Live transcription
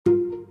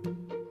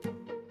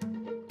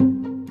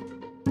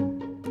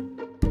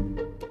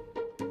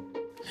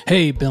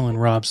Hey, Bill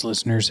and Rob's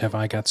listeners, have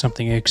I got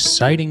something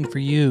exciting for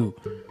you?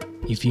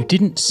 If you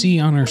didn't see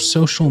on our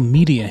social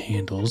media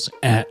handles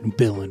at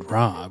Bill and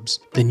Rob's,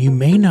 then you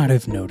may not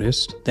have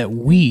noticed that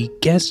we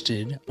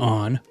guested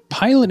on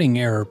Piloting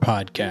Error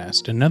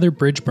Podcast, another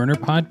Bridge Burner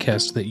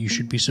podcast that you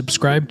should be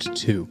subscribed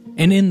to.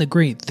 And in the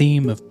great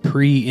theme of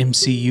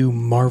pre-MCU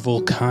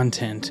Marvel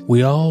content,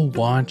 we all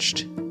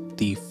watched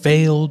the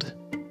failed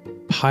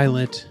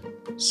pilot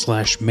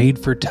 /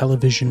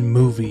 made-for-television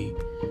movie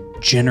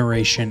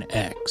Generation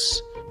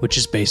X, which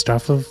is based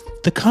off of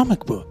the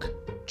comic book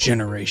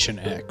Generation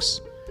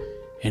X.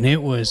 And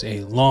it was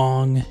a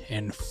long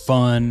and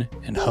fun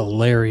and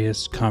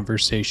hilarious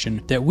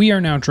conversation that we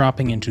are now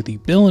dropping into the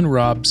Bill and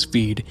Rob's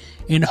feed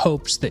in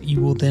hopes that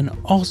you will then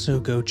also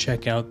go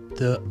check out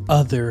the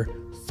other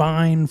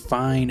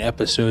fine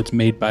episodes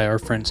made by our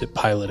friends at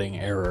Piloting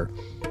Error.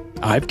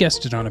 I've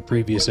guested on a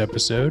previous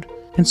episode,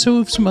 and so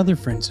have some other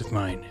friends of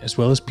mine, as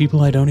well as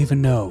people I don't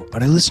even know,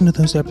 but I listen to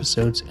those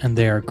episodes and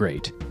they are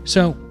great.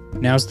 So,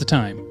 now's the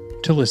time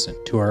to listen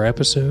to our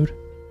episode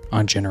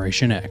on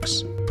Generation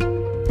X.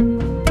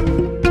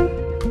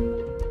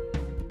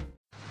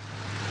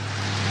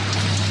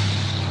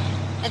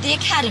 At the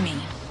Academy,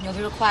 you'll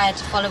be required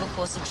to follow a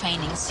course of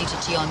training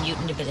suited to your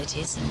mutant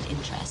abilities and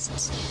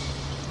interests.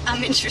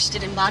 I'm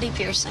interested in body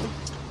piercing.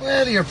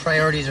 Well, your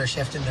priorities are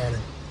shifting,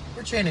 darling.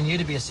 We're training you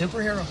to be a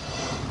superhero.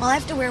 Well, I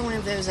have to wear one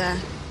of those,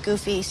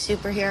 goofy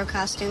superhero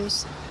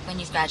costumes. When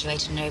you've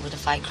graduated and are able to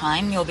fight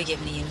crime, you'll be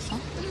given a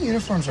uniform. The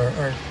uniforms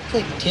are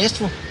quite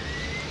tasteful.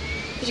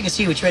 As you can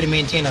see, we try to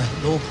maintain a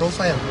low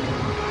profile.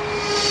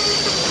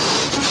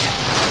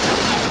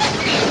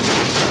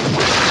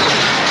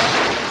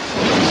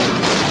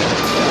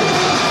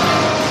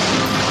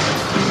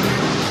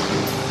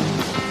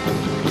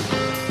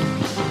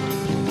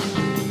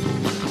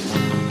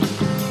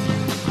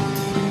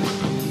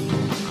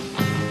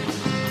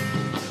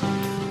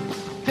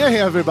 Hey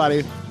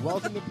everybody,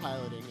 welcome to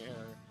Piloting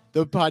Error,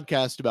 the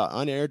podcast about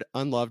unaired,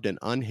 unloved, and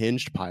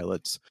unhinged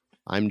pilots.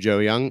 I'm Joe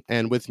Young,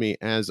 and with me,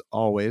 as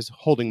always,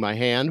 holding my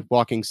hand,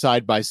 walking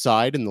side by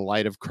side in the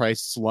light of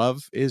Christ's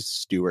love, is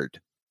Stuart.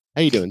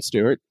 How you doing,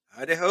 Stuart?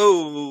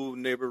 Howdy-ho,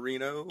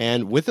 neighborino.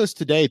 And with us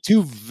today,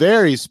 two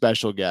very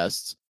special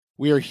guests.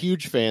 We are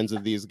huge fans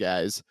of these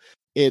guys.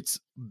 It's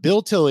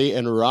Bill Tilley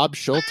and Rob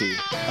Schulte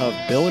of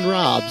Bill and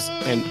Rob's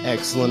An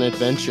Excellent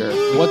Adventure.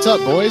 What's up,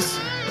 boys?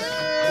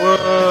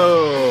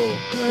 Whoa!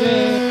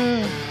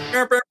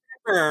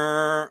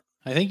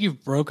 I think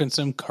you've broken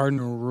some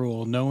cardinal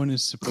rule. No one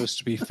is supposed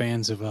to be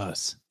fans of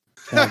us.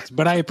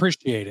 But I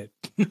appreciate it.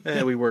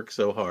 We work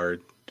so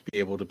hard to be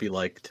able to be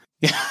liked.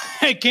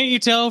 Can't you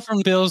tell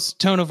from Bill's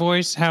tone of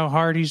voice how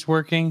hard he's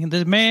working?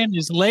 The man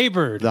is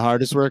labored. The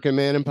hardest working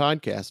man in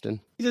podcasting.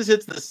 He just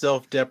hits the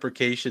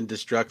self-deprecation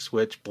destruct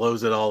switch,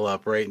 blows it all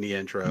up right in the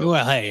intro.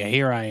 Well, hey,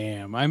 here I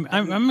am.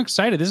 I'm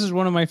excited. This is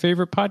one of my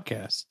favorite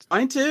podcasts.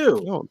 Mine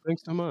too. Oh,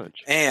 thanks so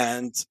much.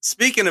 And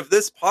speaking of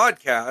this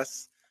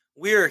podcast,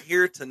 we are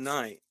here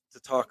tonight to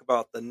talk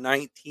about the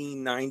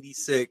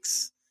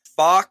 1996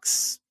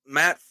 Fox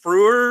Matt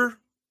Frewer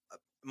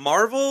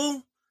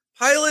Marvel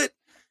pilot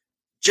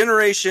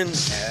Generation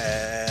X.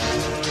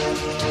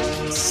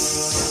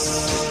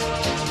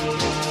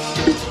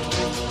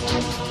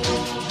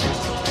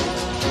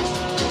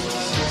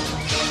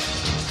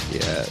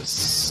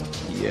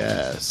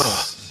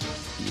 Yes.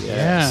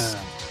 Yeah.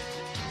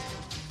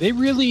 They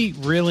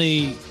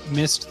really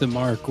missed the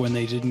mark when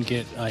they didn't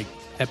get like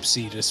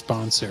Pepsi to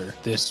sponsor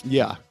this.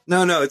 Yeah.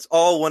 No, it's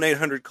all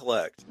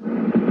 1-800-COLLECT.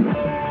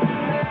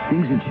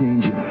 Things are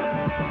changing,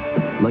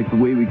 like the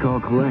way we call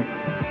collect.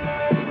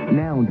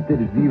 Now,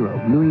 instead of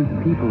 0, millions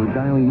of people are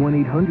dialing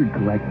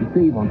 1-800-COLLECT to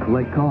save on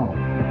collect calls.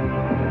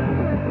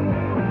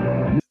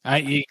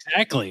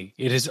 Exactly.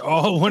 It is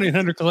all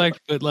 1-800-COLLECT,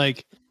 but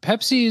like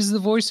Pepsi is the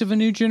voice of a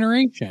new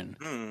generation.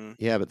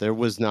 Yeah, but there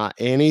was not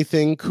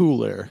anything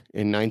cooler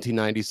in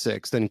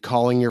 1996 than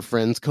calling your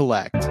friends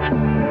collect.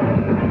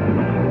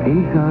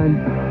 Anytime,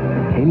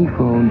 any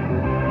phone,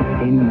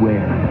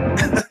 anywhere.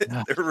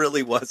 There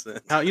really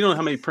wasn't. You know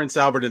how many Prince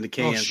Albert and the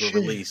Cans were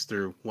released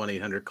through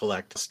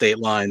 1-800-COLLECT state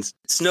lines?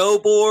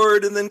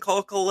 Snowboard and then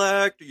call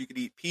collect, or you could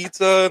eat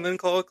pizza and then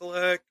call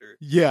collect. Or...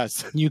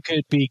 Yes. You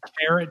could be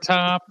Carrot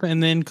Top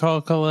and then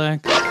call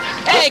collect.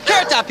 Hey,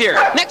 Carrot Top here.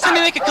 Next time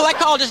you make a collect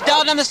call, just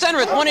dial down the center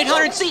with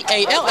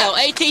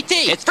 1-800-CALLATT.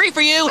 It's free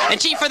for you and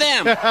cheap for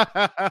them.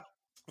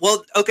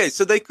 Well, okay,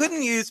 so they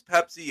couldn't use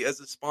Pepsi as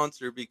a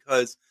sponsor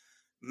because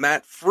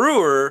Matt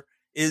Frewer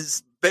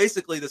is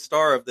basically the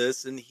star of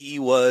this, and he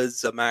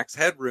was Max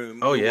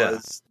Headroom, who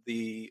was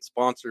the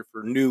sponsor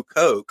for New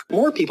Coke.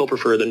 More people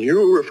prefer the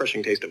new,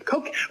 refreshing taste of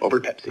Coke over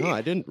Pepsi. Oh,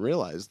 I didn't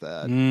realize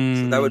that.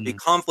 So that would be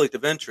conflict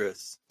of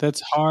interest.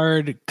 That's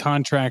hard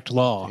contract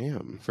law.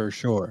 Damn. For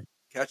sure.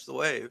 Catch the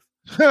wave.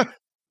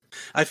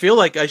 I feel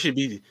like I should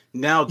be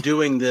now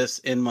doing this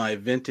in my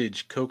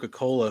vintage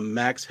Coca-Cola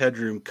Max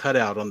Headroom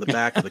cutout on the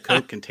back of the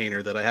Coke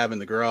container that I have in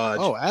the garage.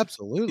 Oh,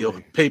 absolutely.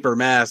 The paper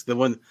mask, the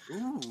one.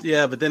 Ooh.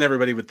 Yeah, but then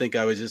everybody would think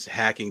I was just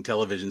hacking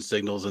television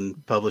signals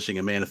and publishing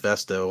a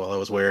manifesto while I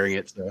was wearing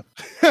it. So.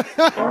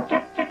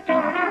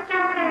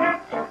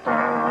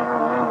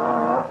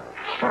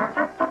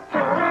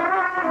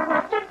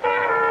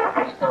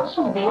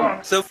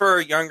 So for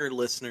our younger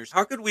listeners,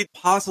 how could we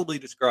possibly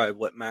describe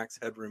what Max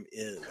Headroom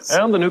is?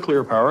 And the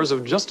nuclear powers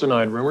have just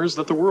denied rumors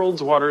that the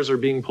world's waters are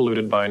being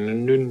polluted by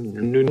nuclear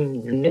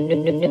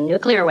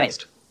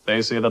waste.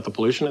 They say that the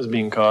pollution is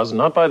being caused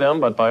not by them,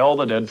 but by all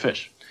the dead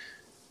fish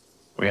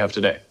we have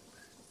today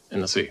in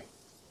the sea.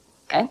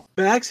 Okay.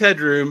 Max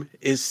Headroom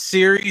is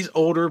Siri's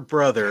older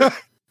brother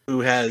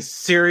who has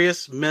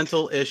serious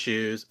mental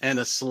issues and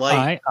a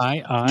slight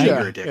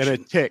anger addiction. And a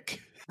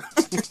tick.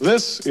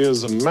 This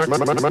is Max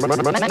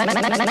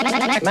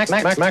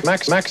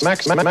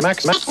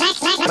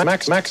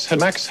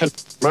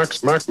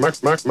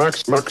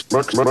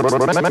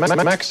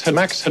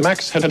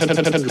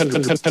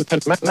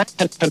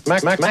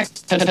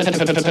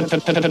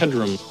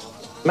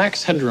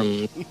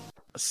Headroom.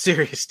 A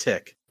serious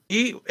tick.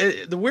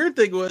 The weird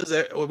thing was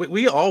that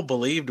we all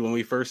believed when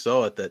we first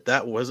saw it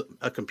that was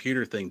a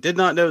computer thing. Did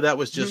not know that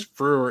was just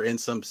Frewer in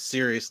some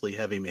seriously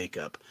heavy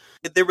makeup.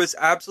 There was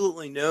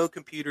absolutely no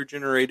computer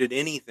generated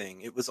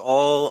anything. It was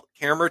all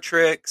camera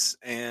tricks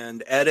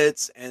and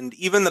edits, and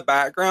even the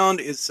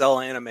background is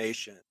cell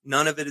animation.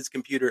 None of it is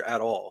computer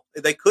at all.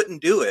 They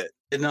couldn't do it.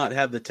 Did not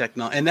have the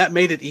technology, and that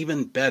made it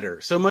even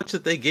better. So much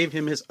that they gave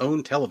him his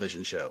own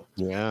television show.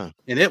 Yeah.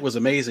 And it was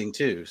amazing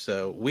too.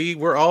 So we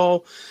were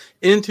all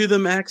into the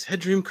Max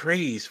Headroom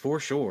craze for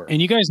sure.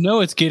 And you guys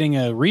know it's getting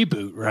a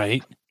reboot,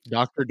 right?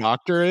 Doctor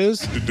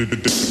is?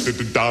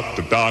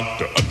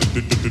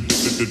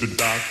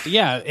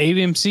 Yeah,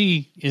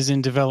 AMC is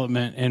in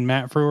development, and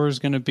Matt Frewer is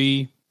going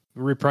to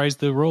reprise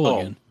the role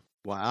again.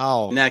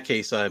 Wow. In that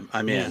case, I'm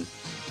in.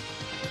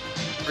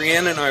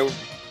 Brianne and I,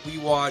 we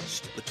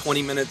watched the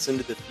 20 Minutes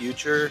into the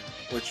Future,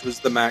 which was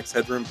the Max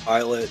Headroom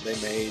pilot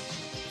they made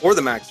for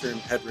the Max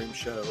Headroom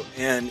show,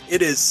 and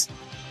it is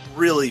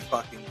really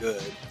fucking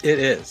good. It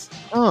is.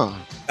 Oh.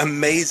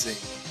 Amazing.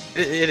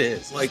 It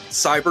is. Like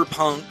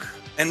cyberpunk.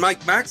 And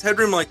Max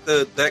Headroom, like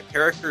that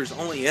character is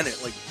only in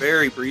it like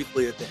very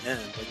briefly at the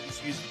end. Like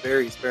he's used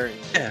very sparingly.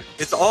 Yeah.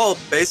 It's all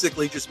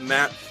basically just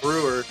Matt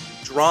Frewer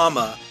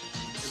drama,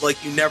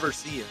 like you never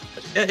see him.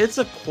 It's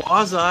a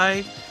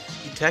quasi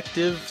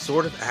detective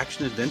sort of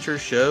action adventure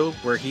show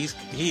where he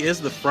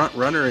is the front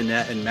runner in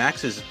that, and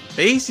Max is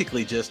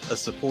basically just a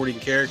supporting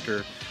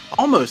character,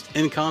 almost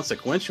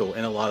inconsequential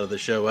in a lot of the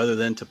show, other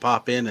than to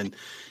pop in, and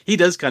he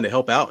does kind of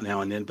help out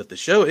now and then. But the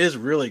show is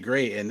really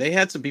great, and they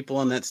had some people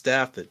on that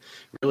staff that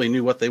really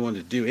knew what they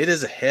wanted to do. It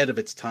is ahead of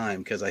its time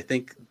because I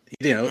think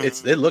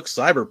it looks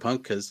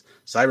cyberpunk because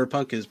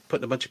cyberpunk is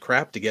putting a bunch of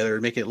crap together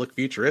and making it look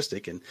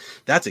futuristic, and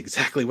that's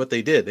exactly what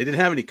they did. They didn't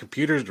have any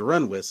computers to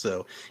run with,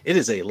 so it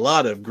is a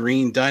lot of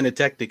green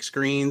Dynatectic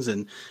screens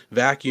and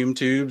vacuum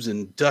tubes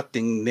and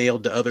ducting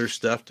nailed to other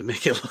stuff to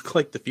make it look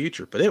like the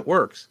future, but it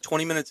works.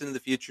 20 Minutes into the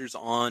Future's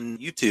on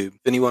YouTube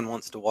if anyone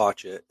wants to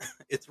watch it.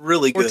 It's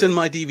really good. It's in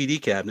my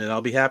DVD cabinet.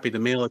 I'll be happy to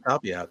mail a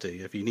copy out to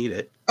you if you need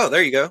it. Oh,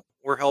 there you go.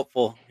 We're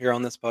helpful here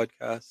on this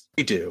podcast.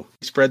 We do.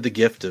 We spread the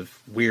gift of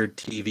weird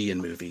TV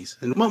and movies.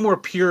 And what more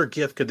pure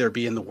gift could there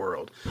be in the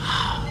world?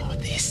 Oh,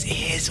 this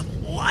is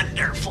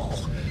wonderful.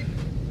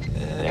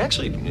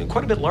 Actually,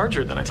 quite a bit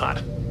larger than I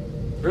thought.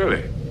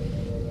 Really?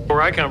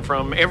 Where I come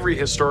from, every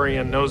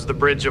historian knows the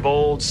Bridge of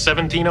Old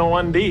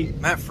 1701D.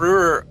 Matt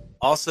Frewer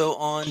also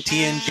on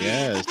TNG.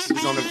 Yes. He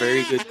was on a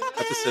very good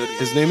episode.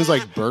 His name is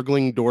like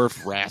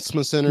Berglingdorf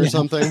Rasmussen or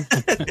something.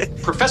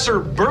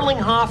 Professor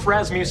Berlinghoff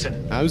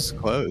Rasmussen. I was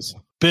close.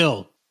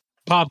 Bill,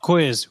 pop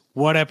quiz.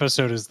 What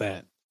episode is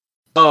that?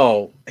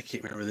 Oh, I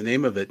can't remember the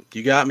name of it.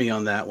 You got me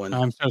on that one.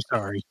 I'm so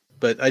sorry.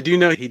 But I do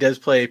know he does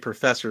play a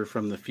professor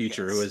from the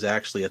future who is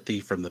actually a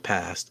thief from the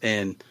past.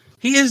 And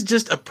he is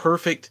just a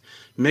perfect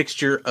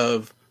mixture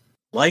of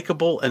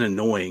likable and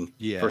annoying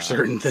for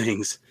certain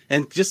things.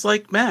 And just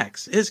like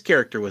Max, his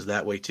character was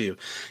that way too.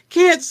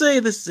 Can't say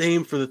the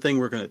same for the thing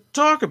we're going to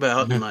talk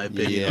about, in my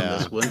opinion, on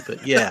this one.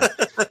 But yeah,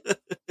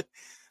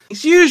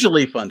 he's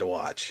usually fun to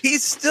watch.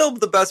 He's still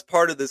the best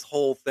part of this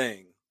whole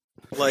thing.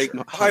 Like,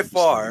 by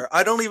far.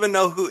 I don't even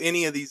know who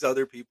any of these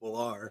other people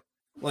are.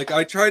 Like,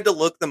 I tried to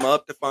look them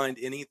up to find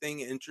anything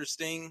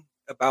interesting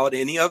about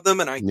any of them.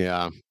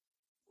 And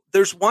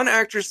there's one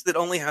actress that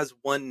only has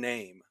one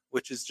name,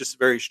 which is just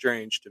very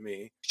strange to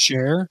me.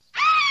 Cher?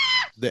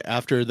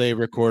 After they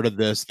recorded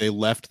this, they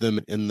left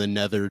them in the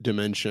nether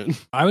dimension.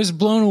 I was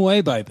blown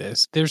away by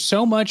this. There's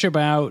so much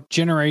about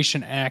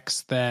Generation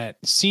X that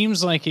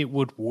seems like it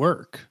would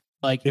work.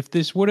 Like if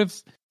this would have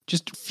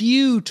just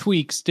few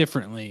tweaks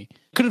differently.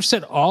 Could have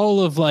set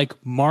all of like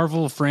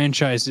Marvel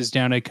franchises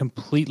down a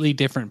completely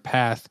different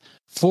path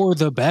for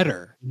the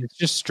better. It's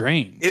just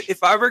strange.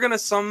 If I were going to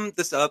sum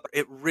this up,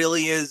 it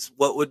really is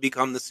what would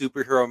become the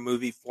superhero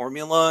movie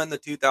formula in the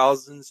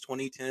 2000s,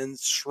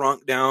 2010s,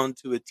 shrunk down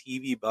to a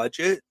TV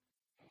budget.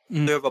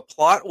 They have a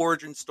plot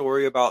origin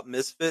story about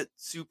misfit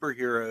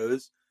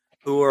superheroes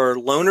who are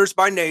loners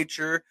by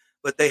nature,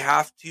 but they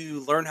have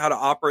to learn how to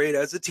operate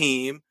as a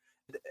team.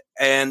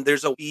 And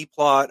there's a B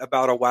plot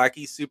about a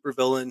wacky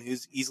supervillain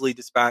who's easily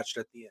dispatched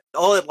at the end.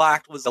 All it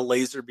lacked was a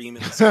laser beam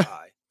in the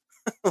sky,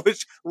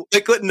 which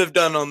they couldn't have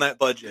done on that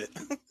budget.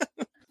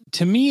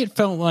 To me, it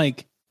felt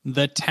like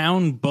the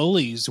town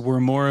bullies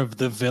were more of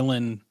the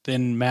villain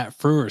than Matt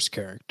Frewer's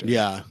character.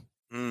 Yeah.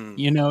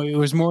 You know, it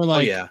was more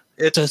like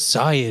it's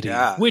society,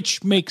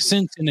 which makes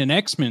sense in an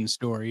X-Men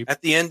story.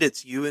 At the end,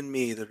 it's you and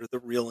me that are the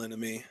real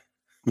enemy.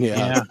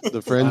 Yeah.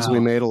 The friends we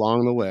made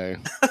along the way.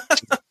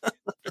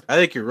 I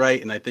think you're right,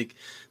 and I think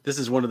this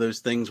is one of those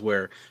things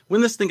where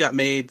when this thing got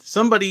made,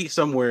 somebody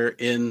somewhere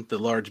in the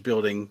large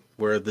building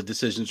where the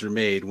decisions were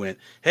made went,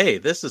 hey,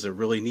 this is a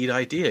really neat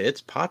idea. It's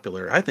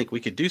popular. I think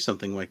we could do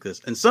something like this.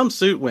 And some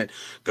suit went,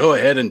 go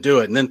ahead and do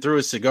it, and then threw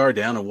his cigar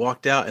down and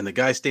walked out, and the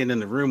guy standing in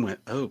the room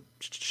went, oh,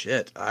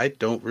 shit, I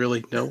don't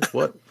really know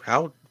what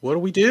do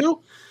we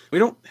do? We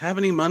don't have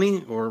any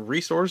money or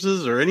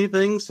resources or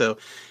anything,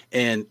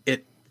 and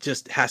it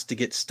just has to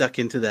get stuck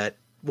into that.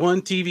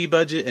 One, TV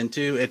budget, and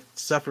two, it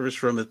suffers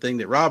from a thing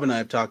that Rob and I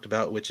have talked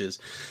about, which is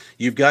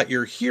you've got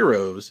your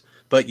heroes,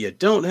 but you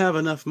don't have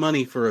enough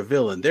money for a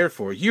villain.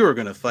 Therefore, you are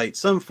going to fight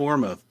some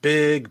form of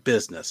big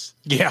business.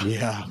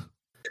 Yeah.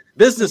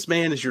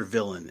 Businessman is your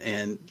villain,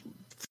 and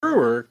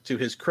Frewer, to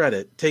his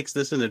credit, takes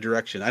this in a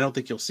direction I don't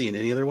think you'll see in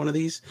any other one of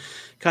these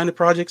kind of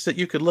projects that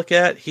you could look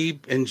at. He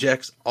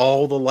injects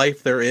all the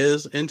life there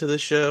is into the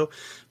show,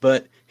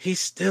 but he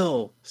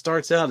still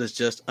starts out as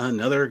just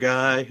another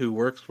guy who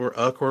works for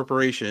a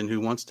corporation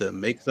who wants to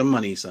make some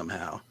money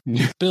somehow.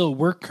 Bill,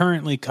 we're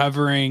currently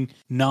covering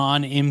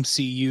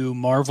non-MCU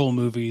Marvel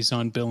movies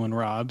on Bill and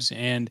Rob's,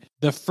 and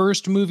the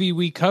first movie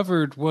we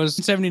covered was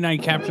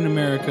 79 Captain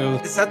America.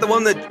 Is that the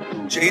one that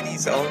J.D.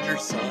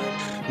 Salinger's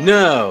son?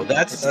 No,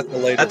 that's the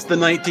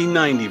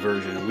 1990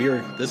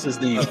 version. This is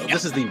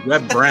the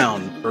Reb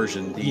Brown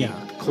version, the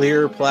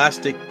clear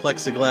plastic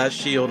plexiglass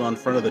shield on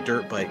front of the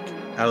dirt bike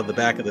out of the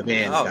back of the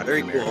van. Oh,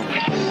 very cool.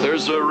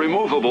 There's a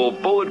removable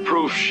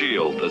bulletproof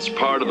shield that's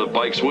part of the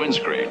bike's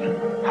windscreen.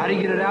 How do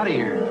you get it out of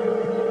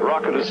here?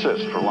 Rocket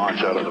assist for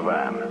launch out of the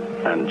van,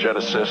 and jet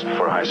assist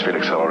for high-speed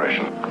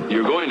acceleration.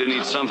 You're going to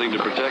need something to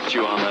protect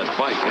you on that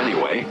bike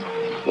anyway.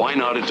 Why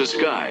not a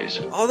disguise?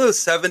 All those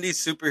 70s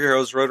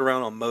superheroes rode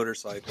around on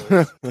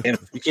motorcycles. And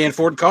you can't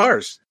afford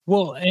cars.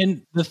 Well,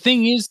 and the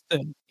thing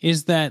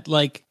is that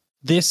like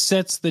this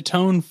sets the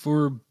tone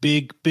for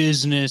big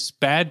business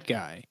bad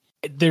guy.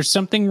 There's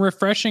something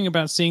refreshing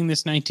about seeing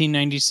this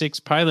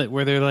 1996 pilot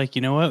where they're like,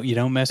 you know what? You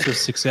don't mess with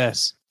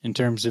success in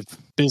terms of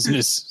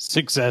business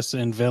success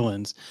and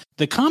villains.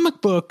 The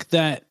comic book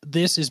that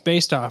this is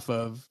based off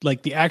of,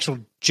 like the actual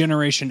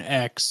Generation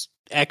X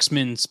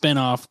X-Men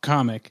spinoff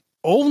comic,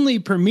 only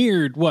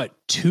premiered,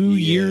 2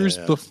 years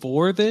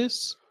before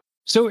this?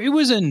 So it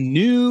was a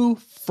new,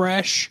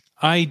 fresh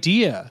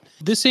idea.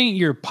 This ain't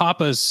your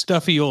papa's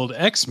stuffy old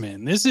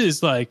X-Men. This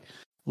is like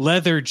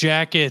leather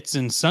jackets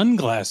and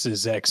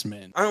sunglasses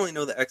X-Men. I only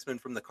know the X-Men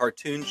from the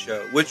cartoon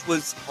show, which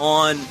was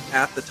on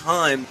at the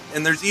time,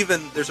 and there's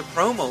a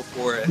promo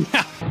for it.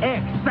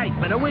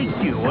 Excitement awaits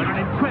you on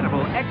an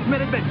incredible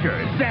X-Men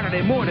adventure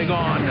Saturday morning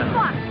on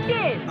Fox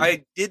Kids.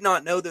 I did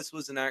not know this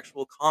was an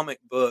actual comic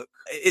book.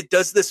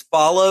 Does this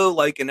follow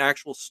like an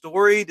actual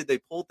story? Did they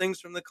pull things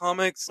from the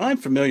comics? I'm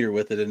familiar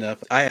with it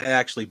enough. I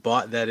actually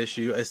bought that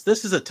issue.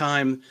 This is a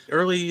time,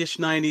 early-ish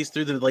 90s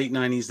through the late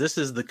 90s. This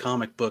is the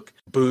comic book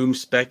boom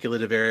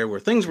speculative era where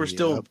things were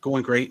still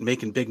going great and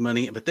making big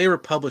money, but they were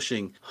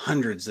publishing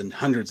hundreds and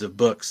hundreds of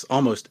books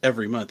almost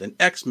every month. And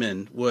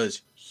X-Men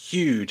was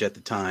huge at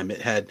the time.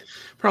 It had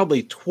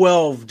probably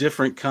 12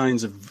 different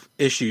kinds of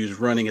issues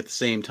running at the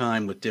same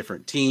time with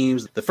different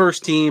teams. The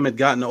first team had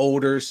gotten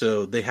older,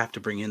 so they have to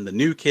bring in the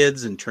new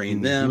kids and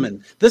train them.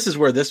 And this is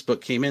where this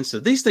book came in. So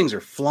these things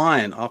are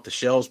flying off the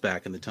shelves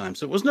back in the time.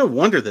 So it was no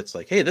wonder that's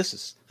like, hey,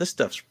 this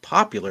stuff's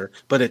popular,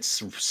 but it's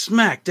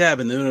smack dab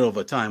in the middle of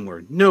a time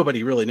where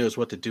nobody really knows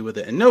what to do with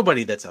it. And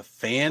nobody that's a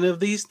fan of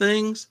these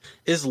things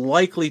is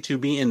likely to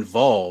be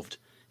involved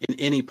in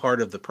any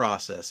part of the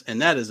process.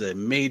 And that is a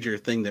major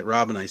thing that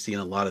Rob and I see in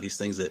a lot of these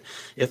things, that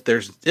if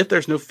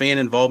there's no fan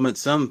involvement,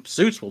 some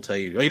suits will tell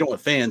you, oh, you don't want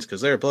fans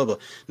because they're blah, blah.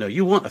 No,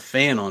 you want a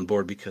fan on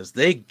board because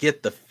they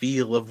get the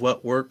feel of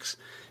what works.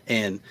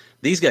 And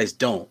these guys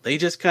don't. They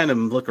just kind of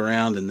look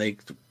around and they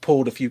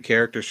pulled a few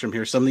characters from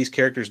here. Some of these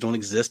characters don't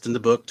exist in the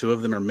book. 2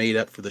 of them are made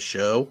up for the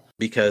show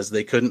because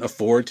they couldn't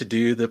afford to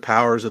do the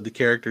powers of the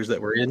characters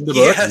that were in the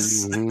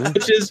book.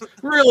 Which is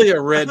really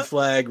a red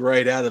flag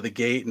right out of the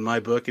gate in my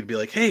book. It'd be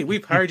like, hey,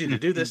 we've hired you to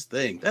do this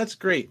thing. That's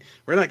great.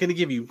 We're not going to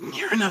give you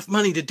near enough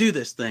money to do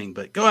this thing,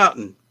 but go out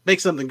and make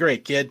something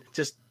great, kid.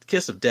 Just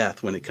kiss of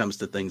death when it comes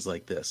to things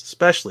like this,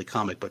 especially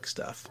comic book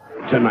stuff.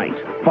 Tonight,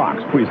 Fox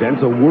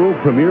presents a world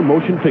premiere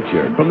motion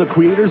picture from the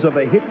creators of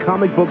the hit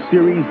comic book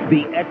series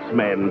The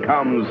X-Men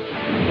comes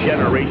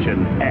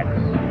Generation X.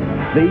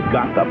 They've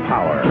got the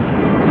power.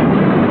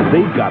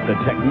 They've got the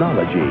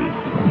technology.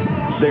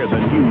 They're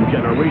the new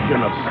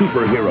generation of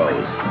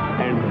superheroes,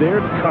 and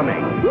they're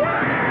coming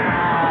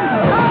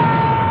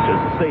to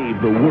save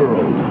the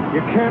world.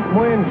 You can't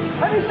win.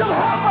 I need some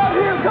help out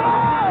here, come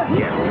on!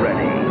 Get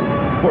ready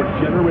for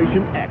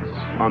Generation X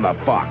on the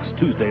Fox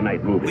Tuesday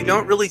night movie. We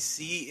don't really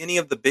see any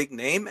of the big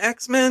name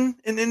X-Men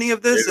in any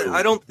of this. And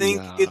I don't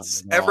think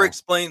it's ever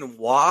explained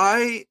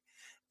why.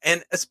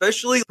 And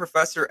especially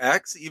Professor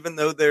X, even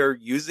though they're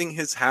using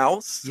his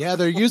house. Yeah,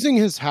 they're using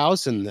his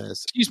house in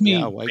this. Excuse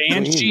me,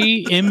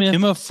 Banshee,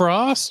 Emma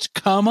Frost?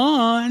 Come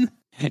on.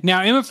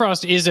 Now, Emma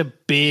Frost is a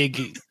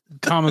big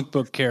comic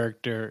book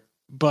character,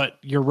 but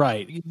you're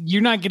right.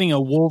 You're not getting a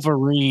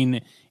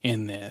Wolverine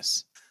in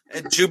this.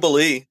 And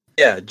Jubilee.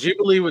 Yeah,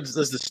 Jubilee was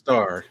the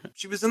star.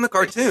 She was in the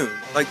cartoon.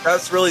 Like,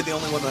 that's really the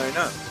only one that I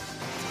know.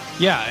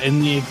 Yeah, in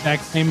the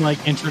exact same,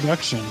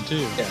 introduction,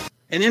 too. Yeah.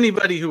 And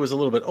anybody who was a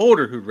little bit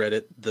older who read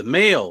it, the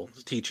male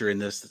teacher in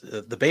this,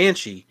 the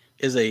Banshee,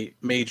 is a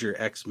major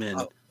X-Men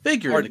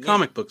figure in the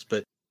comic books.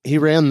 But he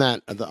ran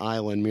the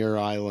island, Mirror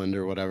Island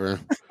or whatever.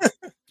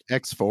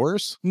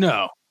 X-Force?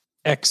 No.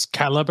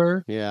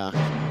 Excalibur? Yeah.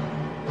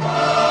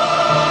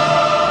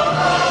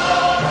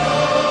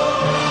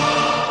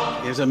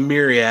 There's a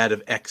myriad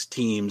of X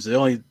teams. The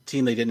only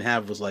team they didn't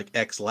have was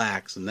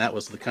X-Lax, and that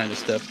was the kind of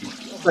stuff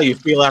that's how you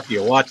feel after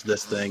you watch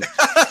this thing.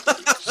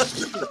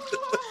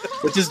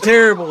 Which is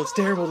terrible. It's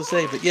terrible to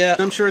say, but yeah,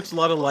 I'm sure it's a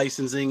lot of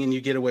licensing and you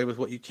get away with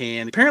what you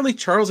can. Apparently,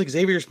 Charles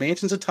Xavier's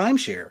Mansion's a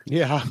timeshare.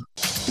 Yeah.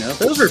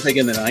 Those were big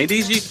in the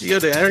 90s. You go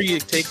there, you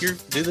take do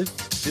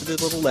the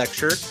little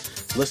lecture,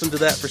 listen to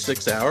that for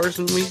 6 hours,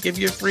 and we give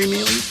you a free meal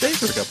and you stay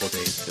for a couple of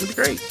days. It'll be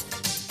great.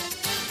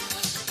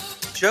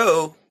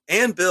 Joe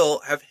and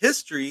Bill have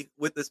history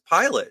with this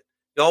pilot.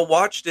 Y'all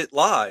watched it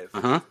live.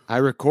 I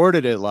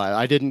recorded it live.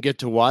 I didn't get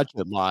to watch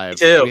it live. Me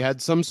too. We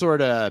had some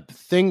sort of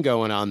thing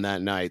going on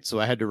that night, so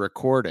I had to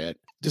record it.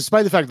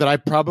 Despite the fact that I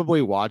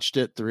probably watched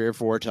it 3 or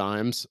 4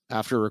 times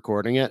after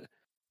recording it,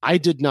 I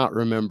did not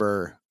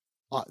remember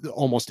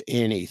almost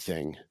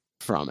anything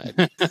from it.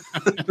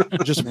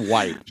 Just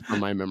wiped from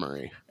my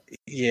memory.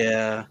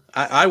 Yeah,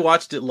 I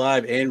watched it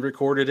live and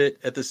recorded it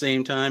at the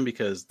same time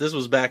because this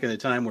was back in the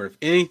time where if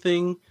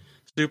anything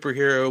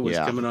superhero was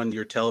coming on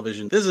your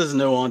television, this is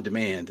no on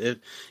demand.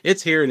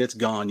 It's here and it's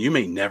gone. You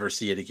may never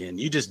see it again.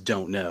 You just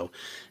don't know.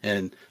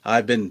 And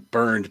I've been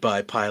burned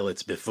by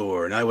pilots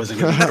before, and I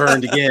wasn't going to be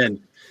burned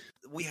again.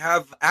 We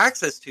have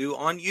access to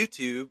on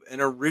YouTube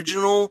an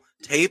original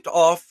taped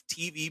off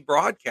TV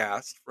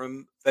broadcast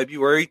from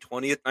February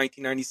 20th,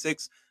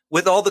 1996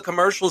 with all the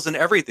commercials and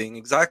everything,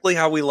 exactly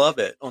how we love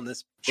it on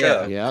this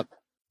show. Yep.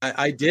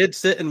 I did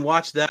sit and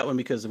watch that one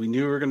because we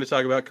knew we were going to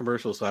talk about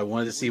commercials, so I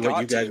wanted to see what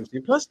you guys were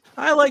seeing. Plus,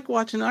 I like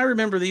watching. I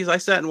remember these. I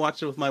sat and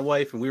watched it with my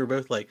wife, and we were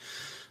both like,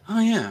 "Oh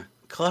yeah,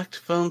 collect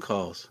phone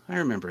calls. I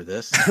remember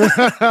this."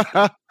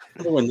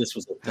 When this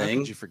was a thing.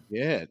 How did you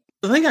forget?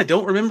 The thing I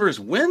don't remember is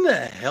when the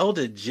hell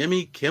did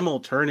Jimmy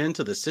Kimmel turn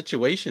into the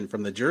situation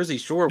from the Jersey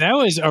Shore? That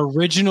was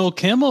original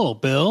Kimmel,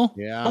 Bill.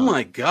 Yeah. Oh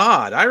my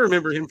God, I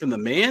remember him from the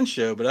Man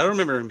Show, but I don't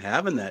remember him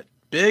having that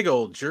big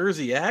old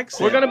Jersey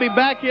accent. We're going to be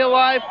back here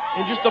live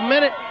in just a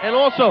minute. And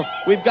also,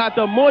 we've got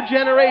the More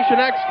Generation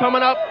X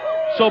coming up.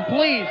 So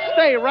please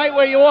stay right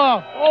where you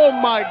are. Oh,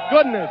 my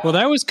goodness. Well,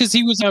 that was because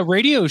he was a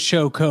radio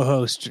show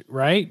co-host,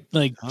 right?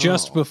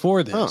 Just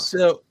before this.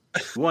 So,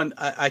 one,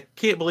 I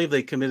can't believe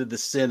they committed the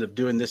sin of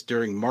doing this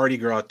during Mardi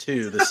Gras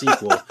 2, the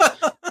sequel.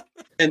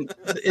 And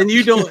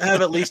you don't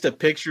have at least a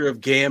picture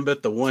of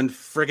Gambit, the one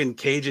friggin'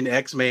 Cajun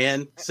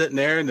X-Man, sitting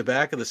there in the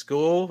back of the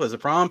school as a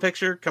prom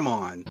picture? Come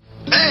on.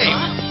 Hey!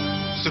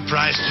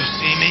 Surprised to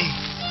see me?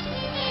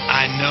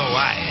 I know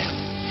I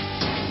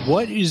am.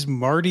 What is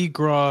Mardi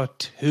Gras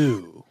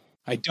 2?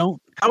 I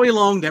don't... Howie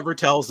Long never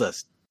tells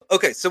us.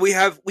 Okay, so we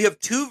have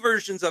 2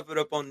 versions of it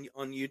up on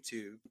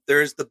YouTube.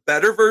 There's the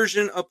better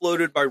version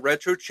uploaded by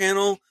Retro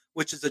Channel,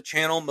 which is a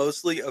channel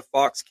mostly of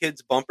Fox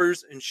Kids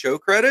bumpers and show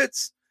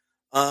credits.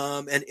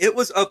 And it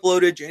was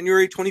uploaded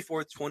January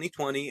 24th,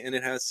 2020, and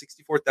it has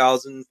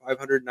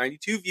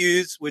 64,592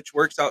 views, which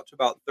works out to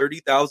about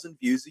 30,000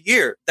 views a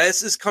year.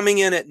 This is coming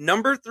in at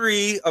number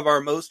 3 of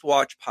our most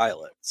watched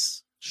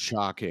pilots.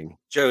 Shocking.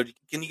 Joe,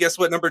 can you guess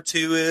what number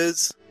 2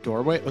 is?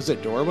 Doorway? Was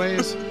it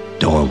Doorways?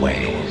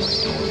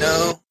 Doorways.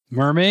 No.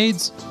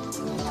 Mermaids?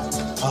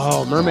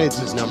 Oh, Mermaids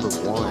is number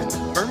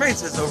 1.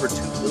 Mermaids has over 2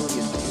 billion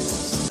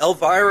views.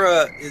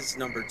 Elvira is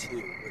number 2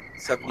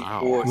 with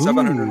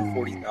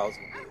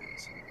 740,000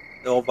 views.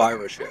 The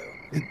Elvira show.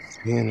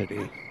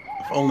 Insanity.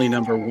 Only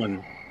number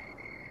 1.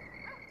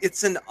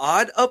 It's an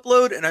odd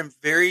upload, and I'm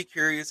very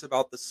curious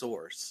about the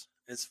source.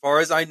 As far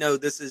as I know,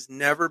 this has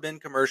never been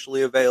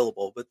commercially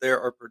available, but there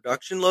are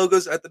production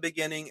logos at the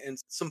beginning and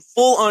some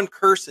full-on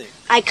cursing.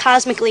 I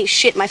cosmically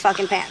shit my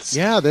fucking pants.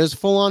 Yeah, there's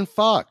full-on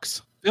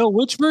fucks. Bill,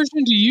 which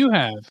version do you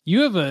have?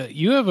 You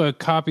have a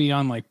copy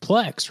on like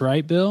Plex,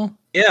 right, Bill?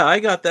 Yeah, I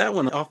got that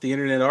one off the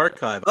Internet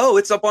Archive. Oh,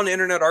 it's up on the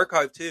Internet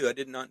Archive too. I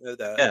did not know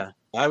that. Yeah,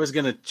 I was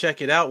going to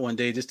check it out one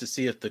day just to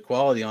see if the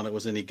quality on it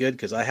was any good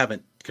because I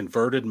haven't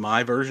converted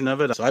my version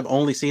of it. So I've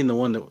only seen the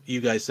one that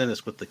you guys sent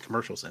us with the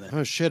commercials in it.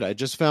 Oh shit, I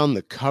just found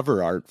the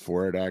cover art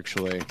for it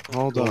actually.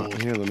 Hold on.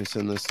 Here, let me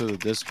send this to the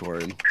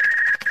Discord.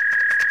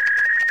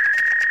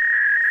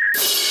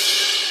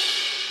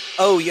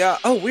 Oh, yeah.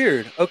 Oh,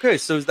 weird. Okay,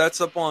 so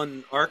that's up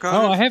on Archive?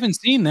 Oh, I haven't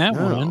seen that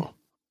one.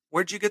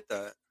 Where'd you get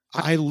that?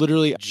 I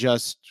literally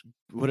just,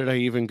 what did I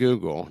even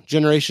Google?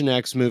 Generation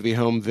X movie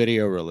home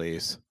video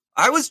release.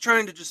 I was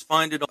trying to just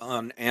find it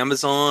on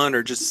Amazon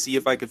or just see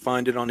if I could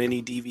find it on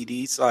any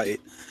DVD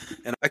site,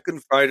 and I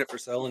couldn't find it for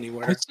sale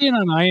anywhere. I see it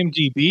on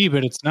IMDb,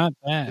 but it's not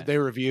that. Did they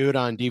review it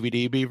on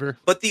DVD, Beaver?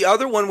 But the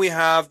other one we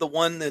have, the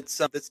one that's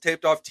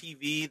taped off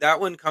TV, that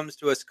one comes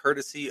to us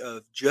courtesy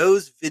of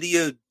Joe's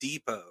Video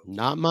Depot.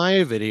 Not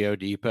my Video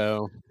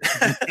Depot.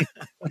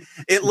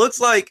 It looks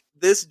like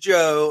this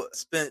Joe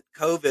spent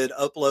COVID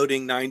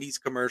uploading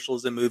 90s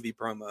commercials and movie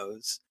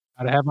promos.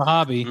 Gotta have a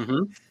hobby.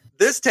 Mm-hmm.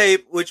 This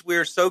tape, which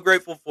we're so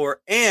grateful for,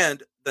 and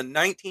the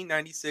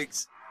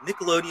 1996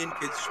 Nickelodeon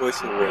Kids'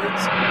 Choice Awards.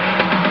 This is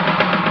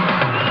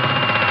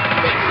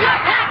your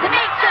time to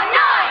make some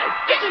noise!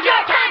 This is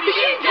your time to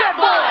use your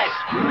voice!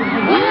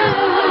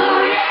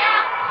 Ooh,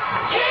 yeah!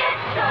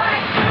 Kids'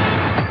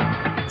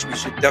 Choice! Which we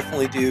should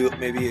definitely do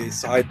maybe a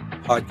side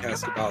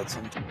podcast about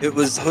sometime. It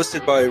was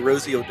hosted by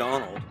Rosie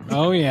O'Donnell.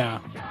 Oh,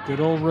 yeah. Good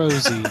old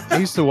Rosie. I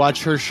used to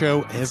watch her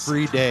show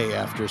every day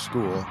after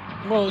school.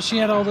 Well, she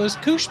had all those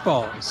koosh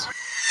balls.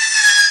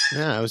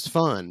 Yeah, it was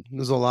fun. It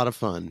was a lot of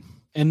fun.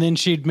 And then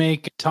she'd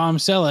make Tom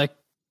Selleck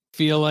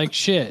feel like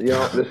shit. You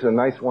know, this is a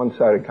nice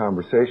one-sided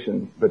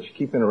conversation, but you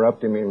keep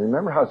interrupting me.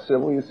 Remember how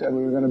civil you said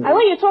we were going to be? I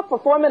let you talk for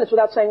 4 minutes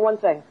without saying one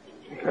thing.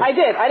 I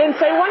did. I didn't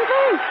say one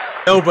thing.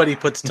 Nobody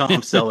puts Tom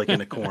Selleck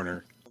in a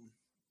corner.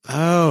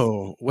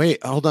 Oh,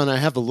 wait, hold on. I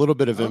have a little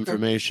bit of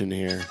information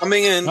here.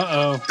 Coming in.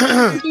 Uh-oh.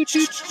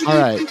 All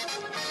right.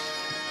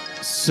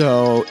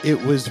 So it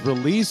was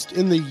released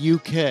in the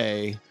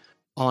UK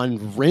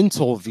on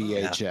rental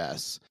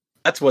VHS.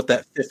 That's what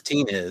that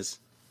 15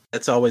 is.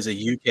 That's always a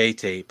UK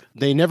tape.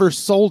 They never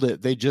sold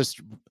it. They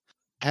just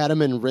had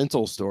them in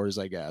rental stores,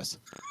 I guess.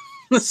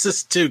 This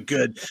is too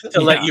good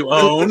to let you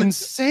own.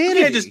 Insanity.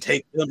 You can't just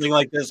take something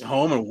like this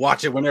home and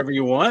watch it whenever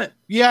you want.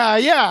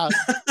 Yeah.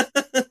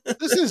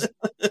 This is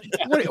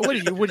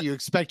what do you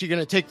expect? You're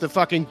gonna take the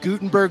fucking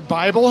Gutenberg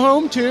Bible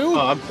home too?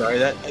 Oh, I'm sorry.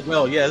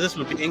 This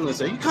would be English.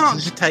 So you can't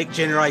just take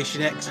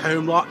Generation X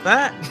home like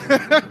that.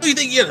 Do you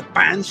think you're the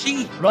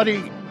Banshee?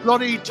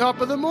 Bloody top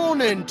of the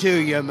morning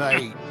to you,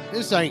 mate.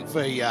 This ain't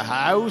for your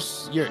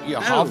house, your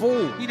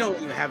hovel. You don't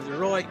even have the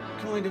right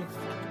kind of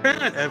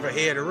parent over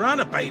here to run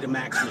a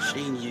Betamax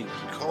machine, you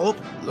cob.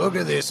 Look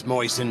at this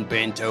moisten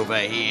bent over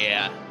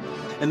here.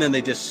 And then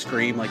they just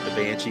scream like the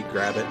Banshee,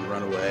 grab it, and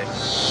run away.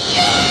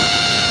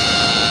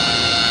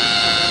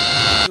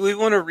 Do we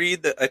want to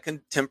read a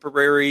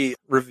contemporary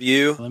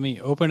review? Let me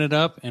open it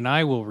up and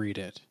I will read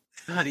it.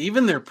 God,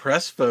 even their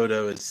press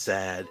photo is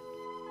sad.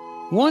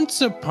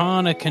 Once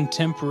upon a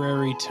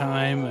contemporary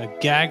time, a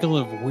gaggle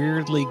of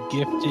weirdly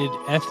gifted,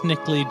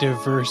 ethnically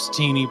diverse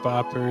teeny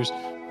boppers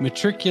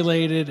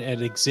matriculated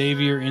at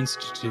Xavier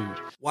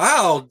Institute.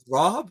 Wow,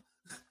 Rob.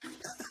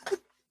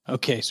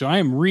 Okay, so I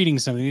am reading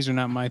something. These are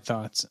not my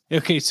thoughts.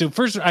 Okay, so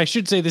first I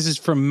should say this is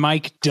from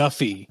Mike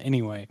Duffy.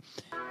 Anyway,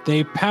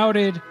 they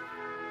pouted,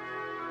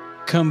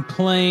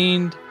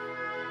 complained,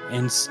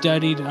 and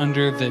studied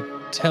under the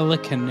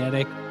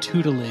telekinetic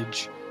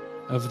tutelage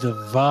of the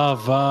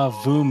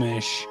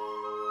va-va-voomish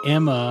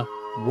Emma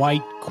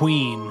White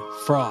Queen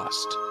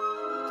Frost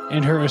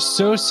and her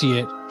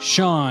associate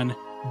Sean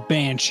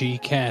Banshee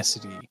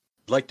Cassidy.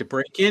 I'd like to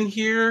break in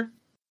here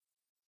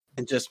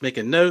and just make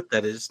a note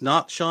that it is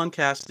not Sean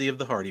Cassidy of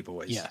the Hardy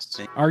Boys. Yes.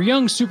 Our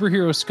young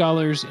superhero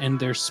scholars and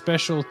their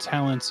special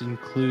talents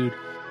include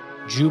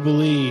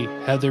Jubilee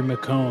Heather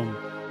McComb,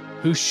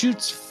 who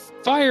shoots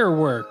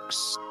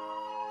fireworks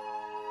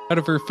out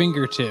of her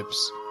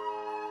fingertips.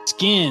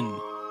 Skin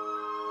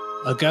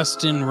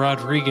Augustin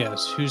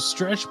Rodriguez, whose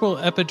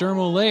stretchable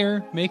epidermal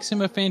layer makes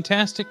him a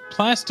fantastic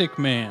plastic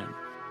man.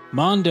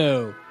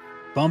 Mondo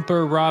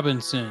Bumper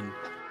Robinson,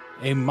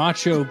 a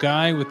macho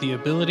guy with the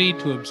ability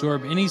to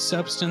absorb any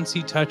substance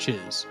he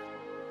touches.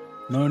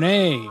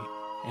 Monet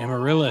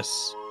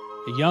Amaryllis,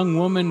 a young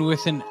woman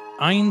with an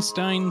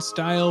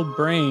Einstein-style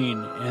brain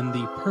and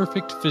the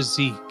perfect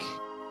physique.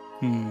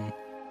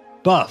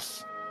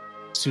 Buff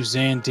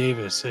Suzanne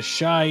Davis, a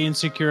shy,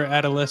 insecure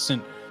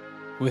adolescent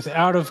with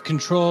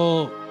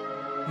out-of-control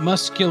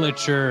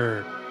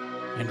musculature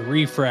and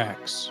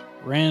refrax.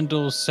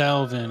 Randall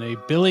Salvin, a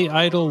Billy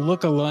Idol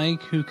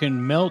look-alike who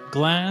can melt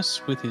glass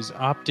with his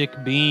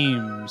optic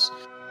beams.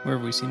 Where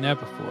have we seen that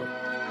before?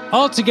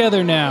 All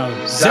together now,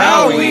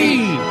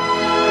 Zowie!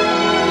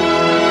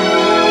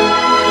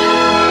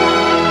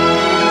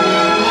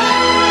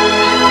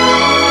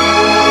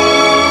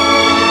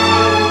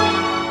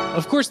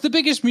 Of course, the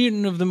biggest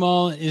mutant of them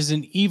all is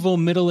an evil,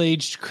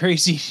 middle-aged,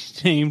 crazy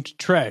named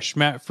Tresh,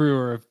 Matt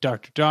Frewer of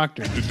Dr.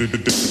 Doctor,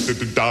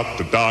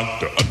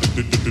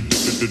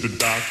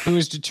 who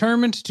is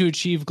determined to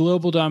achieve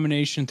global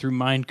domination through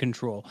mind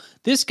control.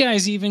 This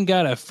guy's even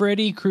got a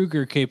Freddy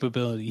Krueger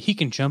capability. He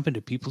can jump into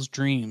people's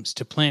dreams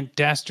to plant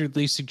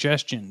dastardly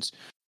suggestions.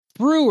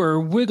 Brewer,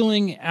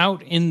 wiggling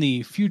out in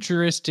the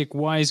futuristic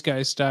wise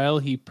guy style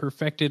he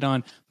perfected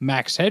on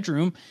Max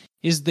Headroom,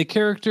 is the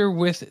character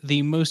with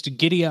the most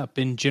giddy up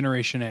in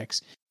Generation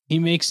X. He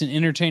makes an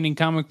entertaining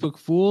comic book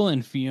fool,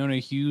 and Fiona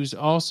Hughes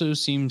also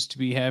seems to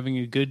be having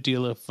a good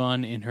deal of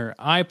fun in her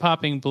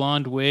eye-popping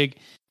blonde wig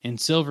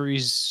and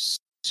Silvery's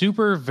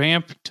super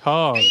vamp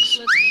togs.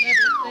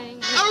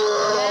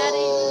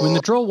 When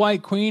the Droll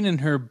White Queen and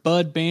her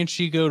Bud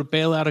Banshee go to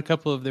bail out a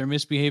couple of their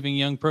misbehaving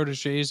young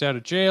proteges out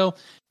of jail,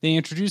 they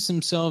introduce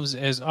themselves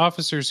as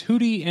Officers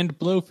Hootie and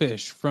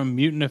Blowfish from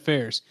Mutant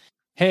Affairs.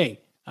 Hey,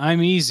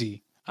 I'm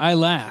easy. I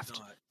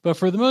laughed. But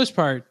for the most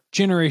part,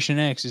 Generation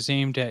X is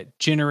aimed at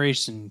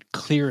Generation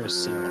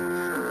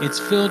Clearasil. It's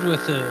filled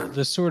with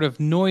the sort of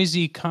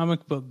noisy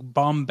comic book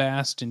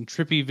bombast and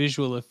trippy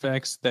visual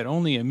effects that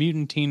only a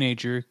mutant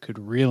teenager could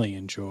really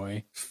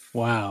enjoy.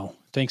 Wow.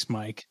 Thanks,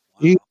 Mike.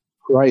 Jesus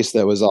Christ,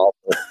 that was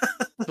awful.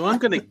 So I'm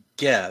going to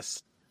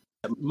guess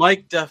that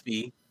Mike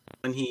Duffy,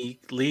 when he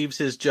leaves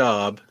his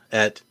job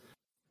at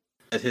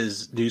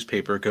his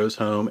newspaper, goes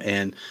home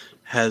and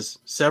has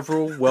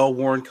several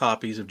well-worn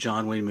copies of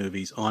John Wayne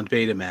movies on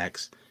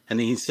Betamax, and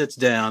then he sits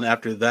down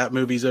after that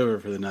movie's over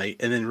for the night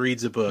and then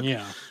reads a book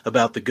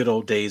about the good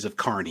old days of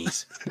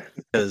carnies.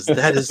 Because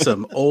that is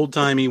some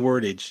old-timey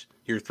wordage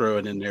you're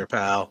throwing in there,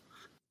 pal.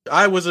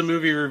 I was a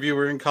movie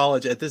reviewer in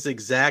college at this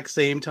exact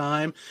same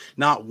time.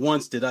 Not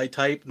once did I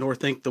type nor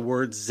think the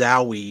word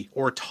Zowie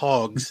or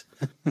Togs.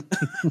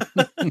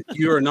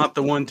 You are not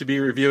the one to be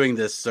reviewing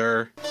this,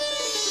 sir.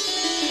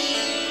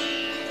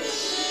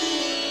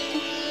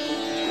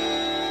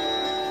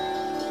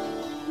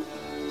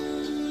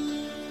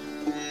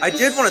 I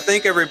did want to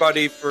thank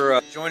everybody for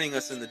joining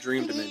us in the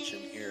dream dimension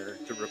here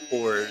to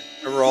record.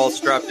 We're all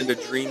strapped into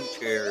dream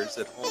chairs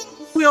at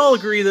home. We all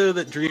agree, though,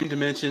 that Dream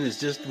Dimension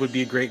would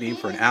be a great name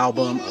for an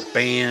album, a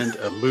band,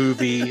 a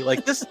movie.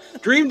 Like this,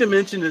 Dream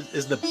Dimension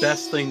is the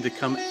best thing to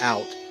come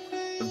out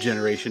of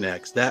Generation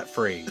X. That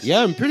phrase.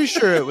 Yeah, I'm pretty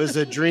sure it was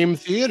a Dream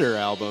Theater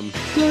album.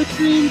 The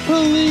Dream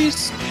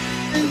Police,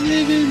 they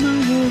live in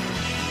my world.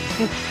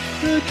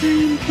 The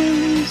Dream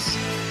Police.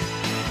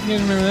 You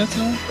guys remember that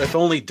song? If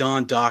only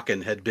Don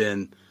Dokken had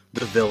been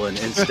the villain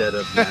instead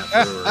of Matt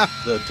Brewer,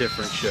 the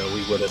different show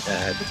we would have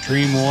had.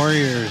 Dream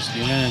Warriors,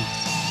 yeah.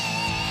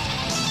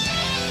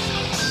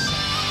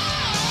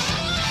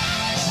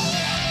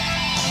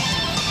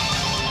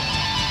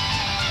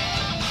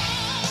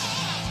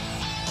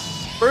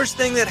 First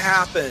thing that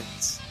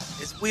happens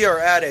is we are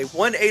at a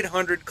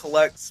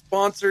 1-800-COLLECT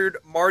sponsored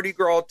Mardi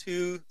Gras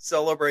 2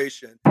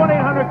 celebration.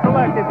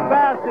 1-800-COLLECT. It's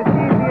fast, it's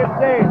easy, it's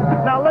safe.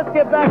 Now let's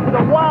get back to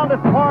the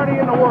wildest party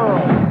in the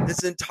world.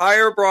 This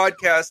entire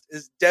broadcast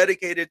is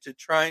dedicated to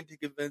trying to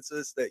convince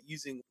us that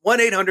using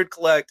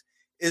 1-800-COLLECT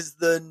is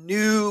the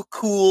new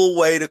cool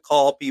way to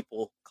call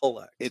people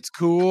collect. It's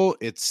cool,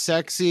 it's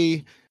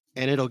sexy,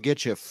 and it'll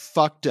get you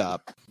fucked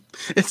up.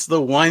 It's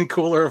the wine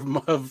cooler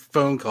of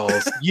phone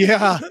calls.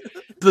 Yeah.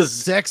 The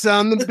sex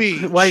on the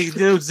beach. Wait,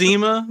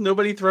 Zima?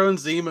 Nobody throwing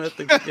Zima at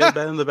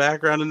in the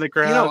background in the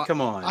crowd?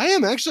 Come on. I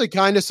am actually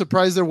kind of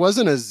surprised there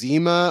wasn't a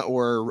Zima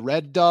or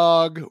Red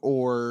Dog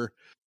or...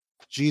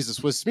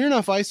 Jesus, was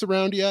Smirnoff Ice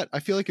around yet? I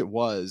feel like it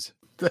was.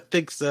 I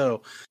think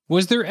so.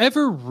 Was there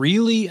ever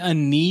really a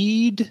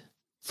need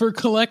for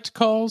collect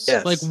calls?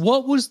 Yes. Like,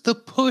 what was the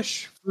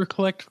push for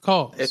collect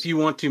calls? If you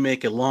want to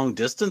make a long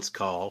distance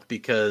call,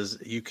 because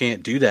you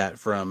can't do that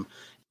from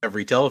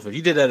every telephone. If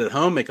you did that at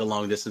home, make a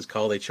long distance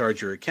call, they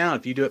charge your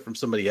account. If you do it from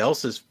somebody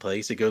else's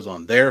place, it goes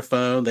on their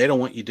phone. They don't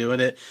want you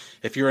doing it.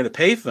 If you're in a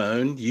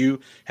payphone,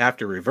 you have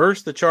to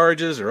reverse the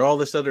charges or all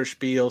this other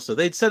spiel. So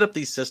they'd set up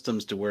these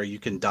systems to where you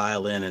can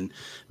dial in and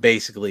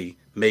basically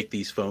make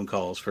these phone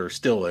calls for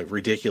still a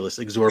ridiculous,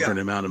 exorbitant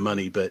amount of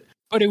money. But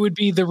it would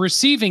be the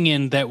receiving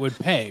end that would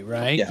pay,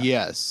 right? Yeah.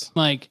 Yes.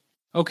 Like,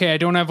 okay, I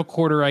don't have a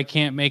quarter. I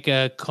can't make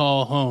a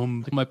call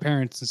home to my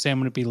parents and say I'm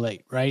going to be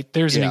late, right?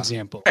 There's an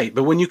example. Right,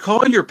 but when you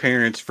call your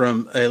parents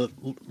from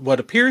what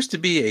appears to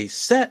be a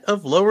set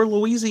of Lower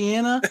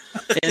Louisiana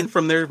and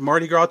from their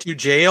Mardi Gras to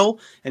jail,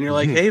 and you're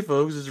like, hey,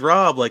 folks, it's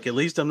Rob. Like, at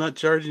least I'm not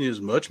charging you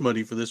as much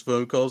money for this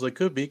phone call as I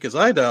could be because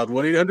I dialed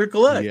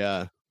 1-800-COLLECT.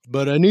 Yeah,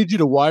 but I need you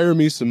to wire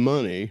me some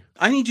money.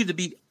 I need you to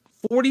be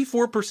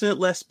 44%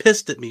 less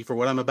pissed at me for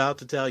what I'm about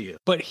to tell you.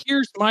 But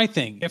here's my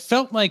thing. It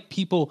felt like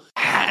people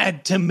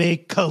had to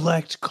make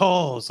collect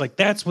calls. Like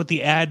that's what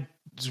the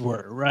ads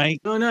were,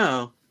 right?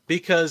 No,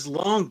 because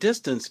long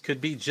distance could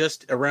be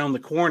just around the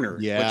corner.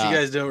 Yeah. What you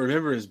guys don't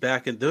remember is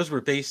those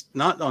were based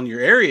not on your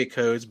area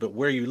codes, but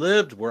where you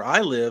lived, where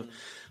I live.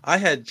 I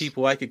had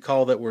people I could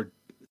call that were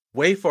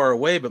way far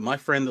away, but my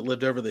friend that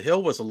lived over the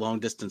hill was a long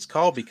distance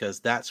call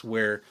because that's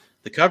where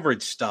the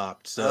coverage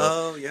stopped.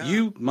 So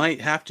you might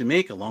have to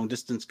make a long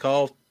distance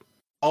call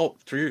all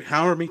through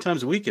however many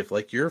times a week. If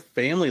like your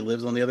family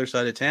lives on the other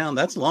side of town,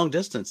 that's long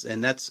distance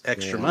and that's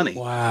extra money.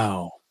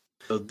 Wow.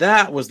 So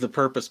that was the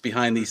purpose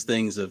behind these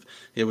things.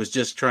 It was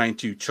just trying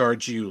to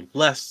charge you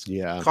less,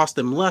 cost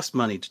them less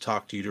money to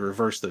talk to you to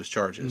reverse those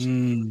charges.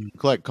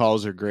 Collect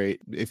calls are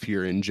great if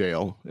you're in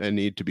jail and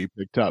need to be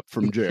picked up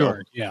from jail.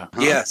 Sure, yeah.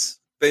 Yes.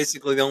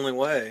 Basically the only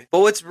way. But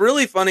what's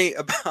really funny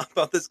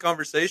about this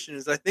conversation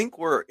is I think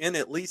we're in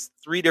at least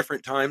 3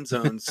 different time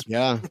zones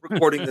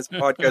recording this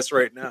podcast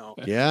right now.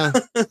 Yeah.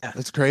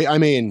 That's great. I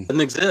mean,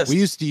 doesn't exist. We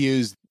used to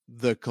use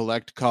the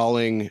collect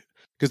calling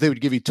because they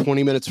would give you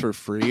 20 minutes for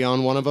free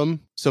on one of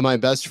them. So my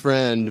best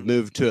friend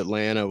moved to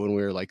Atlanta when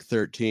we were like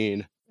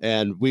 13,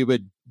 and we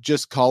would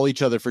just call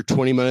each other for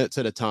 20 minutes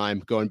at a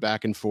time, going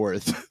back and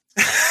forth.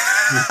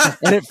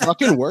 And it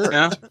fucking worked.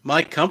 Yeah.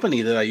 My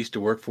company that I used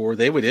to work for,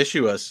 they would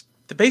issue us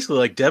basically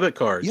like debit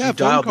cards. Yeah, you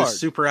dialed this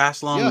super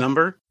ass long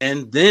number,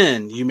 and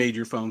then you made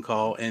your phone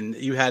call, and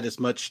you had as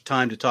much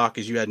time to talk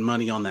as you had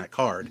money on that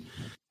card.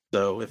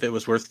 So if it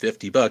was worth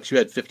 $50, you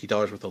had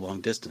 $50 worth of long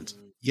distance.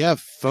 Yeah,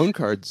 phone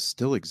cards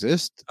still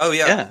exist. Oh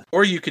yeah.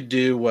 Or you could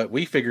do what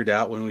we figured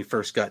out when we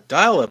first got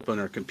dial-up on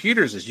our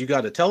computers: is you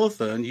got a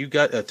telephone, you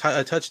got a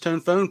touch-tone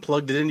phone,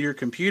 plugged it into your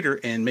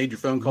computer, and made your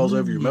phone calls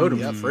over your modem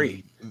for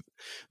free.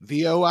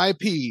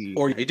 VoIP.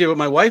 Or you did what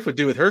my wife would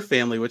do with her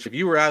family, which if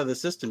you were out of the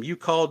system, you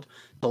called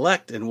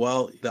collect, and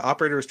while the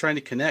operator was trying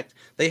to connect,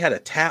 they had a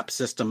tap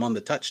system on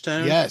the touch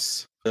tone.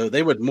 Yes. So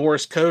they would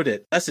Morse code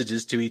it,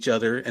 messages to each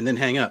other, and then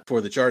hang up before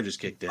the charges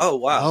kicked in. Oh,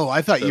 wow. Oh,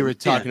 I thought you were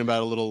talking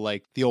about a little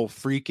like the old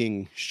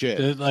freaking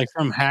shit. Like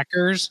from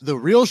hackers? The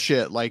real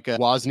shit like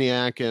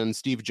Wozniak and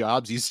Steve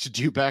Jobs used to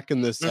do back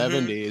in the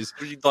 70s.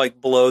 You'd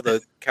like blow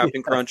the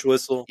Captain Crunch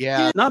whistle.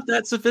 Yeah. Not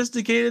that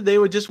sophisticated. They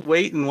would just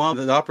wait, and while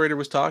the operator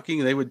was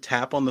talking, they would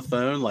tap on the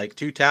phone. Like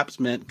 2 taps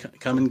meant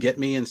come and get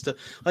me and stuff.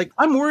 Like,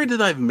 I'm worried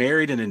that I've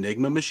married an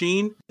Enigma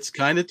machine. It's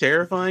kind of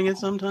terrifying at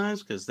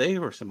sometimes because they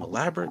were some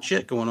elaborate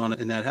shit going on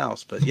in that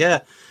house. But yeah,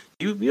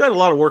 you had a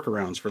lot of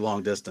workarounds for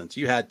long distance.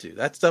 You had to.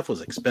 That stuff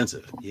was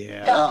expensive.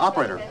 Yeah.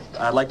 Operator,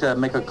 I'd like to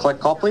make a collect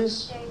call,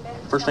 please.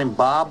 First name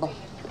Bob.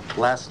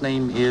 Last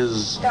name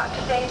is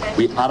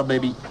We Otta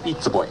Baby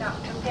Eats a Boy.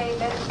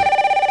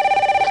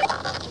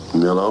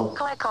 Hello?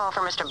 Collect call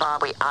for Mr.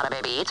 Bob. We Otta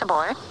Baby Eats a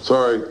Boy.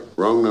 Sorry,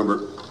 wrong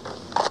number.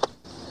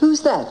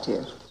 Who's that,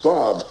 dear?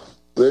 Bob,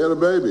 they had a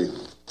baby.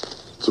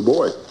 It's a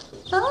boy.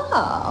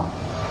 Oh.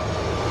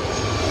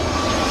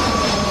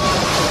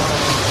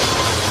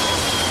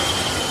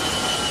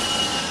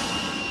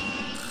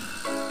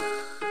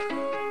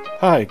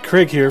 Hi,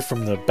 Craig here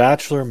from the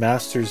Bachelor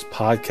Masters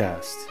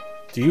podcast.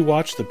 Do you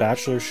watch the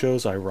Bachelor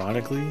shows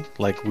ironically,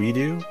 like we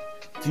do?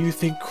 Do you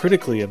think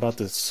critically about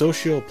the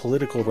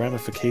socio-political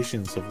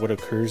ramifications of what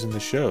occurs in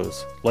the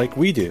shows, like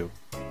we do?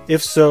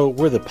 If so,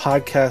 we're the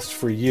podcast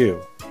for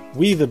you.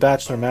 We, the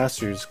Bachelor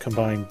Masters,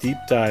 combine deep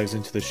dives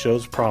into the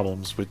show's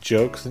problems with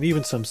jokes and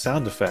even some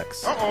sound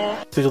effects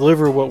to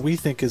deliver what we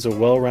think is a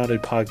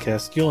well-rounded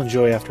podcast you'll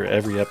enjoy after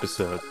every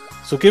episode.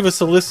 So give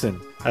us a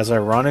listen, as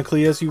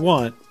ironically as you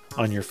want,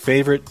 on your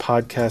favorite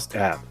podcast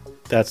app.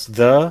 That's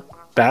The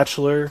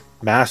Bachelor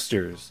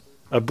Masters,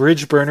 a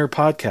Bridge Burner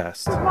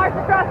podcast. March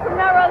across from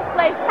Melrose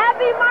Place.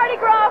 Happy Mardi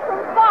Gras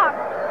from Fox.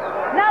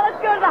 Now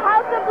let's go to the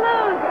House of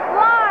Blues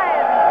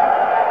live.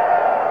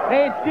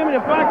 Hey, it's Jimmy,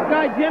 the Fox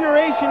guy.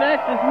 Generation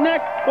X is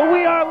next, but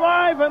we are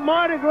live at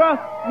Mardi Gras.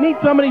 Meet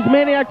some of these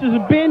maniacs. There's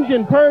a Binge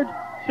and Purge.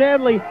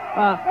 Sadly,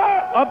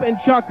 Up and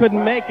Chuck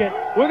couldn't make it.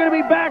 We're going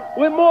to be back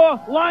with more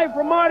live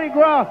from Mardi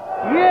Gras.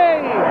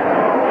 Yay!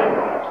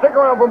 Stick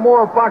around for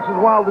more of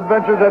Fox's Wild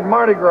Adventures at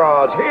Mardi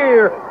Gras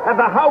here at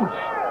the House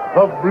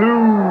of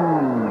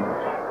Blues.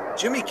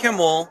 Jimmy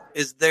Kimmel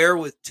is there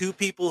with 2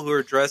 people who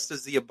are dressed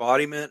as the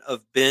embodiment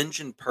of Binge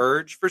and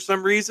Purge for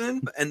some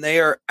reason, and they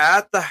are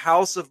at the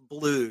House of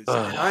Blues.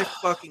 And I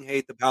fucking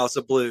hate the House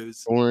of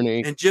Blues.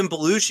 Corny. And Jim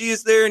Belushi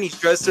is there, and he's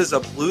dressed as a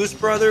blues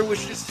brother,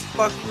 which is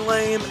fucking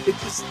lame.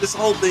 This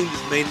whole thing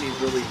just made me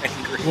really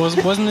angry.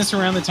 Wasn't this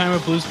around the time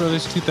of Blues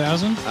Brothers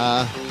 2000?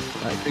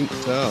 I think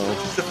so.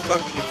 It's a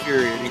fucking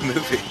infuriating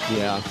movie.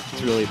 Yeah,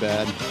 it's really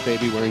bad.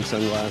 Baby wearing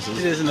sunglasses.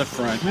 It is in the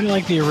front. I didn't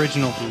like the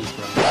original Blues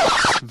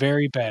Brothers.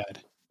 Very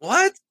bad.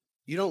 What?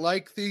 You don't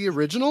like the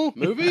original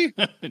movie?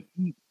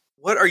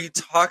 What are you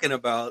talking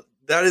about?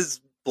 That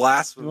is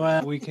blasphemy.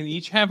 Well, we can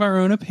each have our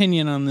own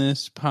opinion on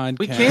this podcast.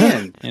 We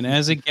can. And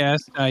as a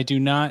guest, I do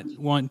not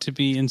want to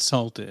be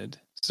insulted.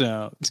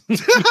 So,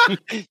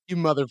 you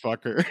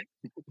motherfucker.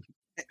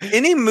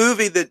 Any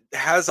movie that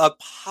has a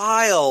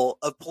pile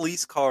of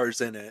police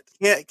cars in it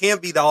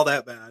can't be all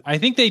that bad. I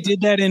think they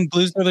did that in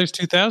Blues Brothers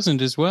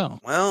 2000 as well.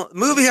 Well, the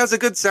movie has a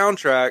good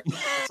soundtrack.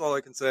 That's all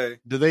I can say.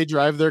 Do they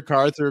drive their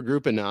car through a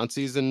group of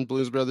Nazis in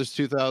Blues Brothers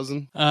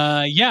 2000?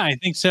 Yeah, I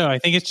think so. I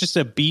think it's just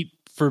a beat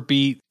for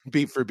beat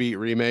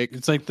remake.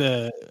 It's like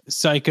the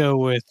Psycho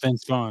with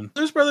Vince Vaughn.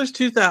 Blues Brothers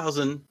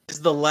 2000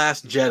 is the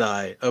last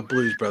Jedi of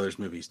Blues Brothers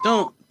movies.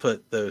 Don't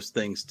put those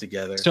things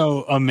together.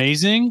 So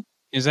amazing?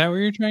 Is that what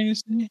you're trying to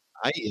say?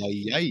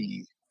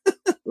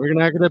 We're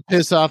not going to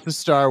piss off the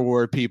Star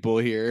Wars people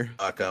here.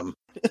 Fuck them.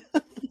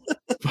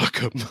 Fuck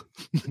him.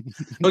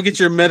 Go get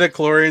your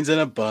metachlorians in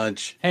a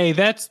bunch. Hey,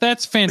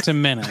 that's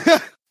Phantom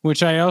Menace,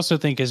 which I also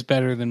think is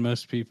better than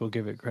most people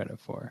give it credit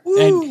for.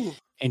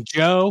 And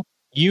Joe,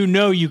 you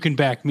know you can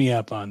back me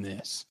up on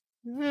this.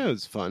 Yeah, it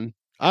was fun.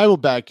 I will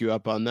back you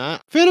up on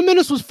that. Phantom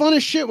Menace was fun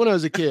as shit when I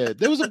was a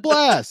kid. It was a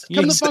blast.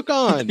 Come the fuck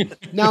on.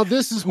 Now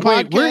this is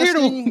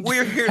podcasting.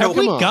 We're here Have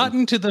we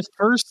gotten to the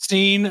first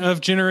scene of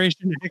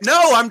Generation X?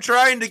 No, I'm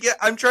trying to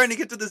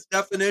get to this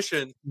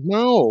definition.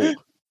 No.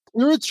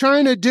 We were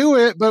trying to do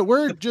it, but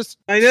we're just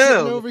sitting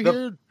over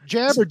here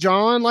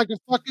jabberjawing like a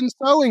fucking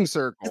sewing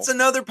circle. It's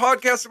another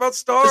podcast about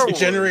Star Wars.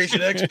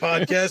 Generation X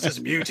podcast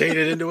is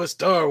mutated into a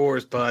Star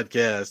Wars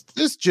podcast.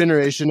 This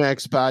Generation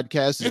X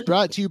podcast is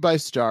brought to you by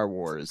Star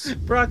Wars.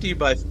 Brought to you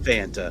by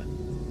Fanta.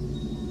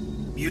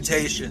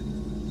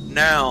 Mutation.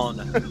 Noun.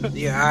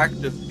 The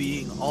act of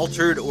being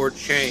altered or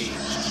changed.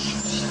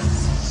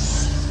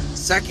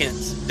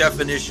 Second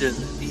definition.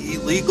 The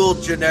illegal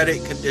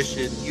genetic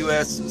condition.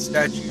 U.S.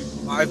 Statute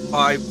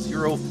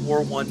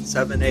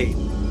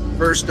 55041178.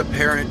 First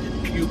apparent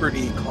in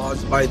puberty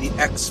caused by the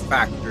X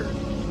factor,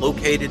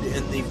 located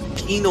in the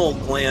pineal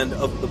gland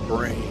of the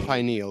brain.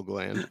 Pineal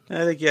gland.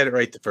 I think you had it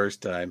right the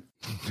first time.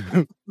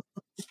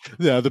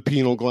 Yeah, the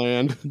pineal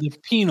gland. The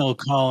penal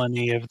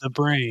colony of the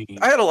brain.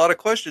 I had a lot of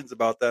questions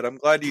about that. I'm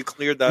glad you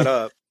cleared that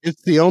up.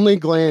 It's the only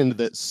gland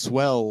that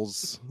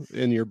swells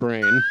in your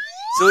brain.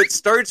 So it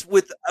starts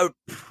with a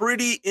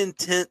pretty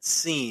intense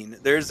scene.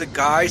 There's a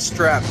guy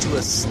strapped to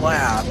a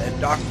slab,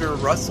 and Dr.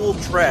 Russell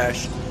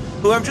Tresh,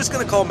 who I'm just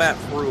going to call Matt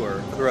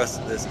Frewer for the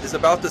rest of this, is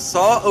about to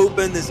saw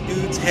open this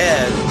dude's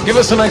head. Give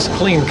us a nice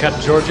clean cut,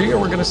 Georgie, or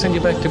we're going to send you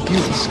back to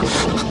beauty school.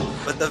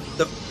 But the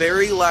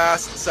very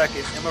last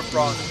second, Emma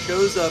Frost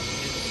shows up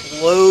and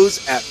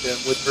blows at them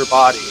with her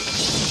body.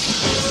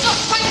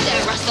 Stop right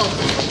there, Russell.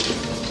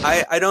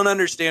 I don't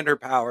understand her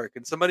power.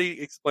 Can somebody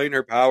explain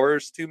her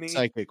powers to me?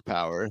 Psychic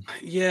power.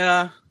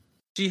 Yeah,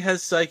 she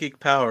has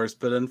psychic powers,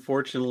 but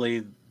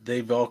unfortunately,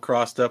 they've all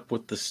crossed up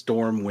with the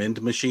Storm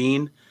Wind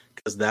Machine,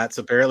 because that's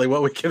apparently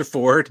what we can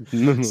afford.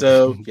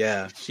 So,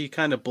 yeah, she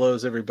kind of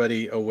blows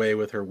everybody away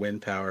with her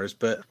wind powers.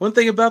 But one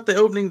thing about the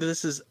opening to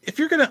this is, if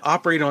you're going to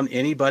operate on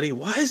anybody,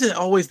 why is it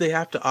always they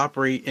have to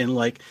operate in,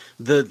 like,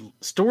 the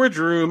storage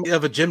room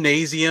of a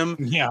gymnasium?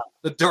 Yeah.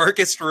 The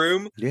darkest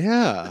room?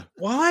 Yeah.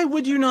 Why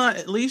would you not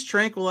at least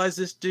tranquilize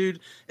this dude,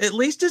 at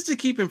least just to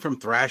keep him from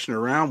thrashing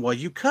around while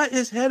you cut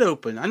his head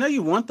open? I know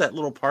you want that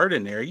little part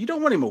in there. You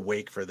don't want him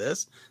awake for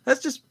this.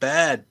 That's just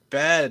bad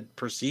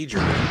procedure.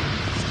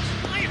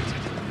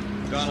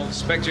 Donald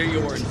Spector, you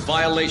are in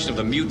violation of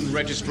the Mutant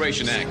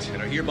Registration Act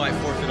and are hereby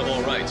forfeited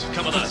all rights.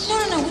 Come with us.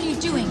 No, what are you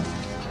doing?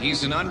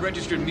 He's an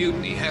unregistered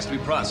mutant. He has to be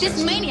processed.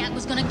 This maniac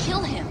was going to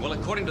kill him. Well,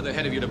 according to the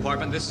head of your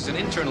department, this is an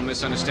internal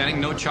misunderstanding.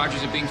 No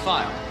charges are being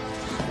filed.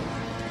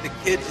 The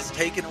kid is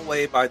taken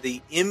away by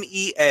the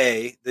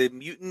MEA, the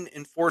Mutant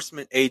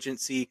Enforcement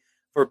Agency,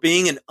 for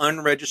being an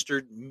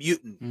unregistered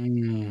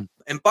mutant.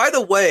 And by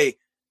the way,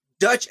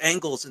 Dutch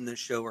angles in this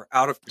show are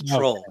out of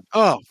control.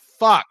 Oh,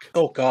 fuck.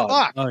 Oh, God.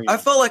 Fuck. Oh, yeah. I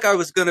felt like I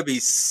was going to be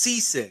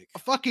seasick.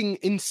 Fucking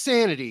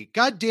insanity.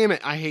 God damn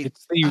it. I hate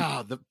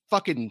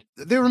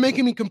they were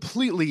making me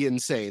completely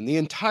insane the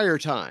entire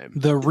time.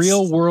 The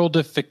real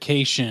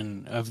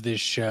worldification of this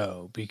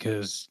show,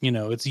 because, you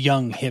know, it's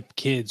young, hip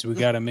kids. We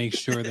got to make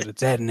sure that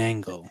it's at an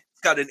angle.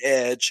 It's got an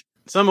edge.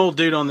 Some old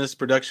dude on this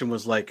production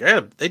was like,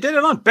 they did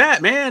it on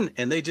Batman,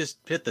 and they just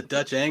hit the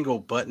Dutch angle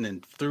button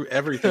and threw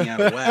everything out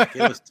of whack.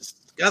 It was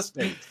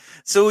disgusting.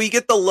 So we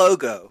get the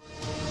logo.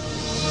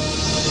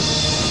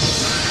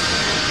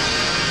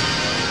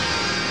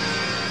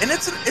 And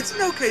it's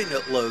an okay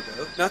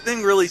logo.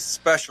 Nothing really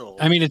special.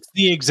 I mean, it's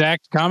the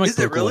exact comic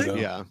book really?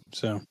 logo. Yeah.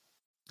 So,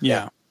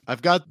 yeah.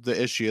 I've got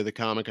the issue of the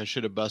comic. I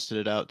should have busted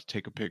it out to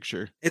take a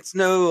picture. It's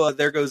no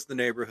There Goes the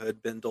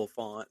Neighborhood Bendel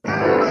font.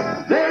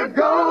 There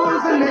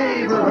goes the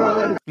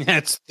neighborhood.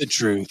 That's the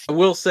truth. I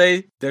will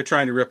say they're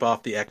trying to rip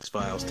off the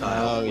X-Files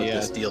tile with yeah.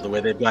 this deal, the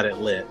way they've got it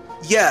lit.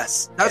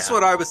 Yes, that's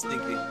what I was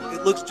thinking.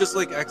 It looks just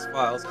like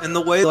X-Files. And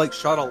the way like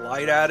shot a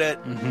light at it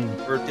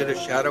or did a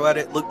shadow at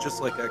it looked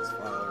just like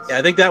X-Files. Yeah,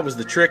 I think that was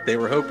the trick. They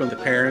were hoping the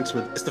parents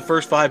would miss the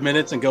first 5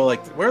 minutes and go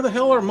like, where the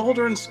hell are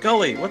Mulder and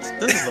Scully? What's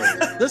this?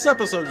 This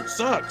episode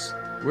sucks.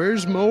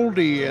 Where's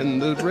Moldy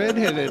and the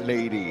redheaded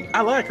lady?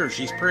 I like her.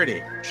 She's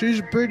pretty. She's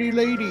a pretty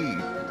lady.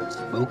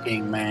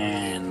 Smoking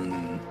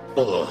man.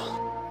 Ugh.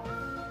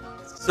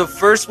 So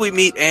first we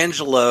meet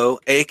Angelo,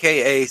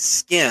 a.k.a.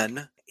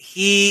 Skin.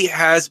 He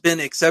has been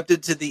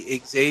accepted to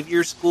the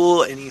Xavier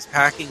School, and he's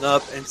packing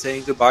up and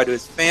saying goodbye to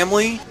his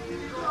family.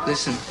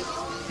 Listen,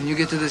 when you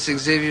get to this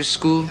Xavier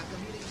School,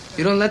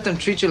 you don't let them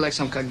treat you like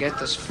some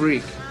caguetas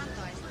freak.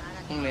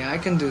 Only I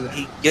can do that.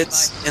 He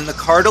gets in the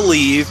car to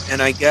leave,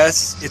 and I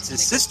guess it's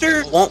his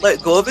sister won't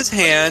let go of his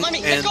hand,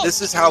 and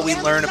this is how we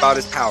learn about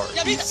his power.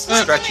 He's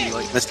stretchy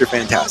like Mr.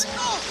 Fantastic.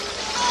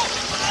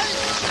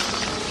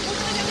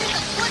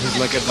 He's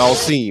like a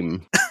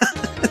Dalsim.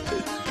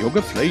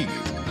 Yoga Flame.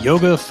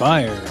 Yoga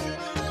Fire.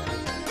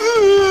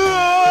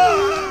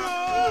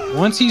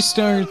 Once he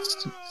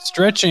starts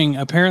stretching,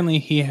 apparently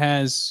he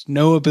has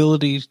no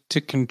ability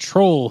to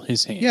control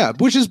his hand. Yeah,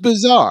 which is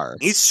bizarre.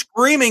 He's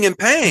screaming in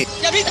pain.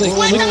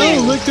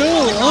 Let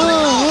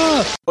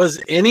go.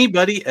 Was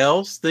anybody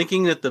else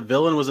thinking that the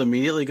villain was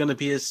immediately going to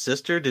be his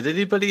sister? Did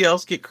anybody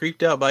else get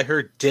creeped out by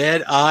her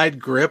dead-eyed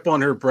grip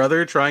on her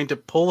brother trying to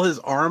pull his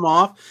arm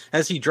off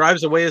as he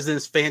drives away as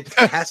this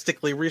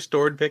fantastically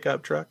restored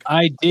pickup truck?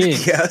 I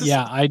did. Yes.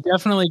 Yeah, I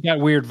definitely got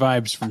weird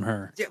vibes from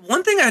her. Yeah,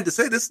 one thing I had to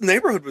say, this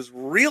neighborhood was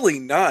really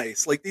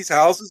nice. Like, these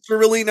houses were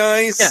really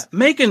nice. Yeah,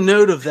 make a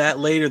note of that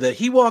later, that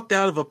he walked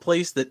out of a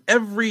place that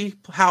every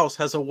house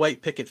has a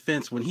white picket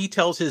fence. When he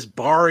tells his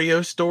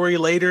Barrio story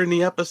later in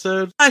the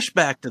episode,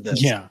 flashback to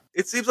this. Yeah.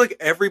 It seems like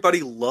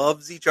everybody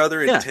loves each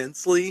other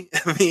intensely.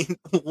 I mean,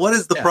 what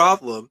is the Yeah.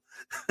 problem?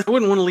 I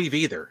wouldn't want to leave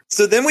either.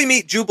 So then we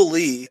meet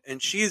Jubilee,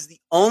 and she is the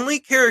only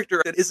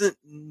character that isn't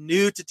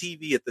new to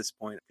TV at this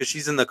point, because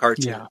she's in the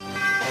cartoon. Yeah.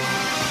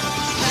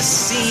 This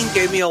scene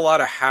gave me a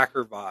lot of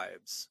Hacker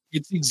vibes.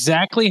 It's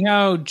exactly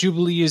how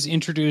Jubilee is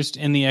introduced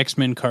in the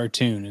X-Men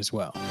cartoon as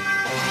well.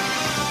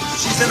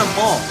 She's in a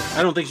mall.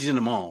 I don't think she's in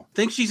a mall. I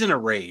think she's in a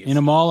rave. In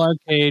a mall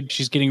arcade,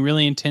 she's getting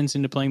really intense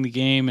into playing the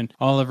game, and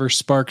all of her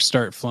sparks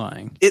start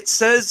flying. It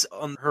says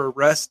on her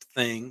rest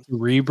thing,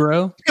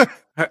 Cerebro?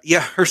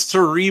 her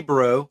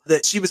Cerebro,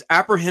 that she was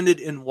apprehended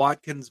in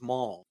Watkins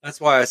Mall.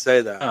 That's why I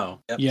say that. Oh,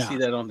 yep, Yeah. see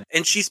that on there.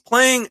 And she's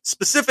playing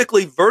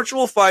specifically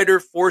Virtual Fighter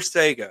for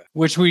Sega.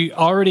 Which we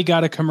already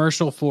got a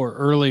commercial for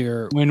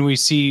earlier when we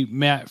see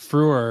Matt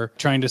Frewer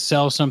trying to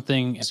sell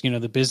something as,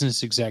 the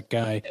business exec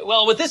guy.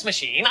 Well, with this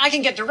machine, I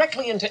can get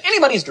directly into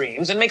anybody's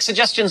dreams and make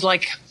suggestions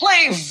like,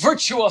 play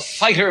Virtua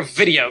Fighter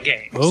video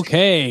games.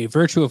 Okay,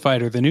 Virtua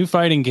Fighter, the new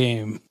fighting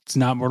game. It's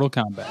not Mortal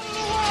Kombat.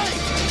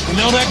 You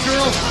know that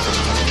girl?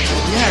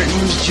 Yeah, her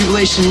name is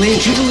Jubilation Lee.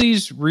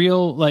 Jubilee's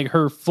real,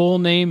 her full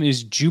name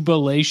is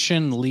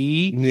Jubilation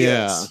Lee.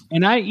 Yeah.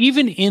 And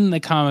even in the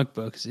comic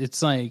books,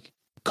 it's like,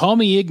 call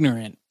me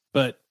ignorant,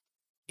 but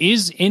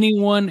is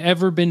anyone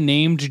ever been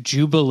named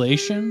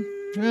Jubilation?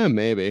 Yeah,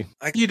 maybe.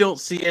 You don't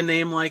see a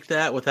name like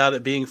that without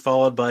it being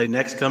followed by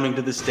next coming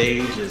to the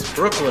stage is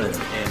Brooklyn.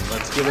 And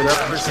let's give it up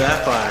for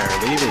Sapphire.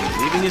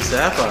 Leaving is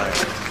Sapphire.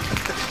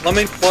 Let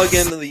me plug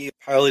into the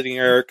Piloting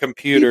Air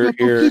computer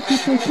here.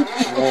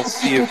 And we'll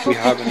see if we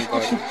have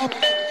anybody.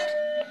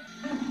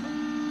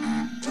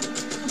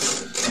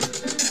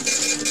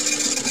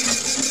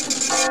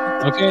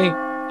 Okay,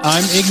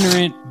 I'm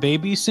ignorant.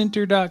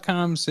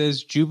 Babycenter.com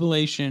says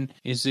Jubilation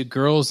is a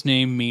girl's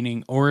name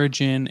meaning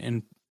origin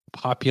and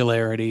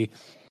popularity.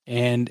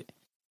 And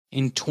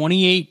in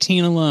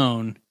 2018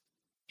 alone,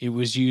 it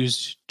was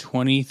used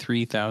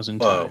 23,000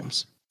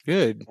 times.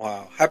 Good.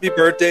 Wow. Happy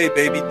birthday,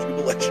 baby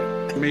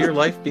Jubilation. May your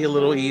life be a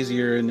little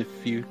easier, and if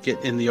you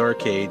get in the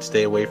arcade,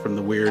 stay away from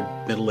the weird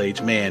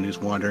middle-aged man who's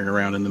wandering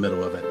around in the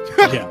middle of it.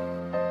 Yeah.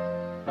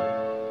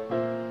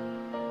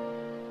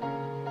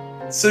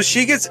 So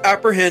she gets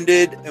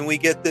apprehended, and we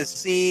get this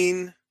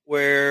scene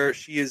where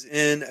she is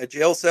in a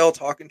jail cell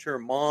talking to her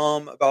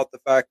mom about the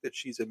fact that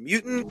she's a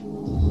mutant.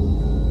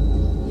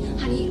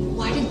 Honey,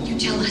 why didn't you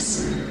tell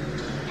us?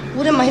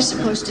 What am I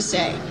supposed to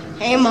say?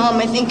 Hey, Mom,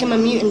 I think I'm a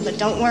mutant, but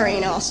don't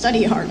worry, I'll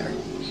study harder.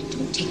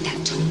 Don't take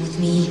that tone with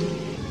me.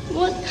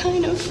 What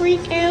kind of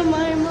freak am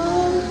I,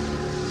 Mom?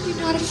 You're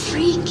not a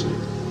freak.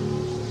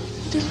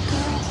 Little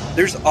girl.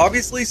 There's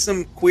obviously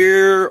some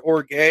queer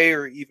or gay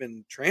or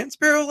even trans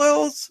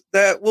parallels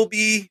that will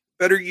be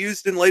better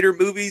used in later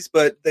movies,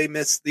 but they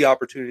missed the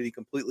opportunity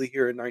completely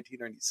here in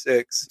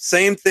 1996.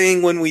 Same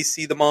thing when we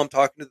see the mom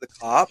talking to the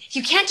cop.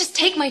 You can't just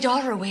take my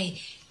daughter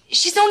away.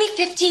 She's only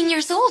 15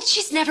 years old.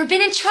 She's never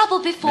been in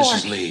trouble before.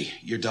 Mrs. Lee,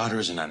 your daughter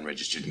is an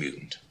unregistered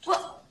mutant.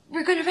 Well,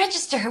 we're going to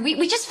register her.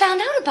 We just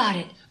found out about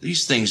it.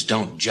 These things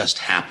don't just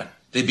happen.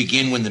 They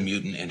begin when the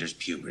mutant enters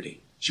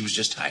puberty. She was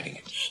just hiding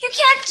it. You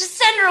can't just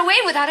send her away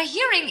without a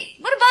hearing.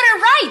 What about her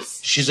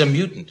rights? She's a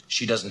mutant.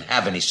 She doesn't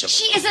have any civil.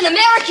 She is an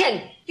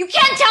American. You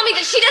can't tell me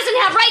that she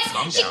doesn't have rights.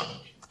 Calm down.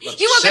 Look,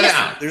 You were sit gonna-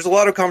 down. There's a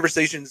lot of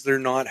conversations they're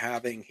not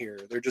having here.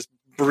 They're just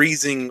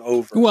breezing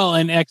over. Well,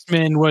 and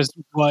X-Men was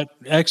what?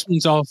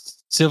 X-Men's all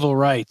civil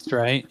rights,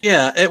 right?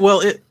 Yeah, it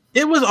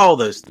was all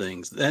those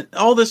things.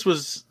 All this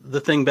was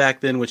the thing back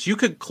then, which you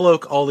could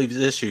cloak all these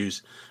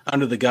issues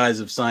under the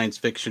guise of science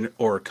fiction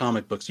or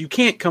comic books. You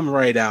can't come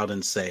right out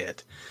and say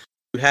it.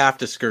 You have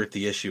to skirt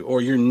the issue,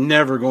 or you're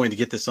never going to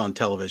get this on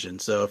television.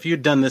 So if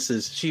you'd done this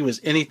as she was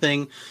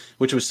anything,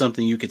 which was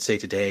something you could say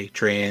today,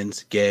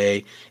 trans,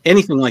 gay,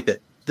 anything like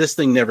that, this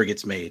thing never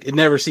gets made. It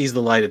never sees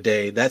the light of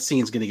day. That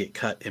scene's going to get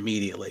cut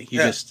immediately.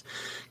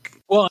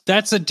 Well,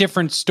 that's a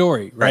different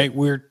story, right?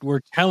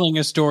 We're telling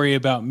a story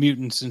about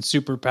mutants and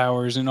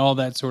superpowers and all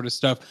that sort of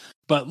stuff.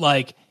 But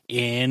like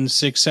in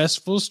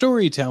successful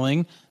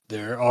storytelling,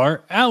 there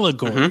are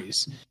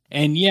allegories.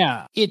 And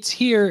yeah, it's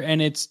here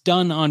and it's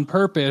done on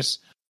purpose,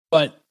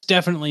 but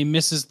definitely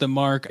misses the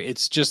mark.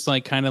 It's just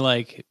like kind of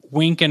like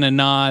wink and a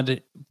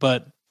nod,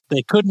 but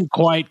they couldn't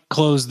quite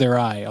close their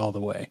eye all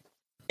the way.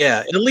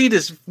 Yeah, Elite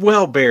is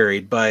well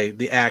buried by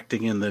the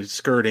acting and the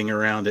skirting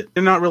around it.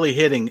 They're not really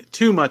hitting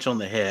too much on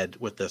the head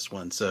with this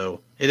one,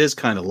 so it is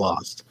kind of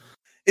lost.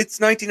 It's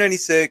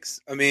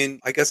 1996. I mean,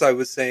 I guess I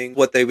was saying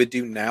what they would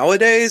do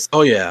nowadays.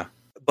 Oh, yeah.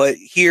 But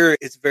here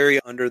it's very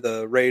under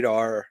the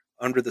radar,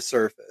 under the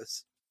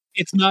surface.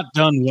 It's not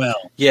done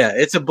well. Yeah,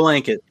 it's a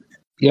blanket.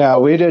 Yeah,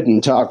 we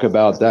didn't talk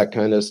about that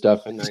kind of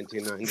stuff in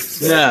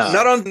 1996. No.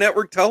 Not on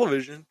network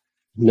television.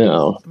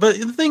 No. But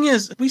the thing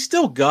is, we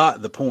still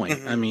got the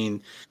point. I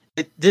mean,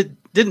 it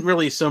didn't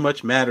really so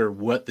much matter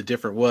what the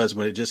difference was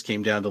when it just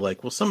came down to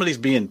like, well, somebody's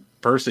being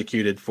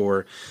persecuted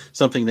for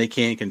something they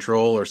can't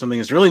control or something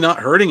that's really not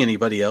hurting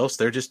anybody else.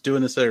 They're just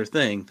doing this other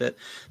thing.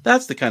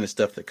 That's the kind of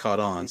stuff that caught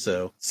on.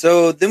 So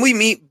then we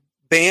meet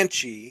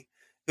Banshee,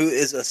 who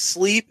is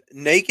asleep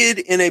naked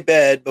in a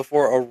bed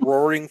before a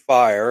roaring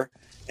fire.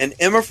 And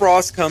Emma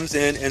Frost comes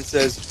in and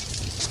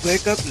says,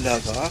 "Wake up,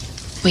 lover."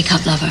 Wake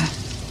up, lover.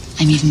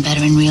 I'm even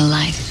better in real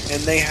life.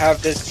 And they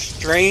have this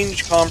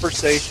strange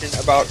conversation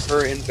about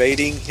her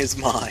invading his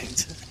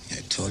mind.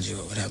 I told you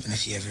what would happen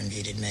if you ever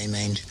invaded my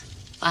mind.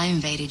 If I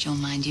invaded your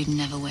mind, you'd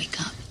never wake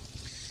up.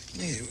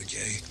 Neither would you.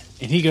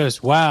 And he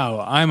goes,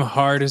 "Wow, I'm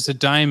hard as a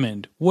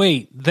diamond."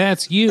 Wait,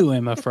 that's you,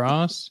 Emma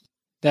Frost.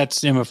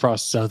 That's Emma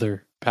Frost's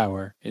other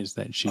power, is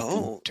that she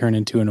can turn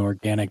into an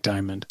organic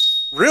diamond.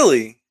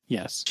 Really?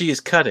 Yes. She is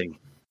cutting.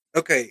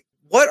 Okay,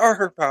 what are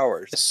her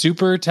powers?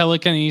 Super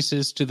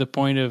telekinesis to the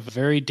point of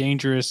very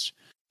dangerous,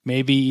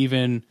 maybe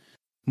even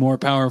more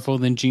powerful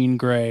than Jean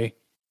Grey,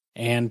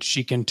 and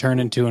she can turn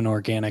into an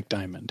organic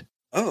diamond.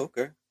 Oh,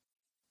 okay.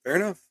 Fair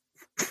enough.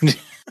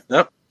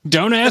 Yep.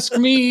 Don't ask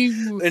me.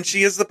 And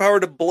she has the power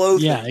to blow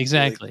Yeah, things,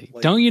 exactly.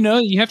 like- Don't you know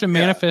you have to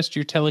manifest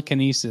your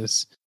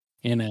telekinesis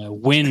in a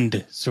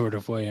wind sort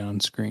of way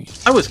on screen?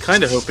 I was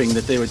kind of hoping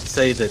that they would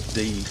say that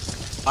the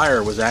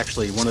fire was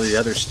actually one of the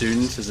other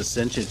students as a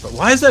sentient, but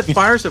why is that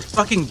fire so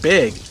fucking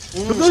big?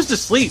 Who goes to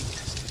sleep?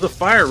 The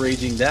fire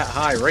raging that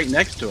high right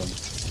next to him.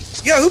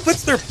 Yeah, who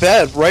puts their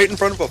bed right in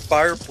front of a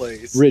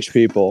fireplace? Rich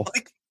people.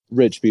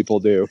 Rich people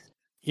do.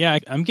 Yeah,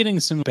 I'm getting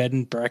some bed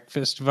and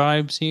breakfast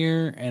vibes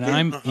here, and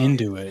I'm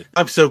into it.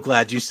 I'm so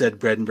glad you said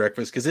bread and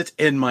breakfast because it's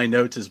in my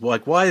notes as well.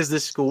 Like, why is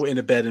this school in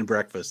a bed and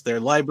breakfast? Their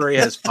library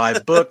has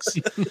 5 books.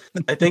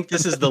 I think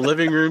this is the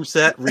living room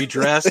set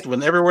redressed.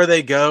 When everywhere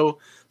they go,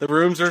 the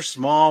rooms are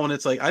small, and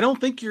it's like, I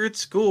don't think you're at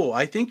school.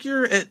 I think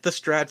you're at the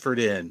Stratford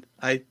Inn.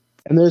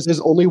 And there's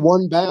only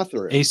one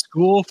bathroom. A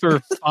school for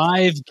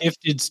 5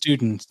 gifted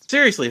students.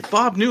 Seriously, if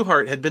Bob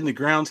Newhart had been the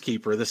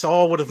groundskeeper, this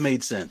all would have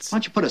made sense. Why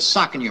don't you put a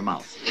sock in your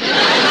mouth?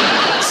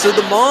 So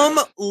the mom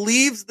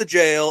leaves the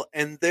jail,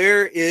 and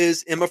there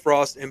is Emma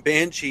Frost and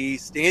Banshee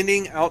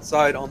standing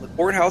outside on the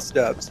courthouse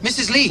steps.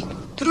 Mrs. Lee,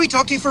 could we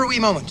talk to you for a wee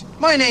moment?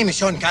 My name is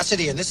Sean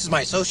Cassidy, and this is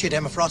my associate,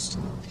 Emma Frost.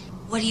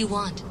 What do you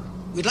want?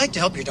 We'd like to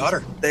help your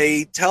daughter.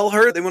 They tell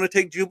her they want to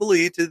take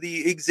Jubilee to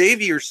the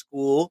Xavier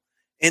School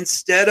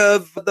instead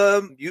of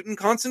the mutant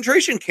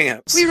concentration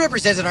camps. We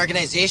represent an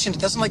organization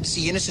that doesn't like to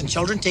see innocent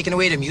children taken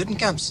away to mutant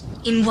camps.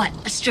 In what?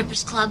 A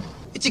strippers club?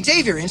 It's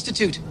Xavier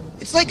Institute.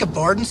 It's like a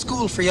boarding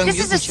school for young This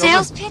mutant is a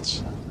children. sales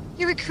pitch?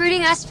 You're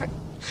recruiting us for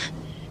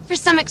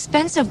some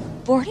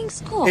expensive boarding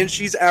school? And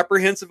she's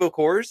apprehensive, of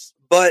course,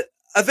 but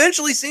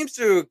eventually seems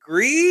to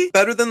agree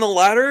better than the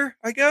latter,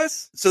 I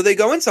guess. So they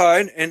go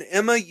inside, and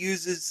Emma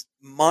uses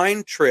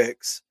mind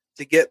tricks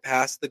to get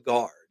past the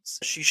guards.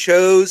 She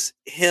shows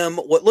him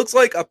what looks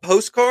like a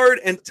postcard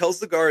and tells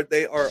the guard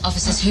they are...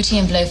 Officers Hootie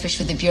and Blowfish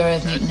with the Bureau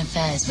of Mutant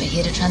Affairs. We're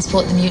here to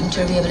transport the mutant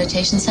to a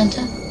rehabilitation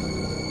center.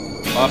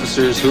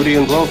 Officers Hootie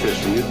and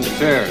Blowfish from Mutant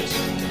Affairs.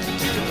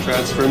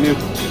 Transfer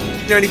mutant.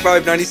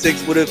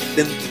 95-96 would have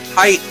been the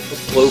height of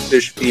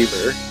Blowfish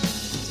fever.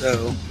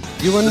 So...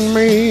 You and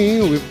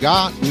me, we've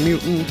got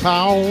mutant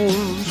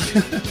powers.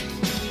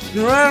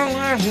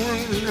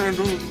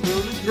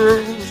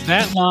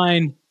 That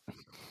line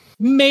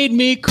made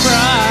me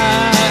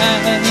cry.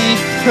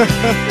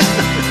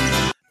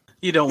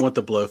 You don't want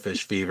the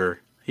blowfish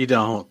fever. You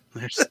don't.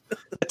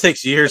 It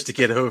takes years to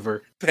get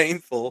over.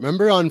 Painful.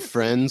 Remember on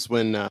Friends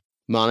when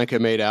Monica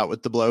made out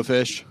with the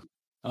blowfish?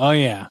 Oh,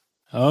 yeah.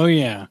 Oh,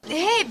 yeah.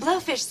 Hey,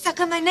 Blowfish, suck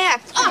on my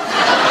neck.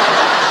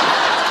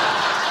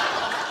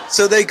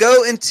 So they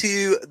go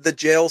into the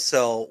jail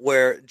cell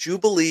where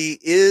Jubilee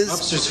is...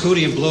 Officers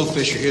Hootie and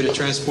Blowfish are here to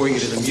transport you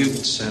to the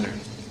mutant center.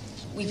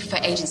 We prefer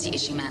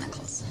agency-issue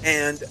manacles.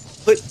 And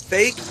put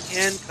fake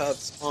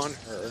handcuffs on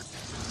her.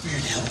 We're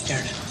here to help,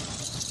 darling.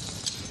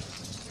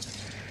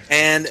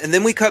 And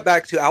then we cut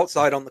back to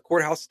outside on the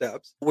courthouse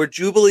steps where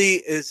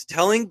Jubilee is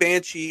telling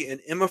Banshee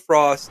and Emma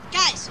Frost,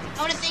 Guys, I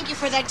want to thank you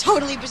for that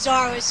totally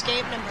bizarro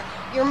escape number.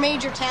 You're a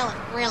major talent,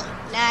 really.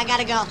 Nah, I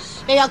gotta go.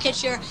 Maybe I'll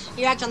catch your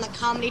act on the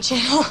Comedy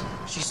Channel.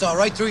 She saw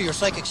right through your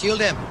psychic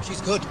shield, Em. She's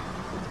good.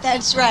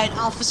 That's right,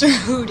 Officer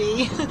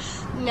Hootie.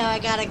 No, I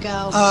gotta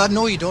go.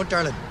 No, you don't,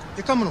 darling.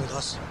 You're coming with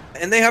us.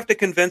 and they have to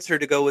convince her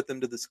to go with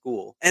them to the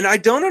school. And I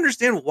don't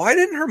understand, why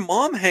didn't her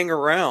mom hang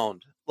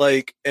around?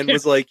 Like, and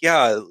was like,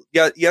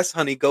 yes,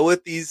 honey, go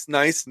with these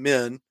nice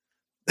men.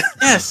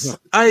 Yes,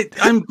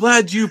 I'm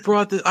glad you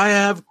brought this. I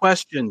have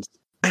questions.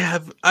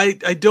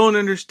 I don't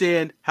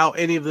understand how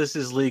any of this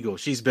is legal.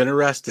 She's been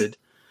arrested.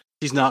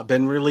 She's not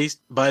been released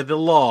by the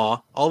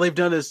law. All they've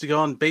done is to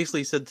go and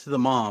basically said to the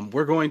mom,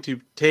 we're going to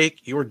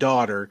take your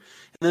daughter.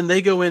 And then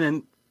they go in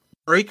and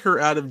break her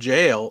out of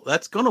jail.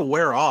 That's going to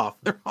wear off.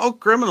 They're all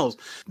criminals.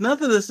 None of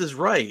this is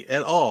right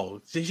at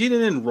all. She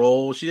didn't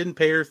enroll. She didn't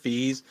pay her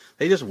fees.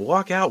 They just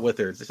walk out with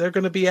her. They're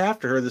going to be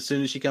after her as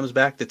soon as she comes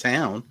back to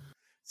town.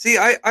 See,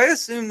 I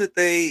assume that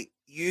they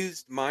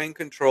used mind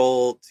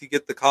control to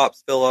get the cops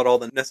to fill out all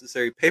the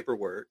necessary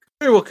paperwork.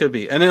 Very well could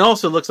be. And it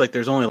also looks like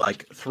there's only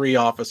like 3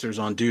 officers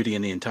on duty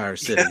in the entire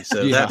city.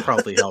 So that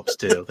probably helps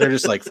too. They're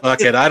just like, fuck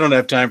it. I don't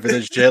have time for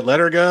this shit. Let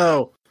her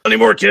go. Any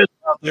more kids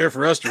out there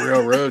for us to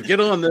railroad? Get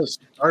on this,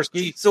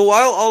 Starsky. So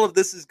while all of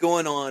this is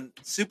going on,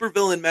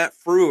 supervillain Matt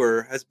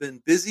Frewer has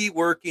been busy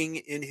working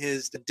in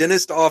his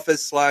dentist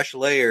office /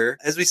 lair.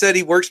 As we said,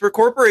 he works for a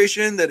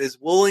corporation that is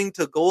willing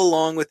to go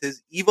along with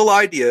his evil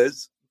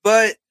ideas,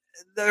 but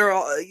they're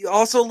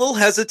also a little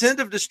hesitant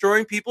of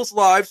destroying people's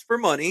lives for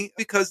money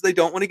because they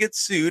don't want to get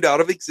sued out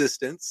of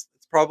existence.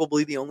 It's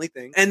probably the only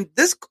thing. And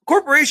this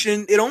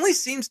corporation, it only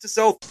seems to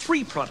sell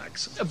 3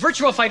 products: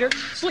 Virtua Fighter,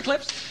 Slick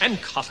Lips,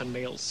 and Coffin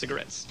Nails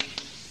cigarettes.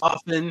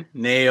 Coffin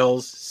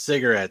Nails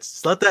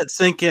cigarettes. Let that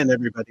sink in,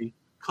 everybody.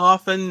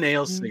 Coffin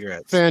Nails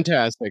cigarettes.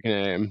 Fantastic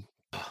name.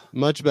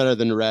 Much better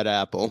than Red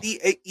Apple.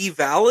 The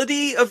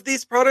evality of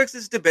these products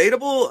is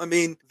debatable. I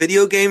mean,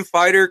 video game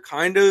fighter,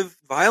 kind of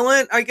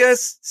violent, I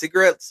guess.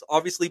 Cigarettes,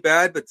 obviously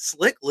bad, but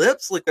Slick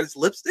Lips, like, is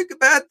lipstick a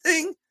bad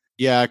thing?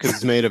 Yeah, because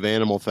it's made of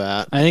animal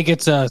fat. I think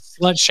it's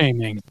slut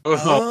shaming.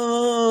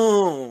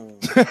 Oh.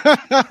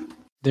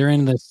 They're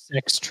in the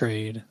sex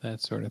trade,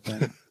 that sort of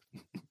thing.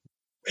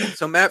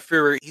 So Matt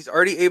Frewer, he's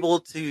already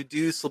able to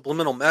do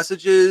subliminal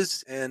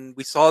messages, and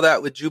we saw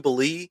that with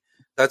Jubilee.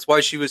 That's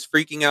why she was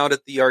freaking out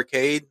at the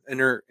arcade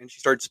and she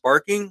started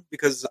sparking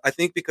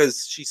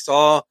because she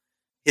saw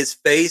his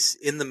face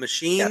in the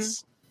machine.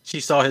 Yes. She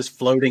saw his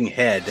floating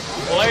head.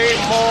 Play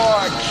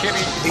more,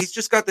 kitty. He's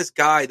just got this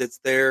guy that's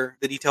there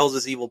that he tells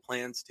his evil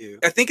plans to.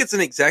 I think it's an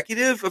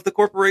executive of the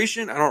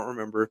corporation. I don't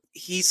remember.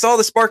 He saw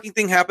the sparking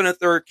thing happen at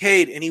the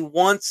arcade and he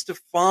wants to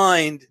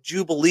find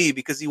Jubilee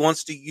because he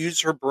wants to use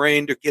her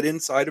brain to get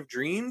inside of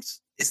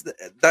dreams.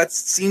 That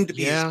seemed to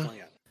be his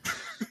plan.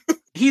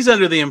 He's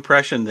under the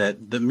impression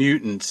that the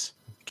mutants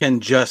can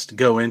just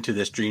go into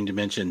this dream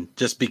dimension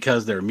just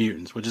because they're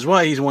mutants, which is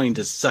why he's wanting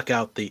to suck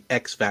out the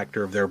X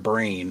factor of their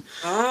brain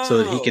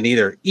so that he can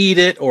either eat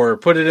it or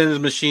put it in his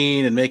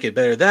machine and make it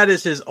better. That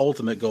is his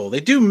ultimate goal. They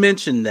do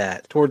mention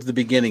that towards the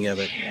beginning of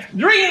it.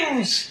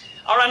 Dreams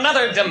are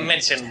another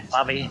dimension,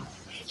 Bobby.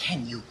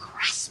 Can you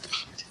grasp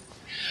that?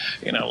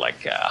 You know,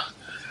 like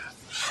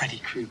Freddy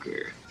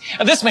Krueger.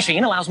 This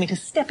machine allows me to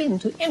step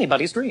into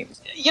anybody's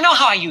dreams. You know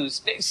how I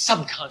use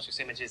subconscious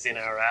images in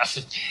our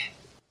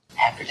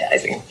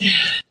advertising?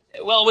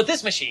 Well, with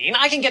this machine,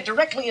 I can get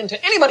directly into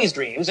anybody's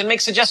dreams and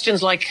make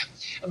suggestions like,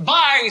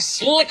 buy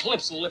Slick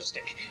Lips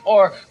lipstick,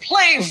 or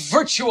play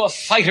Virtua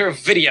Fighter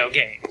video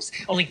games.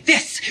 Only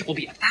this will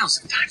be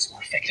 1,000 times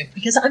more effective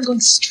because I'm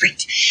going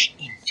straight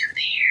into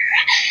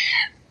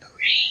their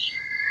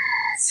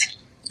brains.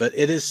 But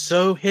it is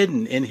so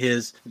hidden in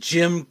his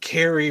Jim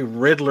Carrey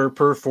Riddler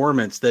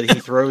performance that he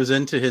throws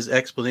into his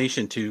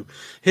explanation to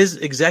his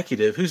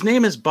executive, whose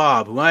name is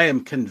Bob, who I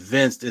am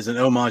convinced is an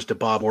homage to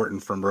Bob Orton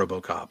from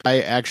RoboCop.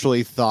 I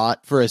actually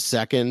thought for a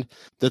second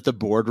that the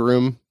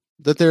boardroom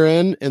that they're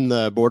in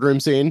the boardroom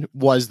scene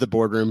was the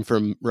boardroom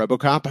from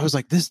RoboCop. I was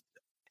like,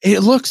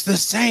 it looks the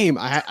same.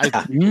 I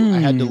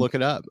had to look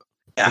it up.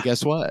 Yeah. But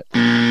guess what?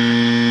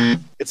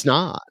 It's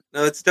not.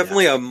 No, it's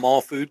definitely a mall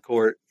food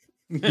court.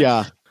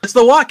 Yeah. It's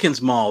the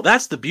Watkins Mall.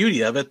 That's the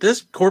beauty of it.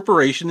 This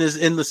corporation is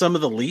in some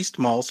of the least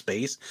mall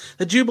space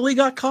that Jubilee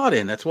got caught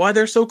in. That's why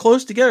they're so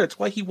close together. That's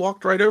why he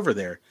walked right over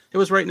there. It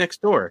was right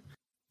next door.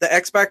 The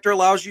X Factor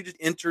allows you to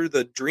enter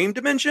the dream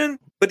dimension,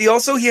 but he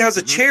has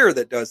a chair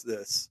that does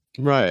this.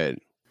 Right.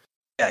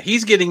 Yeah,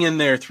 he's getting in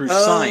there through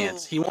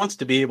science. He wants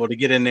to be able to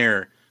get in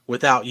there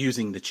without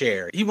using the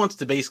chair. He wants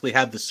to basically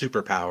have the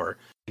superpower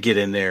to get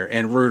in there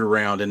and root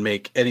around and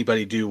make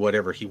anybody do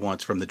whatever he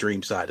wants from the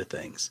dream side of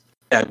things.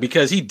 Yeah,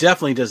 because he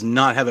definitely does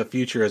not have a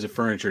future as a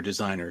furniture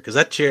designer, because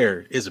that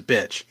chair is a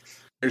bitch.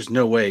 There's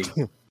no way.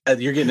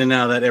 You're getting in and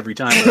out of that every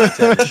time.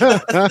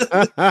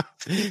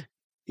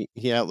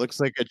 Yeah, it looks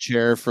like a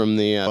chair from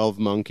the 12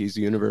 Monkeys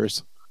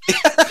universe.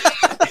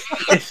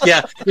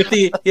 Yeah, if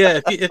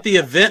the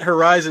Event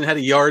Horizon had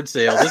a yard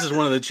sale, this is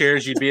one of the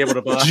chairs you'd be able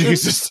to buy.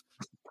 Jesus.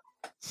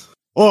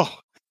 Oh,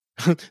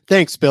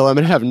 thanks, Bill. I'm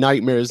going to have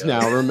nightmares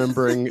now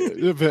remembering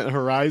Event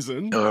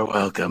Horizon. You're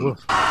welcome.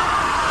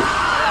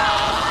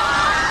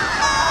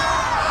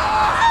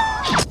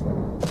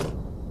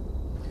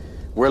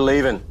 We're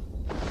leaving.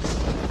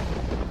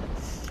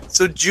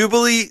 So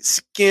Jubilee,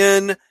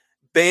 Skin,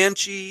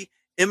 Banshee,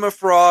 Emma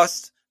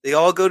Frost, they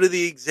all go to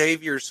the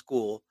Xavier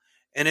School.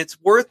 And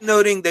it's worth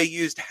noting they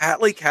used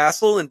Hatley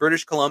Castle in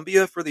British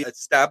Columbia for the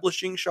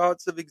establishing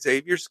shots of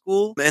Xavier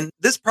School. And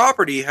this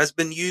property has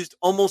been used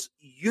almost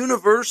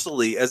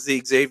universally as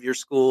the Xavier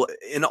School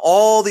in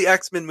all the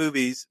X-Men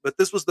movies, but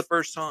this was the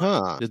first time.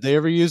 Huh. Did they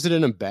ever use it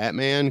in a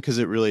Batman? Because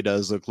it really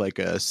does look like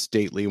a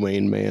stately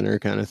Wayne Manor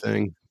kind of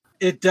thing.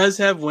 It does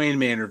have Wayne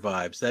Manor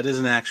vibes. That is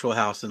an actual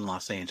house in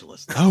Los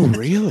Angeles. Oh,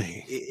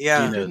 really?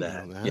 Yeah. You know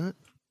that.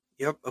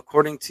 Yep.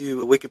 According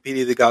to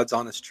Wikipedia, the God's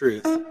Honest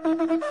Truth,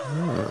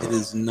 it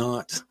is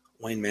not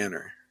Wayne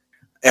Manor.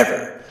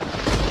 Ever.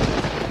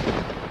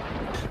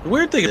 The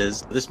weird thing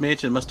is, this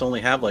mansion must only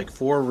have like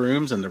 4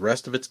 rooms and the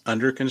rest of it's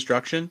under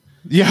construction.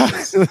 Yeah.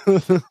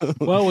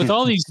 Well, with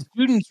all these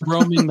students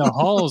roaming the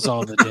halls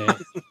all the day.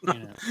 You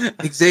know.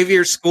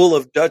 Xavier School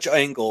of Dutch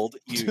Angled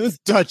Youth.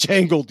 Dutch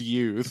Angled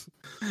Youth.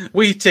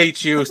 We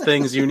teach you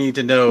things you need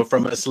to know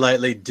from a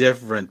slightly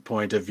different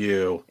point of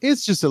view.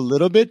 It's just a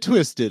little bit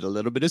twisted, a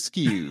little bit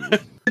askew.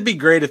 It'd be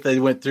great if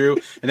they went through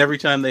and every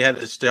time they had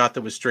a shot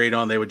that was straight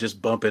on, they would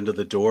just bump into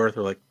the door.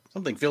 They're like,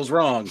 something feels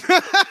wrong.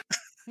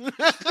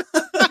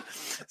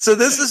 So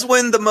this is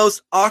when the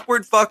most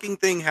awkward fucking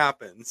thing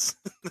happens.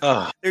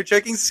 Ugh. They're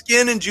checking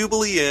Skin and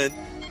Jubilee in,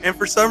 and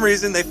for some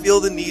reason they feel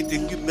the need to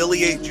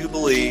humiliate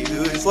Jubilee,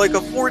 who is like a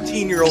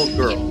 14-year-old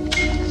girl.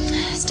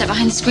 Step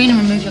behind the screen and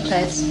remove your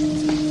clothes.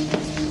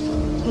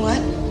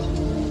 What?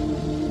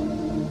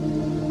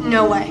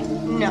 No way.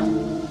 No.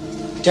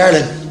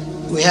 Darling,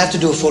 we have to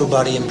do a full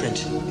body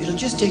imprint. It'll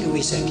just take a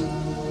wee second.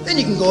 Then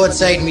you can go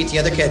outside and meet the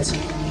other kids.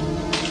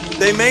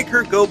 They make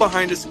her go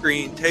behind a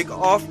screen, take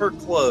off her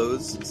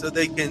clothes so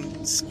they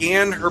can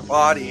scan her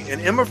body.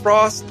 And Emma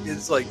Frost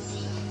is like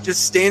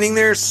just standing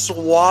there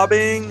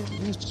swabbing.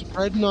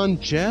 Spreading on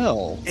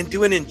gel. And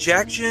doing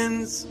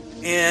injections.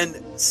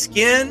 And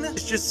Skin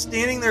is just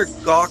standing there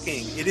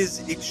gawking. It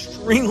is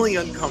extremely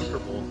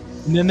uncomfortable.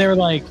 And then they're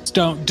like,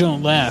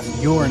 don't laugh.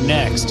 You're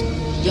next.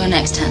 You're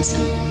next, handsome.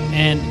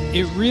 And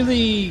it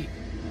really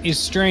is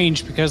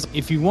strange because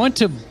if you want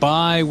to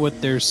buy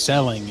what they're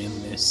selling in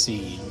this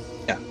scene,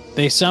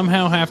 they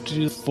somehow have to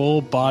do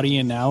full body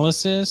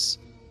analysis,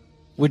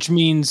 which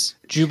means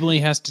Jubilee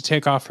has to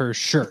take off her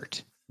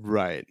shirt.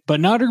 Right. But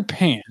not her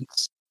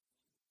pants.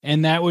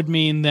 And that would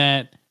mean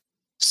that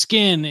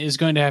Skin is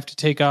going to have to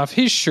take off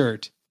his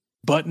shirt,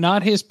 but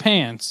not his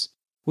pants,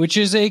 which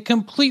is a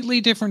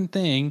completely different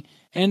thing.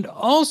 And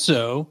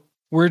also,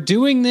 we're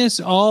doing this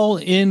all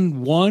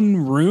in one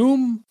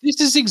room?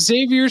 This is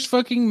Xavier's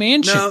fucking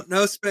mansion.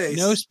 No space.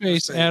 No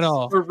space at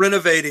all. We're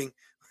renovating.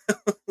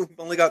 We've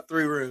only got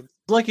 3 rooms.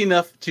 Lucky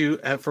enough to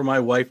for my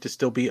wife to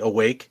still be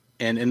awake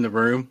and in the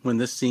room when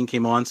this scene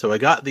came on. So I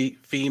got the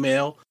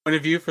female point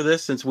of view for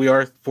this since we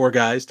are 4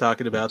 guys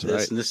talking about this.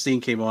 Right. And this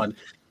scene came on.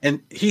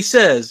 And he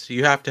says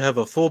you have to have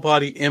a full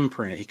body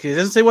imprint. He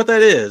doesn't say what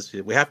that is.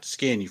 We have to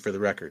scan you for the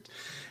record.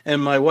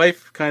 And my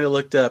wife kind of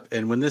looked up,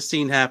 and when this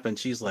scene happened,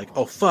 she's like,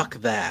 "Oh, fuck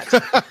that."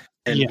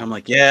 And I'm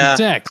like, "Yeah,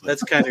 exactly.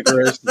 That's kind of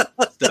gross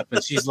stuff."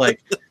 And she's like,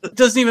 "It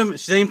doesn't even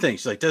same thing."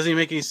 She's like, "Doesn't even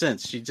make any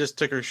sense." She just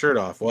took her shirt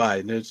off.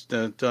 Why?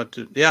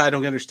 Yeah, I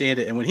don't understand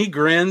it. And when he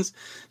grins,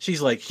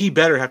 she's like, "He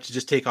better have to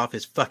just take off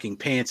his fucking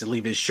pants and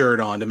leave his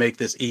shirt on to make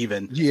this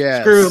even."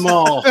 Yeah, screw them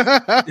all.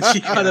 And she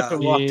got up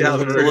and walked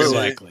out of the room.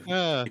 Exactly.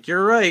 Like,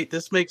 you're right.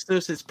 This makes no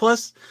sense.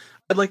 Plus,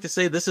 I'd like to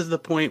say this is the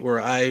point where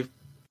I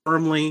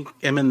firmly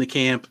am in the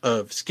camp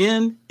of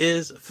Skin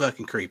is a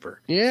fucking creeper.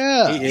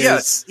 Yeah.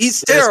 Yes,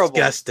 he's terrible.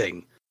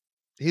 Disgusting.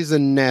 He's a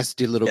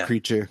nasty little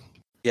creature.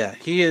 Yeah,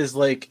 he is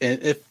like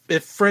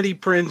if Freddie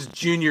Prinze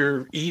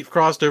Jr.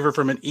 crossed over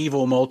from an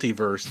evil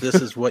multiverse, this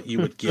is what you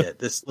would get.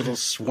 This little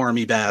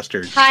swarmy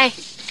bastard. Hi,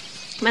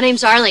 my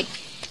name's Arlie,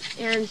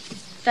 and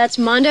that's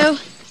Mondo,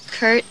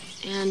 Kurt,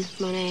 and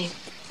Monet.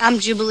 I'm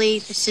Jubilee.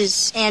 This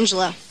is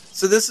Angela.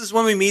 So this is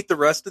when we meet the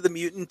rest of the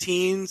mutant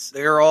teens.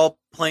 They're all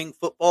playing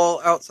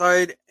football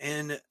outside,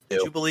 and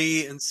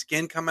Jubilee and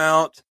Skin come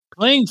out.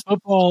 Playing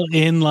football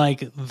in like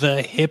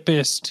the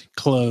hippest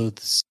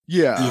clothes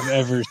you've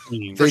ever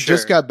seen. They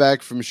just got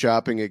back from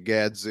shopping at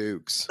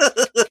Gadzooks.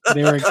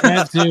 They were at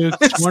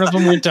Gadzooks. One of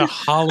them went to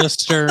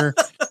Hollister,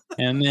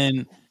 and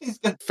then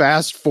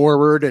Fast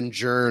Forward and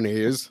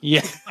Journeys.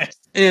 Yeah.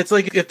 And it's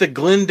like if the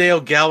Glendale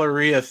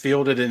Galleria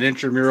fielded an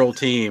intramural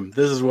team,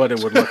 this is what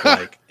it would look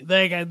like.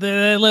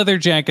 The leather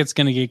jacket's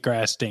going to get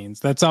grass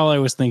stains. That's all I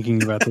was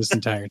thinking about this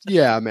entire time.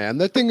 Yeah, man.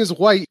 That thing is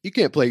white. You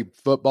can't play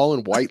football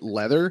in white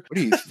leather. What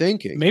are you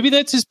thinking? Maybe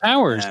that's his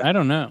powers. I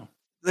don't know.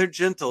 They're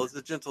gentle. It's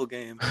a gentle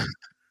game.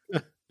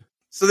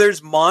 So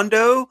there's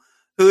Mondo,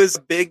 who is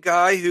a big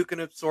guy who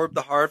can absorb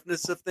the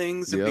hardness of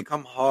things and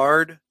become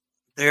hard.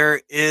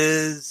 There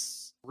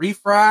is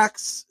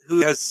Refrax,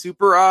 who has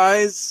super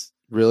eyes.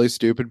 Really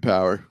stupid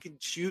power. He can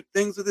shoot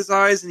things with his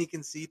eyes and he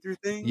can see through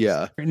things.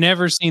 Yeah.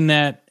 Never seen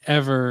that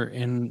ever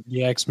in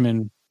the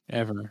X-Men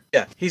ever.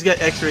 Yeah, he's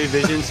got X-ray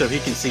vision so he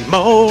can see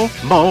more.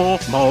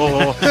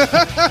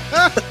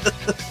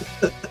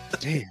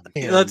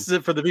 Damn. That's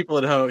it for the people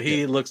at home.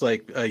 He looks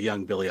like a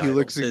young Billy Idol. He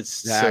looks it's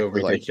so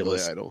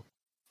ridiculous. Like Billy Idol.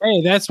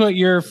 Hey, that's what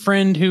your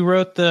friend who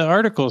wrote the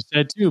article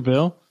said too,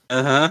 Bill.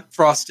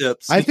 Frost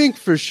tips. I think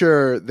for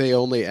sure they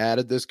only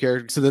added this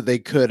character so that they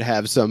could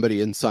have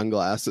somebody in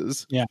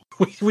sunglasses. Yeah.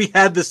 We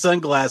had the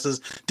sunglasses,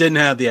 didn't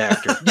have the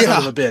actor.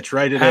 Son of a bitch,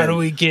 right? How do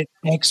we get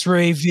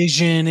X-ray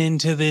vision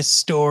into this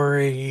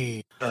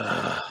story?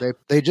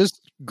 They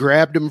just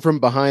grabbed him from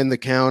behind the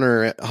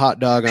counter at Hot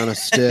Dog on a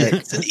Stick.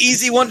 It's an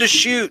easy one to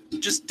shoot.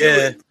 Just do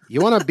it.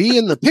 You want to be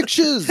in the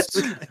pictures?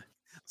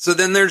 So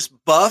then there's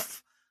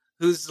Buff,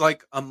 who's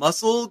like a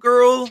muscle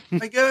girl,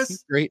 I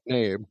guess. Great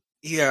name.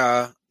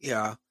 Yeah.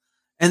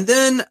 And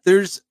then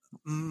there's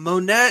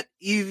Monet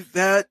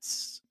Yvette,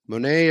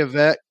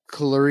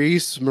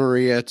 Clarice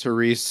Maria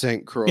Therese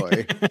St.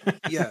 Croix.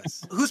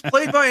 Yes. Who's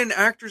played by an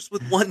actress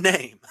with one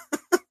name,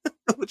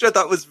 which I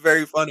thought was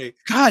very funny.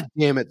 God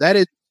damn it. That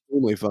is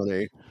extremely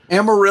funny.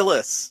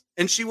 Amaryllis.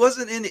 And she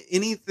wasn't in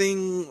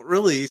anything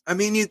really. I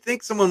mean, you'd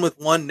think someone with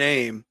one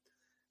name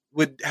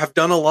would have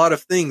done a lot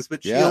of things,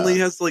 but she only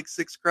has like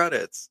 6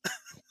 credits.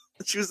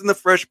 She was in The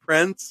Fresh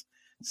Prince,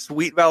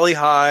 Sweet Valley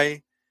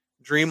High,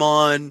 Dream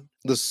On.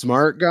 The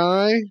Smart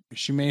Guy.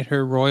 She made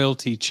her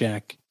royalty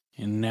check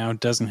and now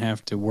doesn't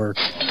have to work.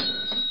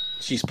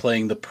 She's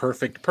playing the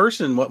perfect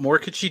person. What more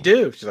could she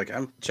do? She's like,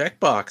 I'm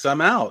checkbox,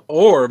 I'm out.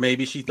 Or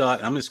maybe she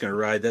thought, I'm just going to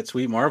ride that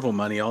sweet Marvel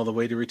money all the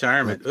way to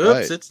retirement. That's Oops,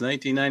 right. It's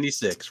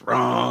 1996.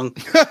 Wrong.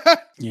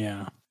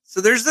 Yeah. So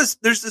there's this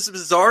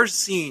bizarre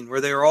scene where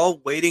they're all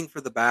waiting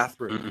for the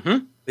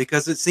bathroom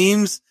because it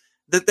seems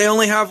that they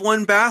only have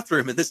one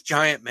bathroom in this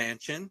giant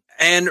mansion.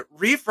 And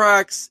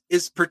Refrax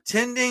is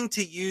pretending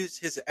to use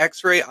his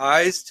X-ray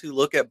eyes to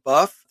look at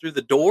Buff through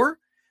the door.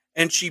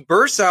 And she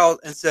bursts out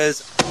and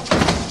says,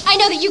 I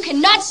know that you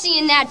cannot see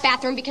in that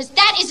bathroom because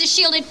that is a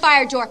shielded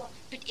fire door.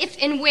 But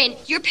if and when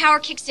your power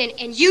kicks in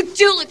and you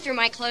do look through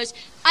my clothes,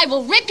 I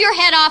will rip your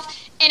head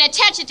off and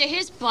attach it to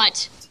his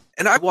butt.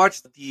 and I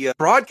watched the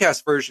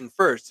broadcast version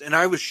first, and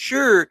I was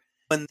sure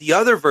when the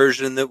other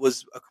version that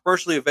was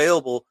commercially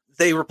available,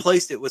 they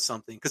replaced it with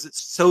something because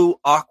it's so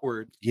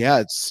awkward. Yeah,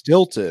 it's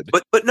stilted.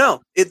 But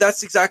no,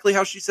 that's exactly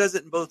how she says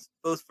it in both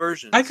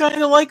versions. I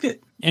kind of like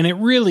it. And it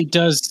really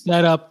does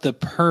set up the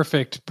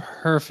perfect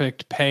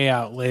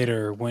payout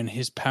later when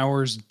his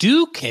powers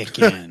do kick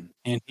in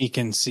and he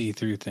can see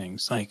through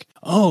things. Like,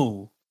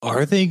 oh,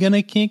 are they going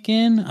to kick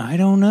in? I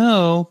don't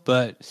know.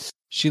 But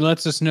she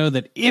lets us know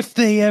that if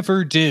they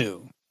ever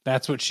do,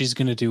 that's what she's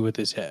going to do with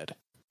his head.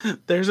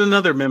 There's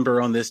another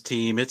member on this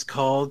team. It's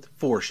called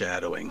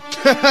foreshadowing.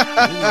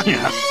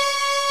 Yeah.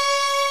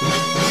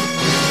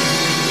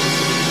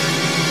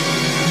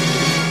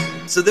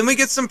 So then we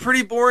get some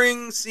pretty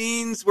boring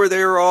scenes where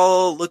they're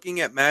all looking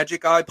at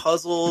magic eye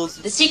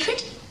puzzles. The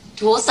secret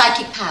to all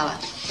psychic power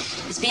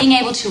is being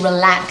able to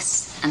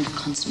relax and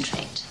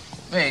concentrate.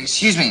 Wait,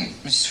 excuse me,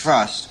 Mrs.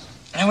 Frost.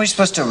 How are we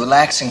supposed to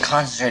relax and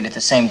concentrate at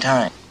the same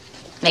time?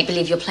 Make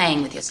believe you're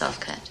playing with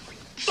yourself, Kurt.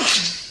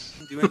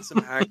 Doing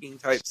some hacking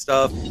type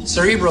stuff.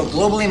 Cerebro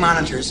globally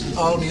monitors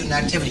all mutant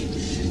activity,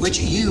 which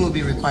you will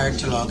be required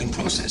to log and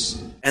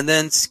process. And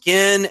then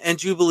Skin and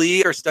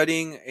Jubilee are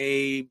studying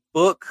a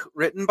book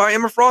written by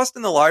Emma Frost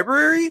in the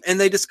library, and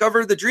they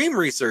discover the dream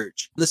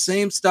research. The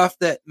same stuff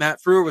that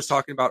Matt Frewer was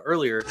talking about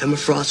earlier. Emma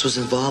Frost was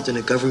involved in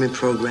a government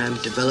program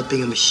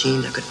developing a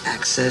machine that could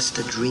access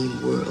the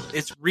dream world.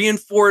 It's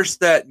reinforced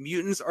that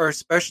mutants are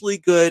especially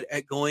good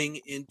at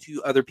going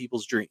into other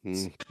people's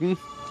dreams. Mm-hmm.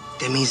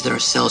 That means that our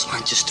cells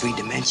aren't just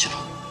three-dimensional.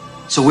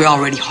 So we're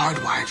already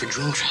hardwired for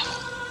dream travel.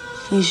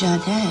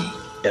 Fujade.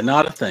 Yeah,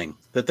 not a thing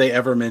that they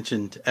ever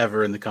mentioned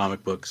ever in the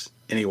comic books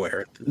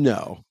anywhere.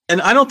 No.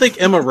 And I don't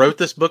think Emma wrote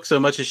this book so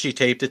much as she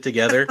taped it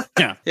together.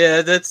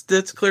 Yeah,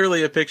 that's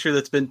clearly a picture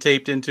that's been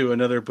taped into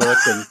another book.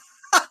 And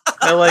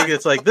I like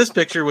it's like this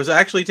picture was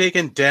actually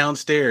taken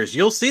downstairs.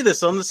 You'll see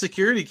this on the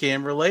security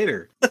camera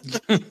later.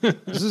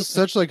 This is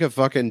such like a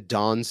fucking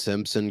Don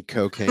Simpson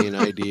cocaine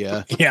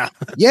idea. Yeah.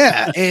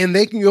 Yeah, and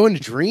they can go into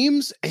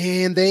dreams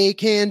and they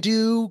can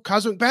do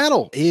cosmic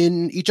battle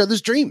in each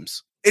other's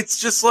dreams.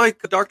 It's just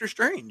like Doctor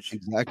Strange.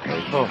 Exactly.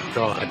 Oh,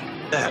 God.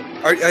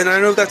 And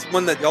I know that's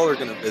one that y'all are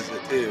going to visit,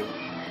 too.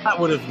 That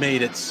would have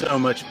made it so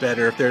much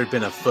better if there had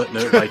been a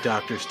footnote by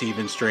Dr.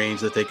 Stephen Strange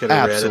that they could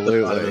have read at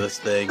the bottom of this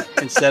thing.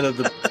 Instead of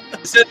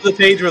the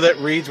page where that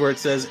reads where it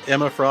says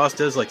Emma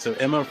Frost is. Like, so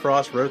Emma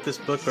Frost wrote this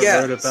book but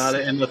wrote about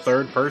it in the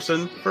third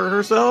person for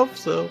herself.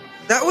 So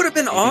that would have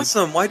been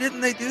awesome. Why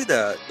didn't they do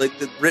that? Like,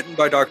 written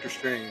by Doctor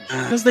Strange.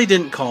 Because they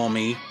didn't call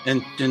me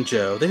and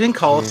Joe. They didn't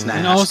call us Nash.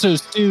 And also,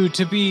 Stu,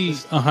 to be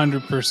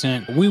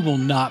 100%, we will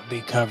not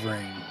be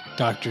covering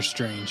Doctor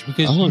Strange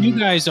because you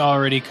guys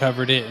already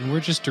covered it, and we're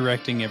just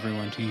directing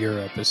everyone to your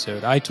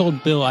episode. I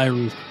told Bill I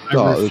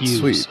refuse.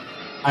 Sweet.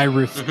 I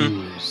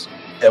refuse.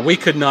 Yeah, we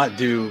could not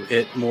do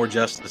it more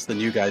justice than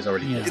you guys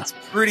already did. It's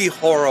pretty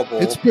horrible.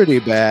 It's pretty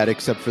bad,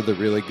 except for the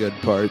really good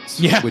parts,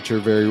 which are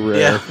very rare.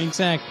 Yeah,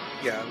 exactly.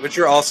 Yeah, which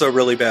are also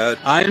really bad.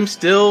 I am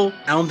still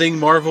hounding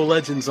Marvel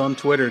Legends on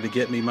Twitter to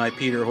get me my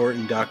Peter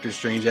Horton Doctor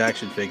Strange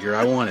action figure.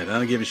 I want it. I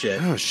don't give a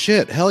shit. Oh,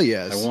 shit. Hell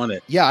yes. I want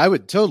it. Yeah, I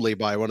would totally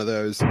buy one of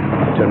those.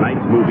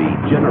 Tonight's movie,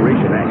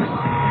 Generation X,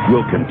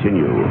 will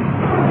continue.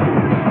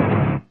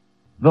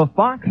 The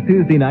Fox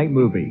Tuesday Night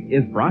Movie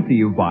is brought to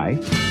you by...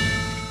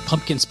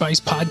 Pumpkin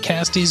Spice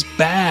Podcast is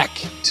back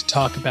to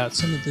talk about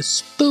some of the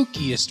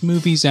spookiest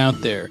movies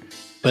out there.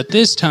 But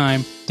this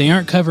time, they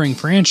aren't covering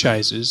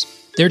franchises.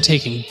 They're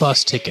taking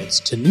bus tickets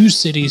to new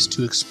cities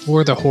to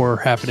explore the horror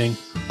happening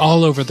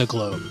all over the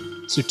globe.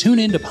 So tune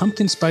in to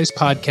Pumpkin Spice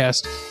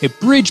Podcast, a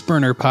bridge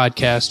burner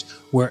podcast,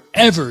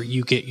 wherever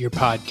you get your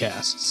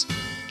podcasts.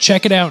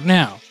 Check it out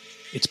now.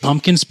 It's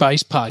Pumpkin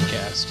Spice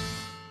Podcast.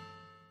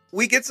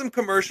 We get some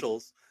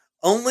commercials.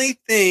 Only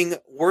thing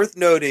worth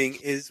noting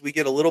is we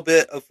get a little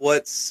bit of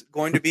what's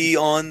going to be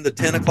on the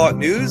 10 o'clock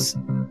news.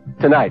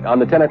 Tonight on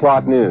the 10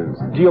 o'clock news.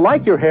 Do you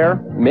like your hair?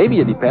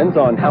 Maybe it depends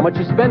on how much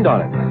you spend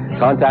on it.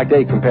 Contact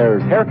A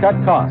compares haircut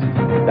cost.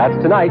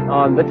 That's tonight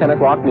on the 10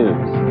 o'clock news.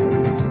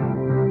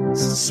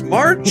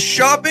 Smart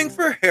shopping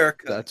for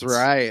haircuts. That's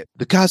right.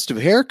 The cost of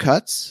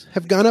haircuts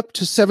have gone up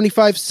to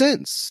 75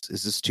 cents.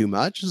 Is this too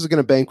much? Is it going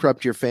to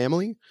bankrupt your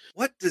family?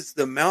 What does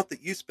the amount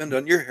that you spend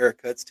on your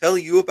haircuts tell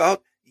you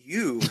about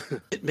you?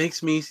 It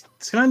makes me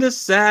kind of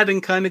sad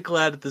and kind of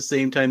glad at the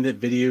same time that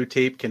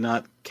videotape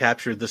cannot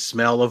capture the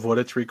smell of what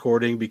it's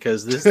recording,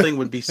 because this thing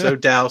would be so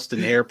doused in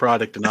hair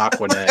product and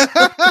Aquanet.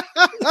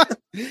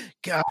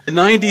 God. The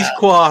 90s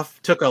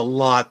coif took a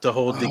lot to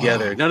hold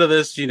together. None of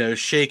this,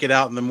 shake it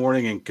out in the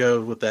morning and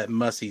go with that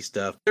mussy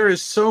stuff. There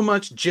is so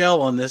much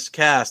gel on this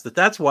cast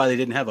that's why they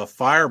didn't have a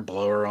fire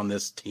blower on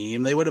this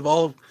team. They would have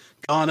all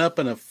gone up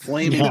in a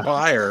flaming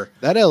fire.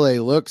 That LA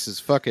looks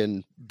is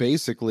fucking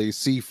basically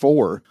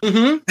C4.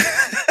 I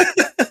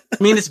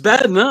mean, it's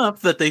bad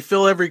enough that they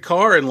fill every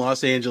car in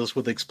Los Angeles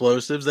with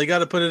explosives. They got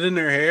to put it in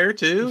their hair,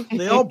 too.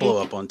 They all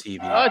blow up on TV.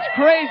 It's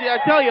crazy, I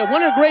tell you.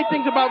 One of the great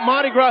things about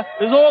Mardi Gras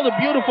is all the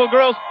beautiful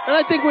girls, and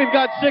I think we've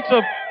got 6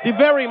 of the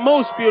very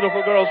most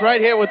beautiful girls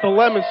right here with the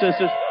Lemon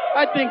Sisters.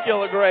 I think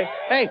you'll agree.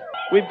 Hey,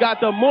 we've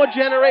got the More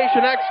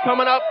Generation X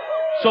coming up,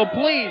 so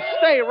please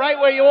stay right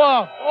where you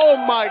are. Oh,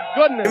 my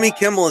goodness. Jimmy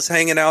Kimmel is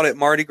hanging out at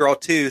Mardi Gras,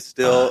 too,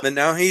 still, and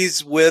now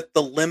he's with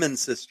the Lemon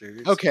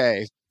Sisters.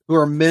 Okay. Who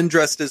are men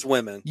dressed as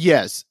women.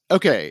 Yes.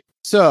 Okay.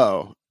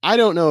 So I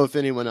don't know if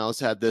anyone else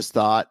had this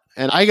thought,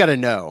 and I got to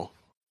know,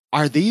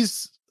 are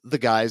these the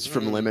guys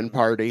from Lemon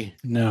Party?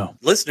 No.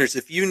 Listeners,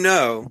 if you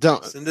know,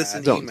 send us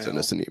an email. Send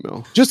us an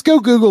email. Just go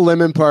Google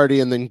Lemon Party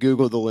and then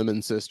Google the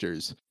Lemon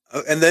Sisters.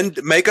 And then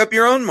make up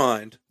your own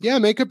mind. Yeah,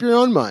 make up your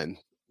own mind.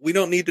 We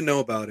don't need to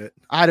know about it.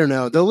 I don't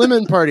know. The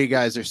Lemon Party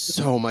guys are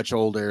so much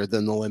older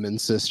than the Lemon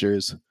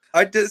Sisters.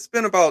 I did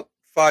spend about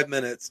 5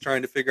 minutes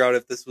trying to figure out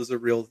if this was a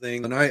real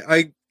thing, and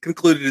I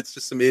concluded it's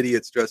just some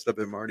idiots dressed up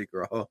in Mardi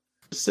Gras.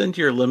 Send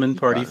your Lemon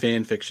Party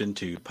fan fiction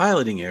to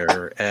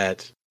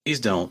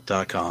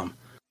pilotingerror@pleasedon't.com.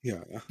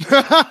 Yeah.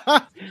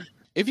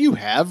 If you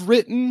have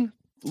written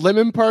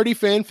Lemon Party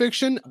fan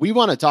fiction, we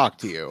want to talk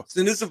to you.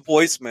 Send us a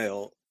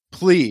voicemail.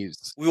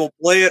 Please. We will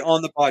play it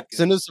on the podcast.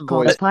 Send us a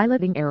Call voice. the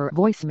Piloting Error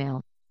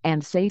voicemail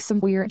and say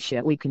some weird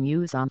shit we can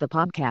use on the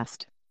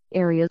podcast.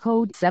 Area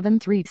code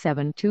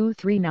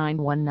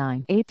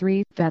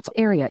 737-239-1983. That's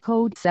area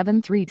code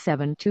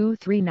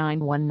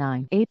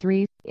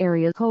 737-239-1983.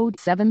 Area code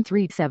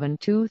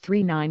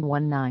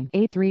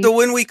 737-239-1983. So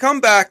when we come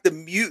back, the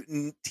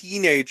mutant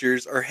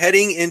teenagers are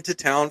heading into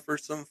town for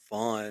some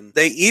fun.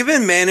 They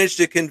even managed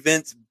to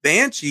convince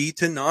Banshee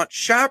to not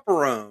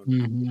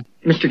chaperone.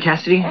 Mr.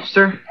 Cassidy,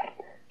 sir,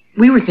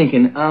 we were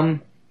thinking,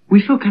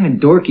 we feel kind of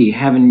dorky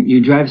having you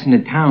drive us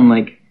into town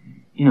like,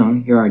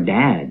 you're our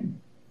dad.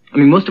 I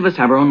mean, most of us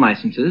have our own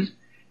licenses,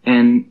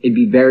 and it'd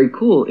be very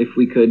cool if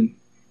we could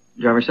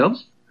drive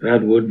ourselves.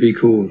 That would be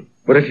cool.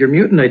 But if your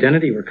mutant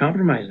identity were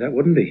compromised, that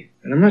wouldn't be.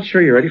 And I'm not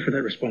sure you're ready for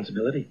that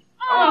responsibility.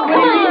 Oh, what do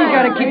you mean you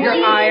gotta keep your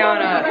eye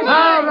on us?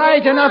 All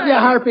right, enough, you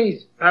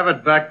harpies. Have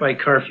it back by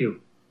curfew.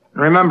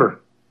 And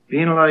remember,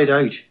 being lied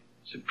out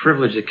is a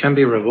privilege that can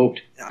be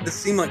revoked. This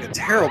seemed like a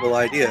terrible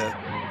idea.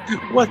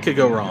 What could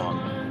go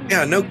wrong?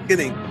 Yeah, no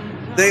kidding.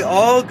 They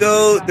all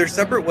go their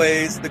separate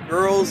ways. The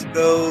girls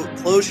go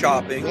clothes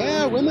shopping.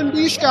 Yeah, women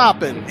be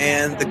shopping.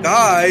 And the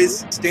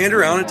guys stand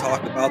around and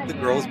talk about the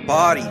girls'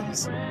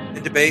 bodies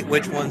and debate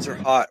which ones are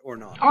hot or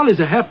not.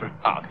 Holly's a heifer.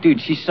 Oh, dude,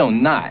 she's so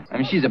not. I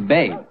mean, she's a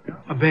babe.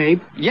 A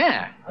babe?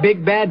 Yeah.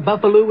 Big bad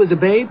Buffalo was a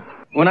babe?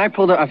 When I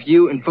pulled her off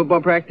you in football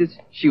practice,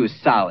 she was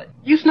solid.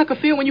 You snuck a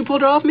feel when you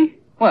pulled her off me?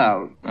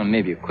 Well,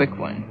 maybe a quick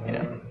one,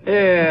 Yeah.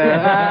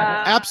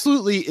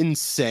 Absolutely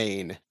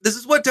insane. This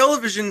is what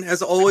television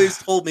has always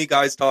told me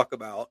guys talk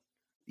about.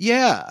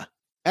 Yeah.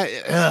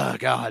 Oh,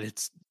 God,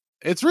 it's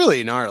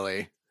really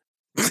gnarly.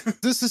 Is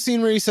this the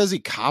scene where he says he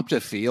copped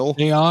a feel?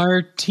 They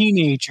are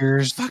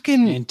teenagers.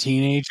 And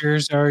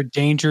teenagers are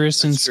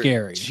dangerous and true.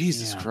 scary.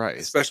 Jesus Christ.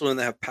 Especially when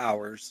they have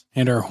powers.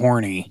 And are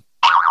horny.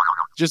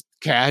 Just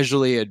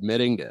casually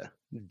admitting to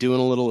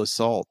doing a little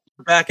assault.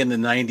 Back in the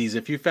 90s,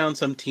 if you found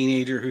some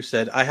teenager who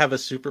said, I have a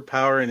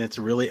superpower and it's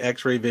really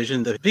X-ray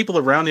vision, the people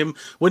around him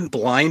wouldn't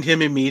blind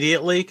him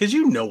immediately, because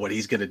you know what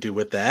he's going to do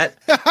with that.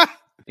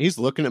 He's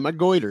looking at my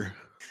goiter.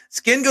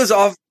 Skin goes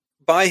off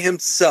by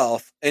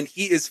himself, and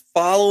he is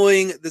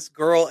following this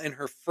girl and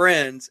her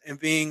friends and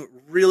being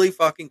really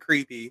fucking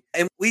creepy.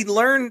 And we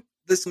learn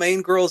This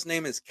main girl's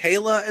name is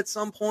Kayla at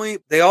some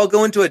point. They all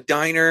go into a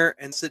diner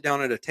and sit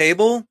down at a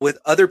table with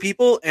other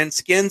people, and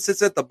Skin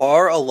sits at the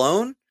bar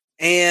alone.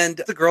 And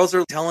the girls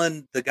are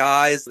telling the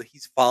guys that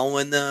he's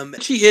following them.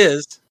 He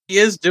is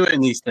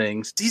doing these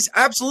things. He's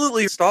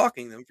absolutely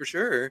stalking them for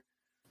sure.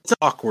 It's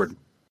awkward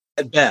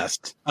at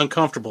best,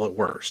 uncomfortable at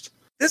worst.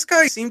 This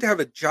guy seemed to have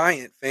a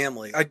giant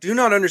family. I do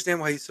not understand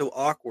why he's so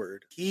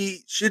awkward.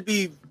 He should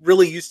be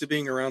really used to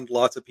being around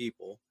lots of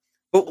people.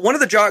 But one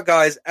of the jock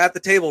guys at the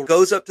table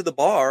goes up to the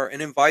bar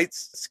and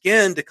invites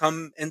Skin to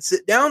come and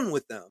sit down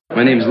with them.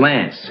 My name's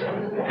Lance.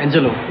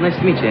 Angelo. Nice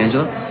to meet you,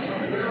 Angelo.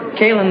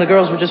 Kayla and the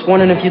girls were just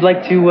wondering if you'd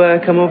like to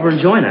come over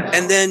and join us.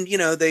 And then,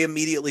 they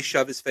immediately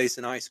shove his face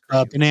in ice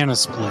cream. Banana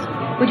split.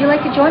 Would you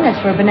like to join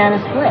us for a banana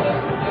split?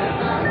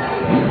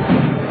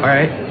 All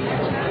right.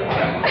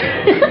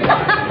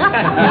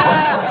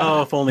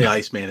 Oh, if only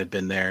Iceman had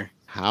been there.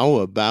 How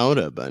about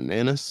a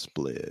banana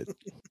split?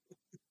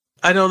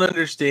 I don't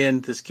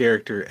understand this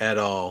character at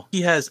all.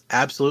 He has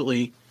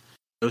absolutely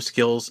no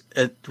skills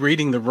at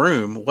reading the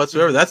room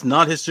whatsoever. That's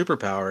not his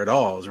superpower at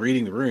all, is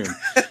reading the room.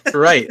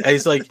 Right.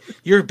 He's like,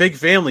 you're a big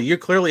family. You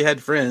clearly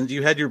had friends.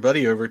 You had your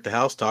buddy over at the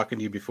house talking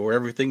to you before.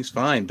 Everything's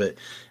fine. But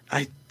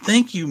I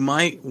think you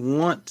might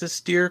want to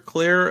steer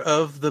clear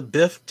of the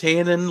Biff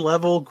Tannen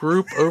level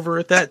group over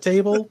at that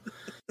table.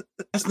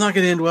 That's not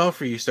going to end well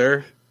for you,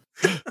 sir.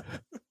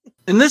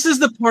 And this is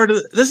the part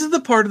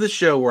of the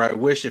show where I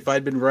wish if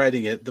I'd been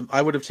writing it,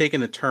 I would have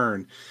taken a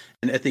turn.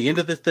 And at the end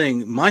of the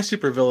thing, my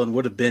supervillain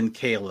would have been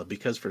Kayla,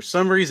 because for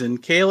some reason,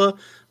 Kayla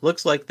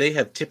looks like they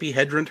have Tippi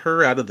Hedren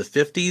her out of the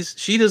 50s.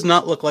 She does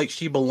not look like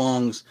she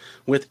belongs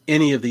with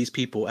any of these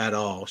people at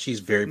all. She's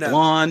very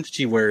blonde.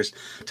 She wears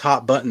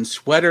top button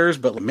sweaters,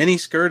 but a mini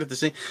skirt at the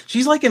same.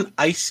 She's like an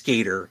ice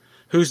skater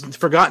who's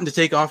forgotten to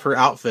take off her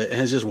outfit and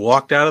has just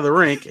walked out of the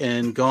rink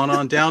and gone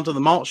on down to the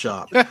malt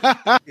shop.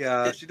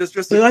 Yeah, she does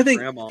just. So I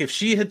think if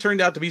she had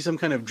turned out to be some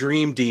kind of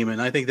dream demon,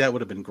 I think that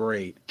would have been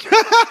great.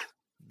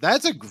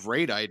 That's a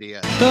great idea.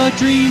 The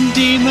dream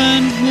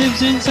demon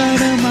lives inside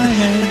of my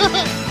head.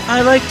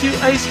 I like to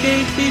ice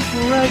skate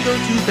before I go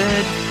to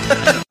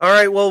bed. All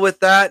right, well, with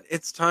that,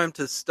 it's time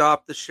to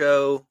stop the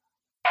show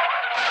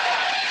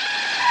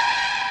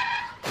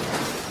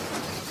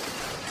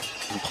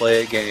and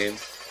play a game.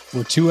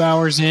 We're 2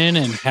 hours in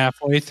and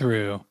halfway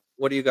through.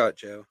 What do you got,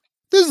 Joe?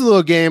 This is a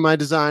little game I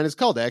designed. It's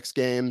called X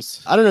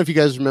Games. I don't know if you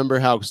guys remember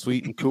how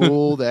sweet and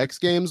cool the X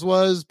Games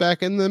was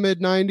back in the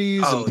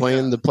mid-90s and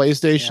playing the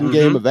PlayStation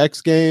game of X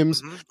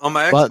Games. On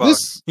my But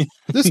Xbox.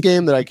 this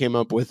game that I came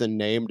up with and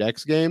named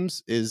X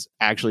Games is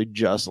actually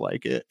just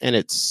like it, and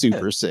it's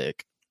super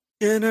sick.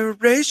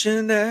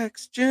 Generation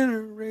X,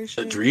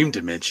 Generation The Dream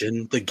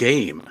Dimension, the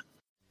game.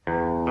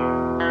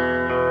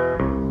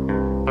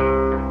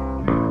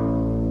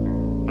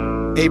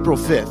 April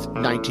 5th,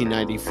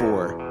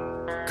 1994.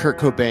 Kurt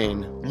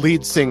Cobain,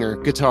 lead singer,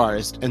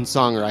 guitarist, and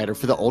songwriter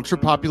for the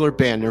ultra-popular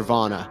band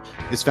Nirvana,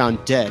 is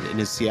found dead in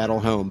his Seattle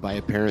home by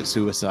apparent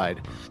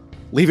suicide,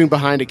 leaving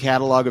behind a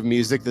catalog of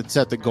music that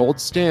set the gold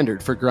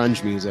standard for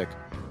grunge music.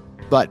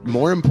 But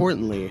more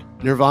importantly,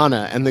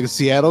 Nirvana and the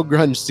Seattle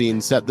grunge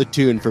scene set the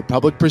tune for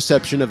public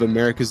perception of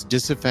America's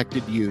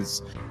disaffected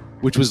youths,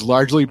 which was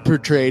largely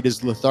portrayed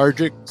as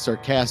lethargic,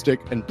 sarcastic,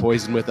 and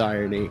poisoned with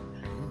irony,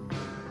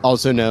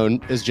 also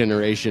known as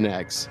Generation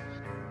X.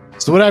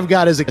 So what I've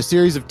got is a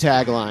series of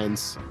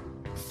taglines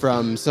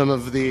from some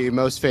of the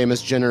most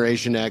famous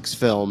Generation X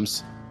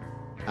films.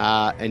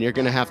 And you're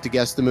going to have to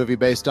guess the movie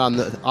based on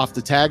off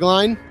the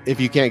tagline. If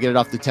you can't get it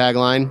off the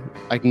tagline,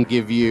 I can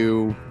give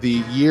you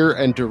the year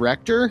and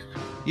director.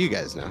 You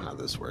guys know how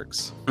this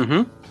works.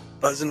 Mm-hmm.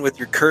 Buzzing with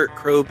your Kurt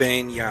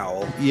Cobain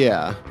yowl.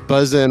 Yeah.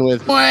 Buzz in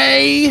with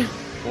way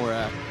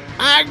or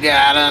I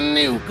got a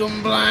new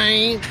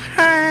complaint.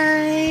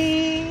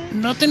 Hey,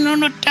 nothing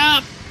on the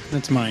top.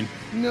 That's mine.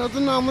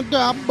 Nothing on the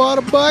top but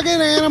a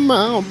bucket and a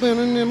mouth and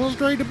an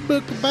illustrated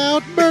book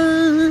about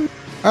birds.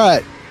 All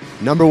right,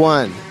 number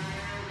 1.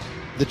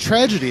 The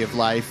tragedy of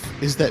life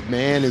is that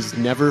man is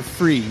never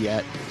free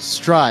yet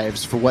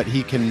strives for what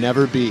he can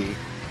never be.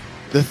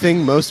 The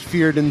thing most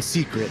feared in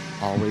secret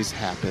always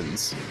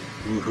happens.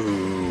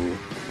 Ooh.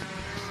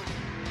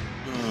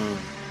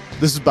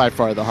 This is by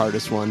far the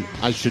hardest one.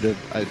 I should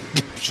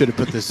have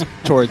put this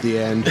toward the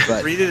end.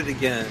 But read it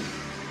again.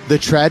 The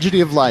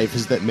tragedy of life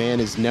is that man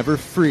is never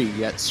free,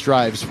 yet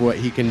strives for what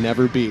he can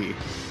never be.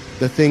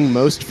 The thing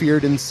most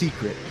feared in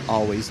secret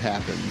always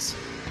happens.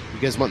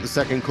 You guys want the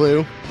second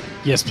clue?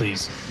 Yes,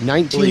 please.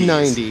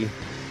 1990, Please.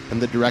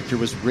 And the director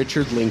was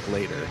Richard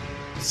Linklater.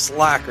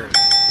 Slacker.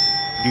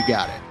 You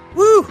got it.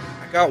 Woo!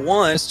 I got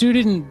one. Stu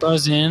didn't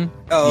buzz in.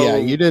 Oh. Yeah,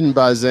 you didn't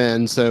buzz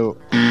in, so...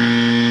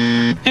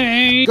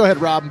 Hey! Go ahead,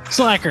 Rob.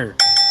 Slacker.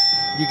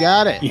 You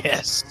got it.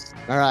 Yes.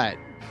 All right.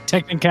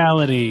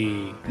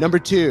 Technicality. Number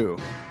 2.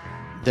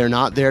 They're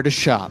not there to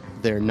shop.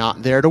 They're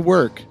not there to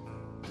work.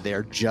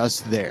 They're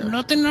just there.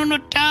 Nothing on the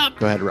top.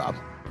 Go ahead, Rob.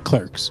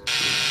 Clerks.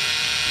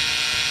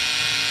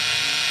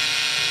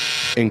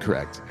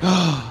 Incorrect.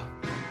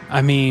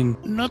 I mean,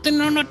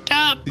 nothing on the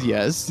top.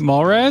 Yes.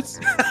 Mallrats?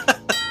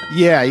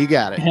 Yeah, you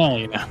got it. Hell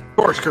yeah.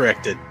 Course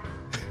corrected.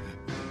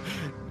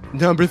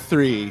 Number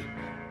 3,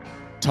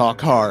 talk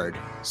hard,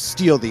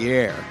 steal the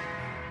air,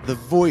 the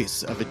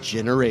voice of a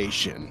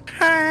generation.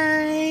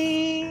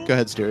 Hi. Go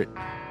ahead, Stuart.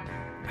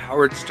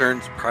 Howard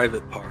Stern's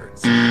Private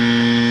Parts.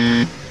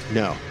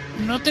 No.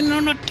 Nothing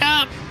on the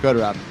top. Go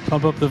ahead, Rob.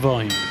 Pump up the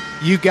volume.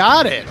 You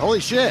got it. Holy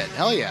shit.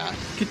 Hell yeah.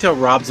 You can tell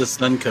Rob's a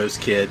Suncoast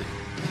kid.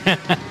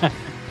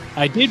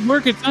 I did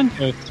work at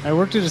Suncoast. I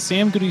worked at a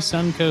Sam Goody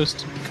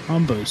Suncoast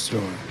combo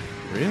store.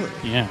 Really?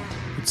 Yeah.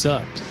 It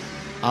sucked.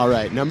 All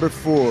right. Number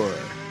 4,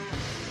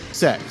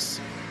 sex,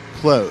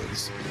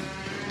 clothes,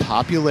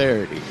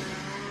 popularity,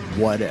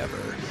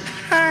 whatever.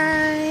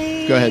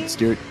 Hi. Go ahead,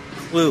 Stuart.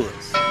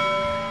 Clueless.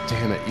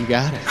 Damn it. You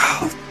got it.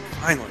 Oh,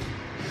 finally.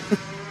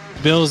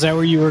 Bill, is that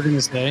where you were going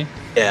to stay?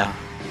 Yeah.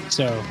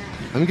 So,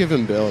 I'm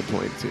giving Bill a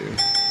point, too.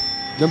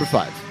 Number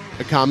 5,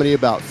 a comedy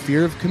about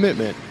fear of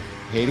commitment,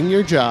 hating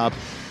your job,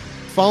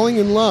 falling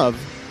in love,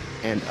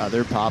 and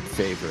other pop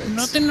favorites.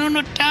 nothing on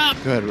the top.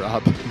 Go ahead,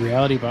 Rob.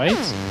 Reality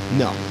Bites?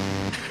 No.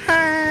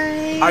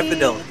 High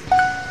Fidelity.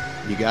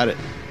 You got it.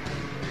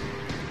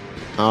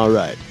 All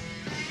right.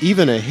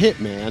 Even a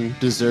hitman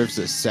deserves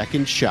a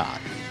second shot.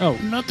 Oh,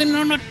 nothing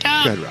on the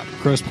top. Go ahead, Rob.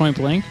 Gross Point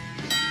Blank?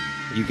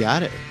 You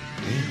got it.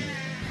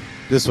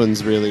 This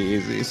one's really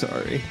easy,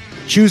 sorry.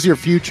 Choose your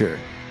future.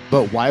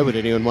 But why would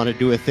anyone want to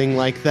do a thing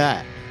like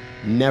that?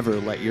 Never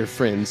let your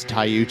friends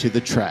tie you to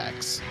the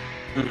tracks.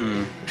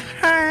 Mm-mm.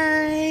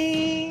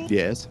 Hi.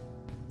 Yes?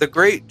 The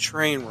Great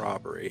Train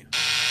Robbery.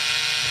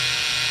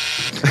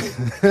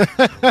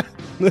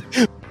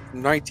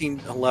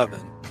 1911.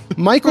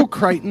 Michael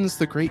Crichton's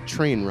The Great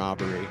Train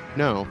Robbery.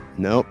 No.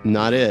 Nope,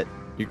 not it.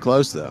 You're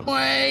close, though.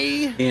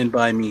 Way. And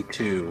by Me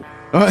Too.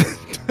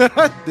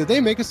 Did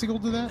they make a sequel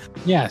to that?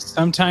 Yes,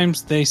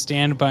 sometimes they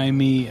stand by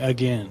me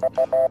again.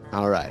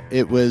 All right.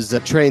 It was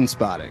Train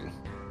Spotting.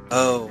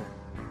 Oh.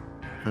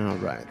 All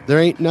right. There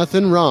ain't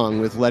nothing wrong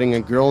with letting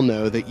a girl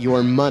know that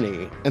you're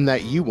money and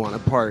that you want to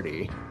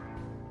party.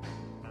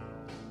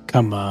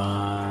 Come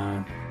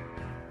on.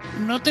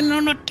 Nothing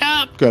on the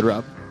top. Good,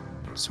 Rob.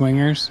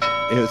 Swingers?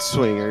 It's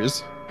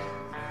Swingers.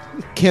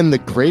 Can the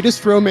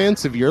greatest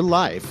romance of your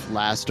life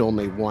last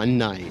only one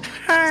night?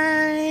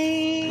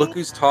 Hi. Look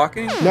Who's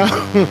Talking? No.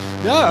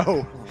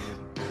 No.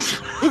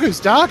 Look Who's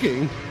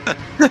Talking.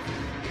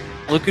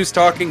 Look Who's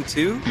Talking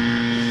 2?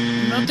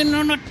 Nothing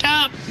on the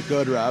top.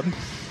 Good, Rob.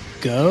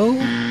 Go?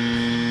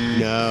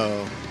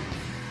 No.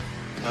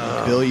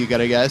 Bill, you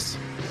got a guess?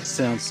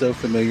 Sounds so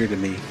familiar to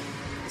me.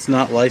 It's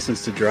not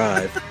Licensed to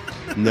Drive.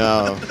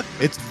 No.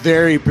 It's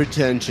very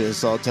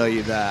pretentious, I'll tell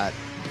you that.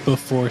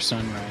 Before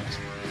Sunrise.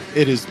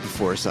 It is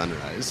Before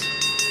Sunrise.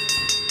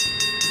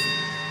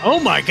 Oh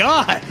my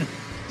god!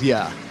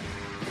 Yeah.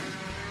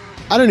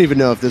 I don't even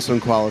know if this one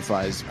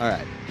qualifies. All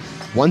right.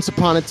 Once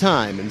upon a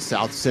time in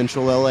South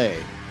Central LA,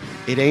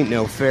 it ain't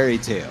no fairy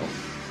tale.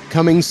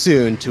 Coming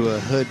soon to a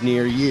hood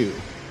near you.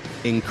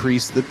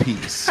 Increase the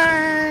peace.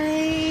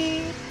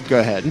 Hi. Go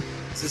ahead.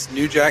 Is this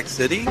New Jack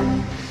City?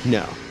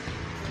 No.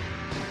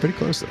 Pretty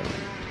close, though.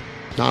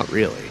 Not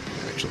really,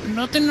 actually.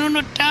 Nothing on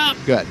the top.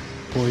 Good.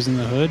 Boys in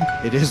the Hood?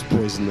 It is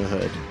Boys in the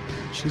Hood.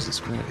 Jesus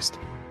Christ.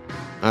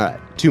 All right,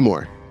 2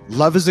 more.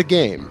 Love is a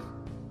game.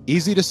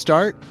 Easy to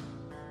start,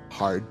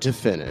 hard to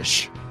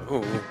finish.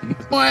 Oh.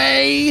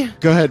 Way.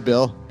 Go ahead,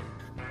 Bill.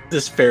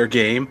 This Fair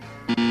Game?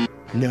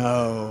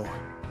 No.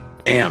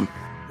 Damn.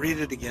 Read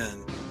it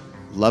again.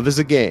 Love is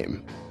a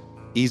game.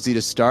 Easy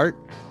to start,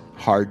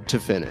 hard to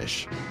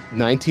finish.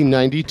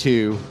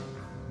 1992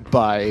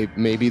 by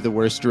maybe the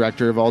worst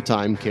director of all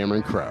time,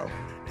 Cameron Crowe.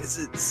 Is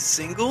it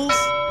Singles?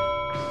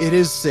 It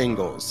is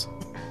Singles.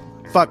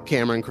 Fuck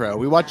Cameron Crowe.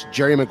 We watched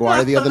Jerry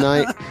Maguire the other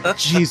night.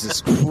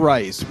 Jesus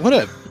Christ. What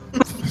a...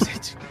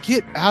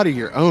 Get out of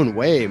your own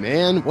way,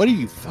 man. What are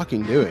you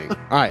fucking doing? All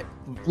right.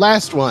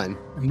 Last one.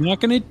 I'm not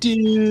going to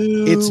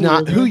do... It's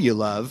not who you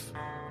love.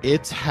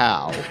 It's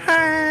how.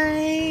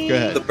 Hi. Go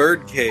ahead. The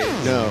Birdcage.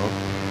 No.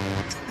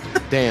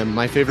 Damn,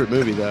 my favorite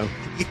movie, though.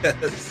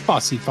 Yes.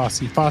 Fosse.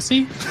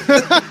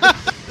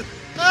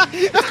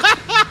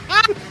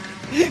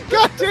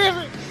 God damn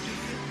it.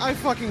 I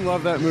fucking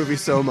love that movie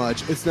so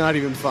much. It's not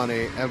even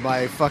funny. And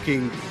my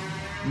fucking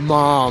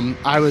mom,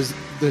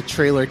 the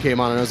trailer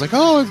came on and I was like,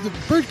 oh, the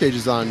Birdcage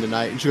is on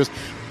tonight. And she goes,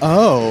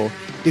 oh,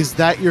 is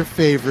that your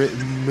favorite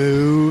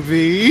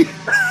movie?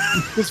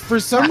 Because for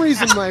some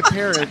reason my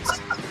parents,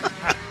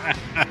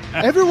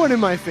 everyone in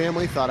my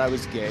family thought I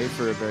was gay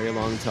for a very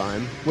long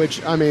time,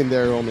 which, I mean,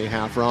 they're only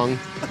half wrong.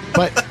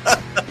 But,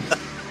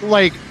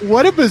 like,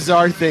 what a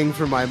bizarre thing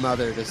for my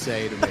mother to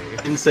say to me.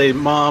 And say,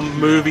 Mom,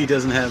 movie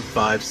doesn't have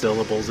 5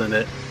 syllables in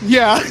it.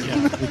 Yeah.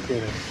 You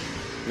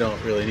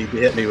don't really need to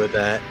hit me with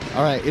that.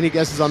 All right, any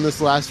guesses on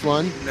this last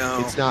one? No.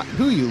 It's not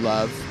who you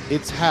love,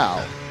 it's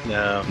how.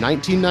 No.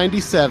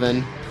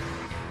 1997,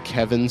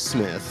 Kevin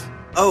Smith.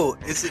 Oh,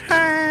 is it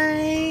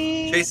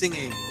Chasing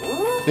Amy?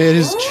 It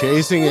is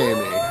Chasing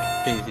Amy.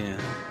 Yeah.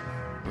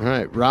 All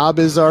right, Rob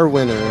is our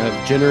winner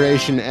of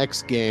Generation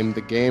X Game,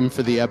 the game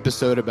for the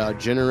episode about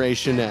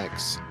Generation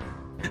X.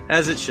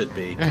 As it should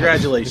be.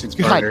 Congratulations,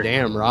 God partner.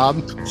 damn,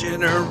 Rob.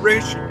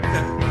 Generation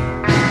X.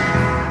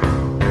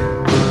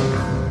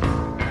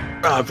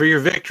 Rob, for your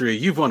victory,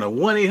 you've won a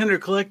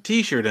 1-800-COLLECT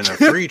t-shirt and a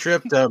free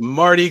trip to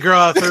Mardi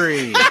Gras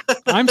 3.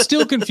 I'm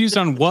still confused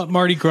on what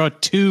Mardi Gras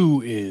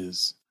 2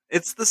 is.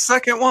 It's the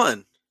second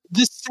one.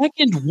 The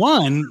second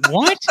one?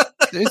 What?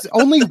 There's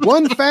only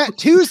one Fat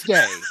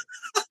Tuesday.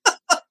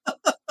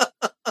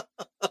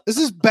 This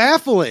is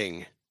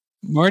baffling.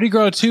 Mardi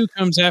Gras 2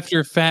 comes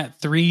after Fat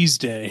Threes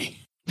Day.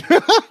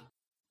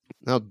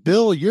 Now,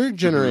 Bill, you're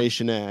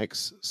Generation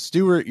X.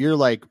 Stuart, you're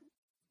like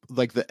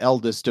the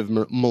eldest of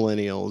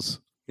millennials.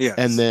 Yes.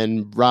 And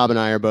then Rob and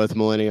I are both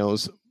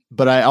millennials.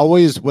 But I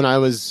always, when I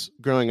was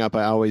growing up,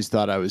 I always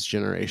thought I was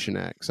Generation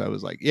X. I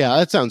was like, yeah,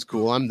 that sounds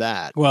cool. I'm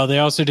that. Well, they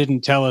also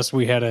didn't tell us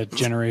we had a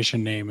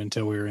generation name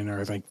until we were in our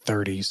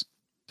 30s.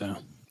 So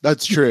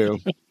that's true.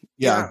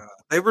 Yeah.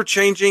 They were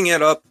changing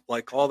it up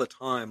like all the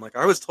time. Like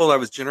I was told I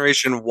was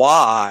Generation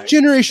Y.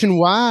 Generation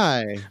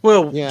Y.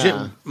 Well,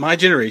 yeah. My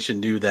generation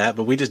knew that,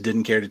 but we just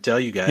didn't care to tell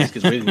you guys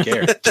because we didn't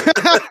care.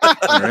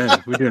 All right,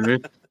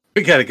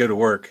 we got to go to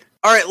work.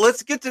 All right,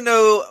 let's get to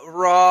know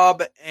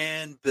Rob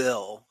and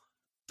Bill.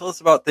 Tell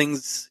us about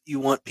things you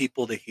want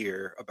people to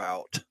hear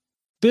about.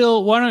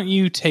 Bill, why don't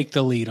you take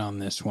the lead on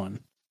this one?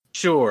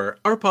 Sure.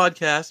 Our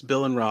podcast,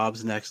 Bill and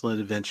Rob's An Excellent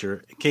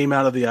Adventure, came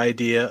out of the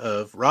idea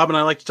of Rob and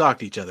I like to talk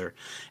to each other,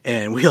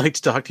 and we like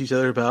to talk to each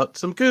other about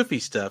some goofy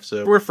stuff.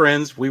 So we're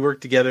friends. We work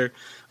together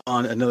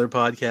on another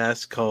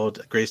podcast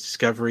called Grace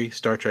Discovery,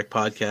 Star Trek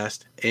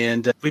podcast,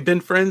 and we've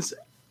been friends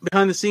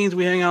behind the scenes.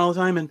 We hang out all the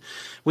time, and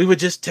we would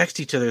just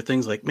text each other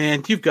things like,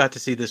 man, you've got to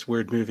see this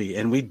weird movie.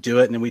 And we'd do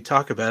it, and then we'd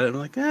talk about it, and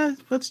we're like,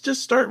 let's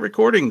just start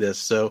recording this.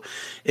 So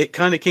it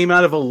kind of came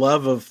out of a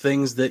love of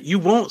things that you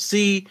won't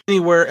see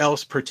anywhere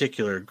else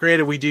particular.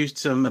 Granted, we do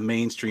some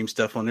mainstream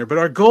stuff on there, but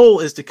our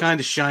goal is to kind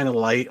of shine a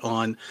light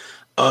on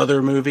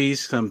other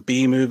movies, some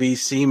B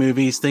movies, C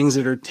movies, things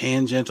that are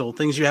tangential,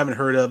 things you haven't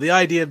heard of. The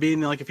idea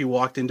being like if you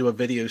walked into a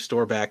video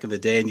store back in the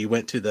day and you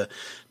went to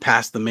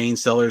past the main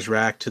sellers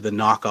rack to the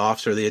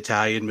knockoffs or the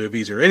Italian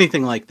movies or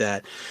anything like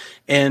that,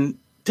 and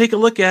take a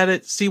look at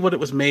it, see what it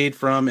was made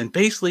from, and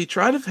basically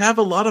try to have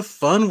a lot of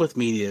fun with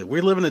media. We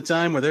live in a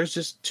time where there's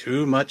just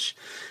too much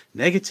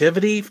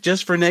negativity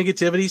just for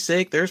negativity's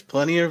sake. There's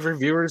plenty of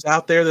reviewers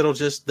out there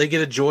they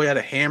get a joy out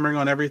of hammering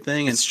on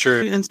everything. And it's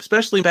true. And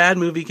especially a bad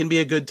movie can be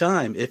a good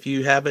time if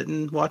you have it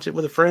and watch it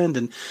with a friend.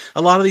 And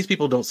a lot of these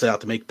people don't set out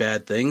to make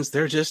bad things.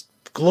 They're just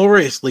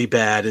gloriously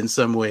bad in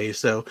some ways.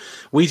 So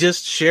we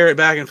just share it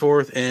back and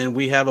forth, and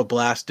we have a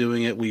blast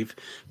doing it. We've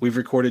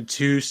recorded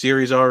 2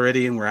 series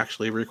already, and we're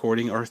actually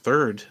recording our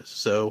 3rd.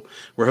 So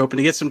we're hoping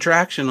to get some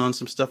traction on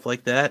some stuff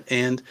like that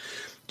and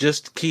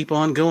just keep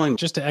on going.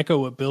 Just to echo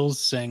what Bill's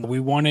saying,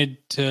 we wanted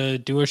to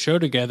do a show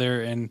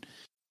together, and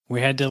we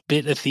had to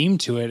bit a theme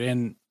to it.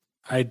 And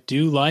I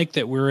do like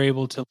that we're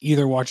able to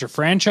either watch a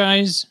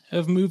franchise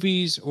of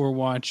movies or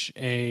watch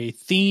a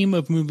theme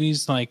of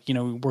movies. Like,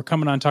 we're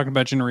coming on talking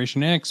about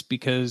Generation X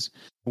because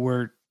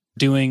we're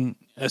doing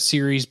a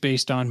series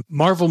based on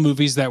Marvel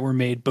movies that were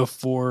made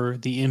before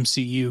the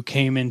MCU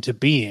came into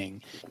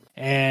being.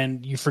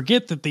 And you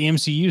forget that the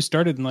MCU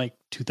started in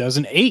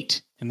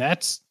 2008, and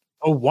that's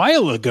a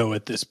while ago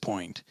at this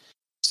point.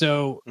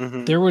 So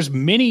there was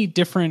many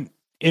different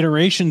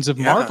iterations of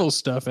Marvel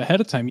stuff ahead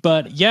of time.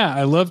 But yeah,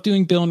 I love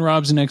doing Bill and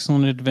Rob's An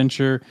Excellent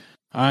Adventure.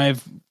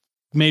 I've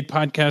made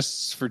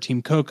podcasts for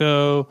Team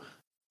Coco,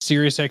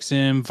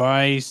 SiriusXM,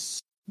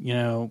 Vice,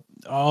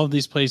 all of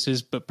these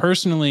places. But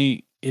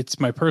personally, it's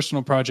my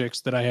personal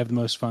projects that I have the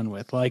most fun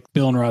with, like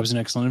Bill and Rob's An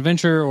Excellent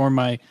Adventure, or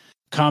my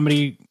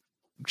comedy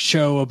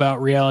show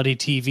about reality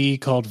TV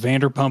called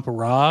Vanderpump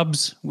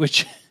Robs,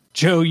 which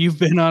Joe, you've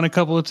been on a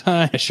couple of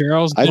times.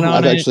 Cheryl's been on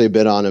I've it. actually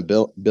been on a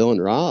Bill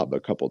and Rob a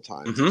couple of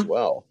times as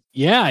well.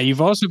 Yeah, you've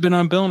also been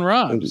on Bill and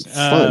Rob's.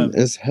 Fun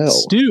as hell.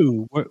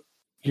 Stu,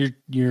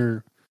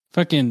 you're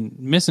fucking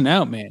missing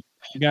out, man.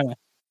 You gotta.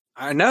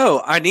 I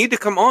know. I need to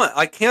come on.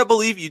 I can't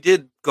believe you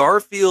did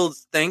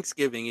Garfield's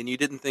Thanksgiving and you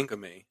didn't think of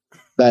me.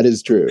 That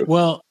is true.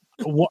 Well,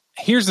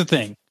 here's the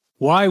thing.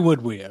 Why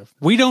would we have?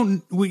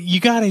 You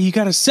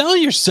gotta sell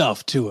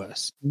yourself to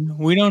us.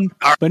 We don't.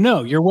 But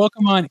no, you're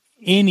welcome on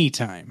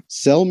anytime.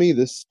 Sell me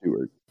this,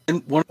 Stuart.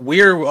 And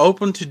we're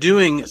open to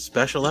doing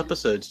special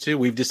episodes too.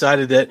 We've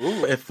decided that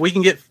if we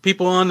can get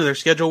people on and their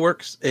schedule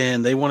works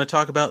and they want to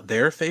talk about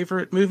their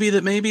favorite movie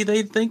that maybe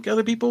they think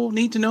other people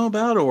need to know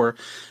about or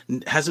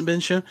hasn't been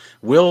shown,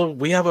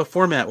 we have a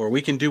format where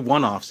we can do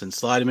one-offs and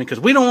slide them in, because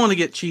we don't want to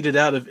get cheated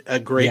out of a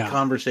great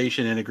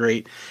conversation and a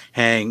great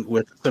hang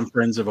with some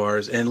friends of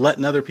ours, and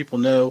letting other people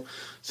know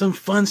some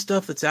fun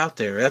stuff that's out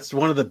there. That's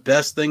one of the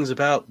best things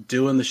about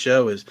doing the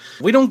show, is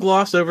we don't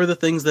gloss over the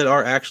things that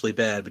are actually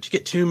bad, but you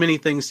get too many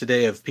things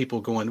today of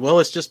people going, well,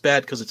 it's just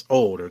bad because it's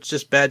old, or it's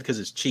just bad because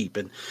it's cheap.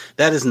 And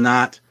that is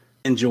not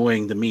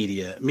enjoying the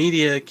media.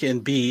 Media can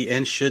be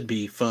and should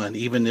be fun,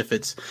 even if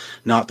it's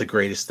not the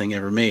greatest thing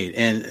ever made.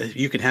 And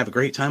you can have a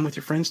great time with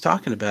your friends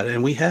talking about it.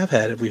 And we have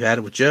had it. We've had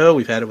it with Joe.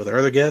 We've had it with our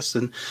other guests.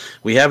 And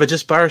we have it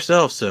just by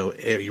ourselves. So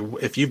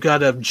if you've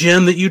got a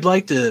gem that you'd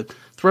like to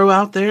throw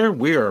out there,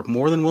 we are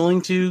more than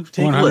willing to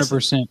take 100%. A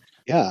listen.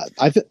 Yeah,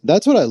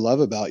 that's what I love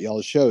about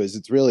y'all's show is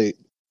it's very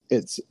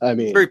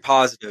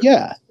positive.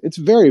 Yeah, it's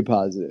very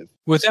positive.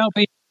 Without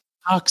being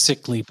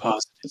toxically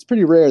positive. It's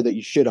pretty rare that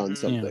you shit on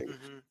something. Yeah.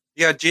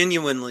 Yeah,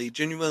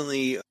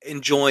 genuinely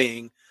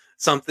enjoying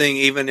something,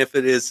 even if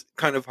it is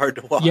kind of hard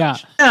to watch. Yeah.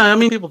 I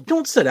mean, people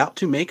don't set out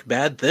to make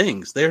bad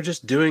things. They're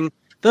just doing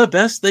the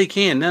best they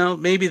can. Now,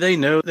 maybe they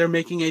know they're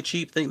making a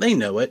cheap thing. They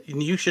know it,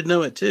 and you should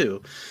know it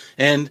too.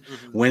 And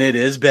when it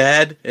is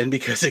bad, and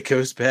because it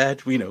goes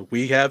bad,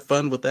 we have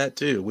fun with that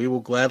too. We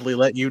will gladly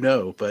let you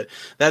know, but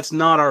that's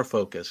not our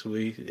focus.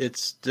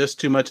 It's just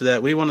too much of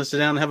that. We want to sit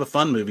down and have a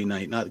fun movie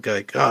night, not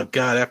like, oh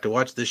God, I have to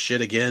watch this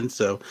shit again.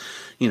 So,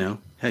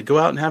 go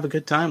out and have a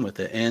good time with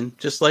it. And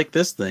just like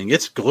this thing,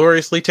 it's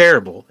gloriously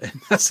terrible. And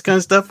that's the kind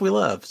of stuff we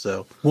love.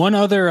 So one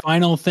other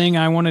final thing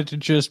I wanted to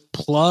just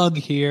plug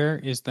here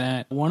is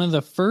that one of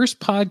the first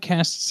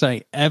podcasts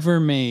I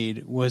ever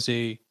made was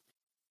a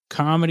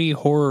comedy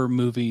horror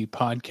movie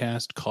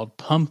podcast called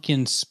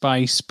Pumpkin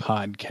Spice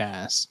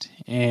Podcast.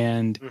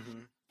 And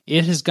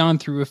it has gone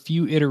through a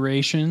few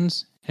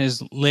iterations,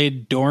 has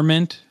laid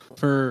dormant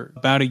for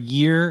about a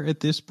year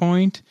at this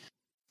point.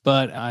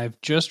 But I've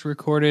just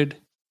recorded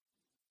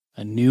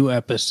a new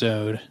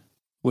episode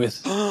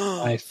with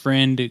my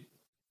friend.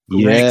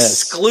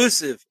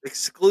 Exclusive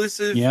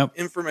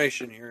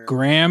information here.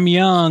 Graham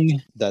Young.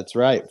 That's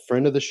right.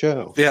 Friend of the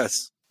show.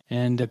 Yes.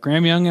 And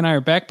Graham Young and I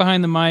are back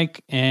behind the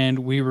mic, and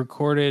we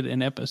recorded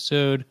an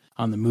episode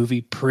on the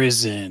movie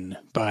Prison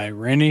by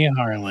Rennie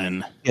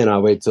Harlan. And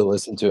I'll wait to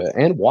listen to it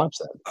and watch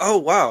that. Oh,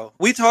 wow.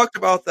 We talked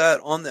about that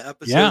on the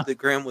episode that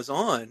Graham was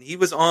on. He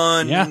was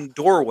on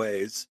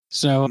Doorways.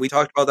 So we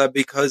talked about that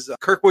because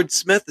Kirkwood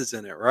Smith is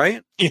in it,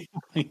 right?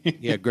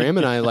 Yeah, Graham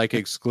and I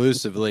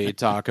exclusively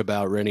talk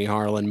about Rennie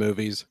Harlan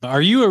movies.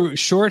 Are you a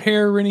short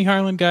hair Rennie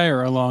Harlan guy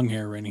or a long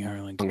hair Rennie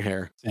Harlan guy? Long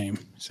hair.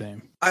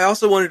 Same. I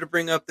also wanted to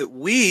bring up that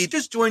we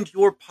just joined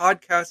your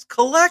podcast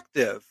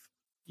collective.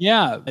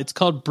 Yeah, it's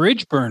called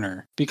Bridge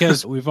Burner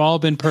because we've all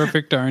been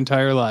perfect our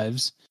entire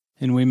lives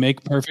and we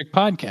make perfect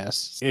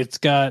podcasts. It's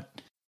got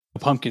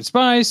Pumpkin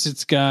Spice,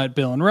 it's got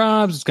Bill and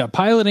Rob's, it's got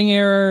Piloting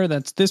Error,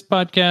 that's this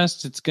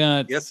podcast, it's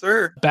got Yes,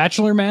 sir.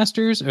 Bachelor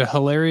Masters, a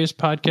hilarious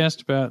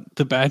podcast about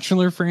the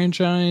Bachelor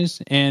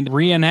franchise, and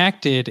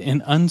Reenacted,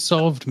 an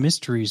Unsolved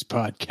Mysteries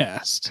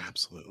podcast.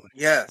 Absolutely.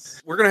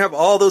 Yes. We're going to have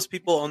all those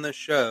people on this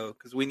show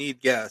because we need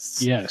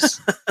guests. Yes.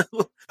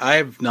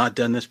 I've not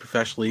done this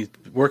professionally.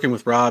 Working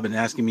with Rob and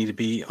asking me to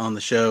be on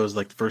the show is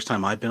like the first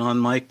time I've been on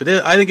mic, but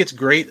I think it's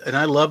great, and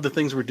I love the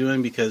things we're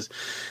doing because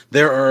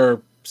there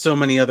are so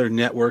many other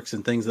networks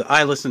and things that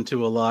I listen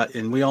to a lot,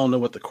 and we all know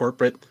what the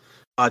corporate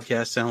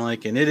podcasts sound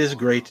like, and it is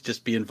great to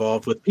just be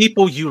involved with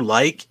people you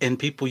like and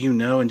people you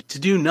know, and to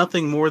do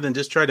nothing more than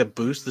just try to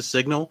boost the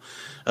signal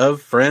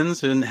of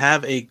friends and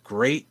have a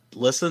great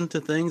listen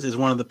to things is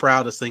one of the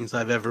proudest things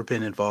I've ever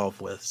been involved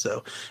with.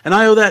 So, and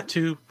I owe that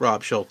to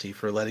Rob Schulte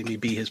for letting me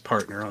be his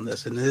partner on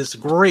this, and it's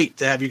great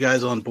to have you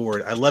guys on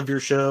board. I love your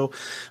show.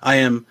 I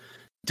am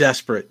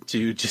desperate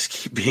to just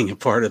keep being a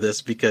part of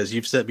this because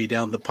you've sent me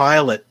down the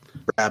pilot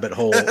rabbit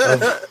hole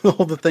of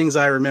all the things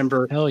I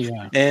remember. Hell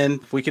yeah.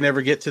 And if we can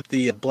ever get to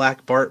the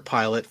Black Bart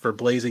pilot for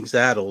Blazing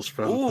Saddles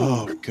from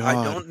I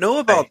don't know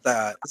about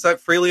that. Is that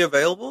freely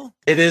available?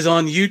 It is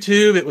on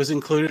YouTube. It was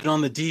included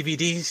on the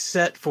DVD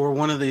set for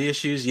one of the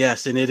issues.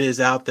 Yes, and it is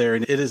out there,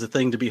 and it is a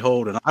thing to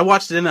behold. And I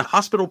watched it in a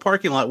hospital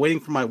parking lot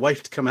waiting for my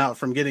wife to come out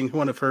from getting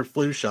one of her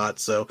flu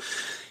shots. So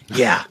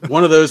yeah,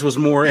 one of those was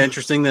more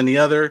interesting than the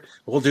other.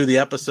 We'll do the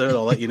episode.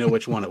 I'll let you know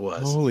which one it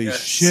was. Holy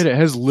shit. It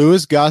has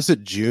Louis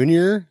Gossett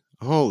Jr.?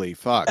 Holy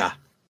fuck. Yeah.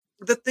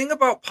 The thing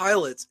about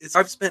pilots is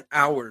I've spent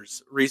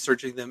hours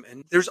researching them,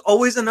 and there's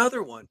always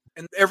another one.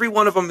 And every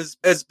one of them is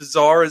as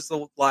bizarre as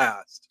the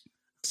last.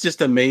 It's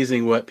just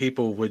amazing what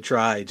people would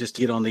try just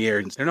to get on the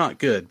air. They're not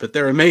good, but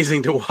they're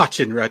amazing to watch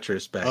in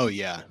retrospect. Oh,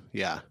 yeah.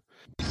 Yeah.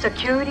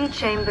 Security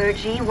chamber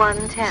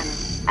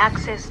G110.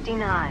 Access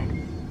denied.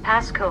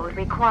 Passcode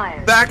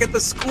required. Back at the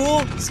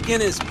school,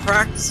 Skin is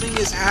practicing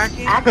his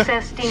hacking.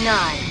 Access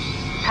denied.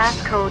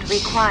 Passcode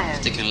required.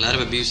 I've taken a lot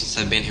of abuse since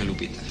I've been here,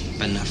 Lupita,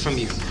 but not from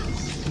you.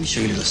 Let me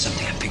show you a little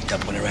something I picked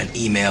up when I ran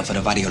email for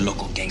the Barrio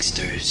Loco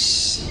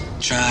gangsters.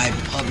 Try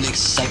public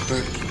cipher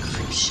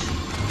encryption.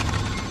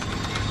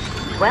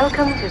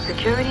 Welcome to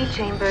Security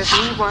Chamber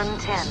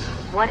B110.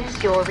 What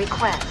is your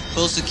request?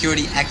 Full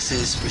security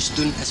access for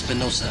student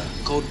Espinosa.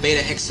 Code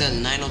Beta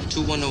Hexa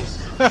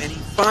 90210. And he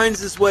finds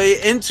his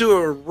way into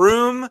a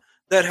room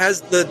that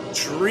has the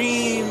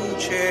dream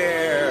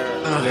chair.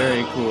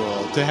 Very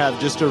cool. To have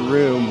just a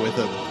room with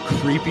a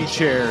creepy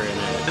chair in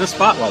it. And a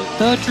spotlight.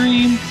 The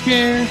dream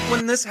chair.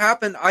 When this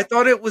happened, I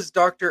thought it was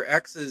Dr.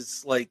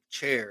 X's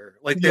chair.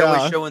 Like they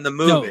always show in the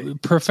movie. No,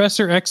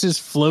 Professor X's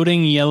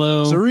floating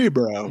yellow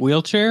Cerebro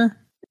wheelchair.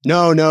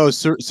 No,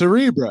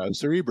 Cerebro.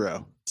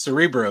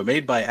 Cerebro,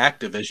 made by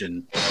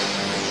Activision.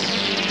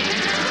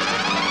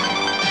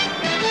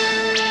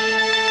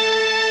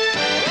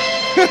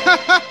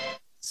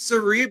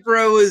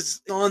 Cerebro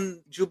is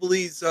on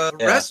Jubilee's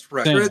rest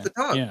record at the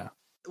top. Yeah.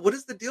 What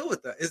is the deal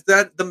with that? Is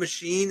that the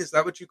machine? Is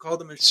that what you call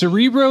the machine?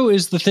 Cerebro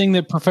is the thing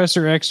that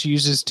Professor X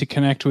uses to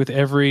connect with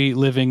every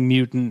living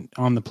mutant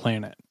on the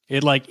planet.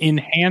 It like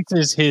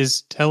enhances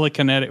his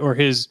telekinetic or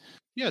his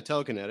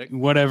telekinetic,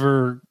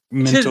 whatever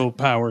mental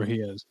power he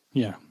has.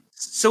 Yeah.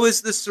 So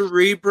is the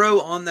Cerebro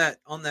on that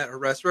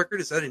arrest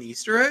record? Is that an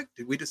Easter egg?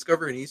 Did we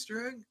discover an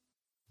Easter egg?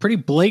 Pretty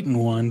blatant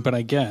one, but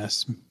I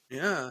guess.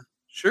 Yeah,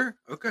 sure.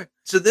 Okay.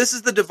 So this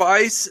is the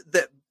device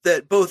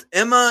that both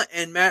Emma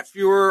and Matt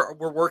Frewer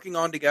were working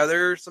on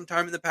together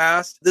sometime in the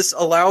past. This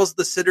allows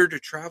the sitter to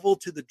travel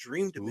to the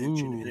dream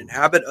dimension and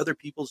inhabit other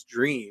people's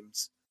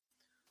dreams.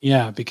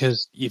 Yeah,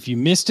 because if you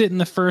missed it in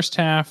the first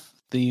half,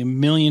 the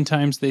million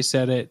times they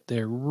said it,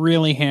 they're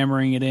really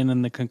hammering it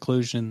in the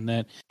conclusion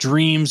that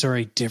dreams are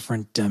a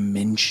different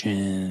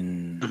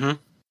dimension. Mm-hmm.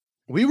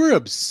 We were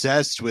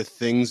obsessed with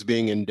things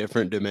being in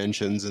different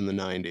dimensions in the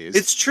 90s.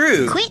 It's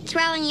true. Quit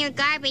throwing your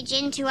garbage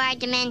into our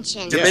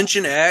dimension.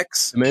 Dimension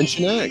X.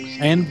 Dimension X.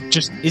 And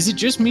is it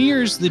just me,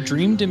 or is the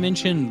dream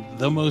dimension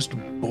the most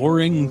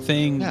boring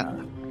thing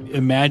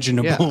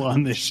imaginable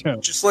on this show?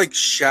 Just like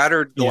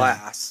shattered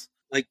glass,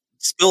 like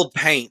spilled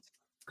paint.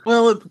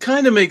 Well, it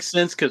kind of makes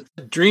sense because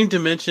Dream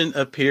Dimension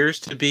appears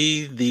to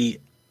be the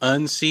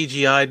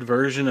un-CGI'd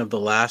version of the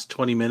last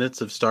 20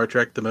 minutes of Star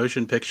Trek The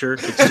Motion Picture.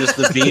 It's just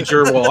the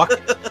V'ger walk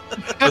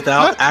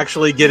without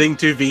actually getting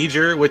to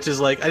V'ger, which is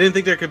like, I didn't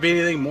think there could be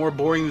anything more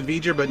boring than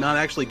V'ger, but not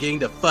actually getting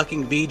to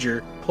fucking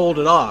V'ger pulled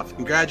it off.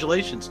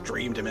 Congratulations,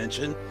 Dream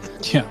Dimension.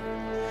 Yeah.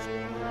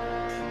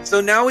 So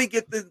now we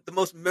get the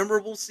most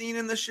memorable scene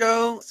in the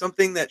show,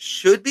 something that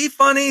should be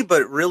funny,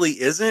 but really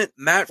isn't.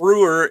 Matt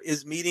Frewer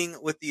is meeting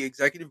with the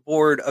executive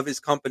board of his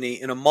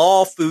company in a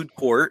mall food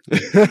court,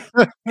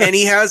 and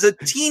he has a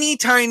teeny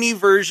tiny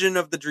version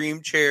of the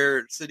dream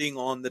chair sitting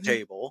on the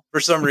table for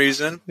some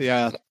reason.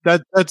 Yeah,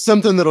 that's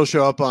something that'll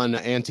show up on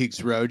Antiques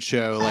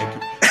Roadshow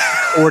like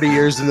 40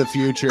 years in the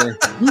future.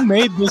 Who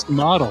made this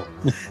model?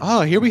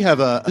 Oh, here we have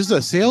this is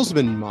a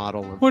salesman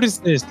model. What is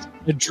this?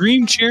 A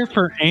dream chair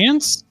for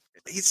ants?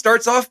 He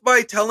starts off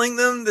by telling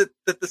them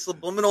that the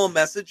subliminal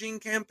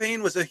messaging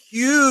campaign was a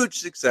huge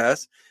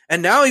success,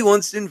 and now he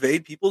wants to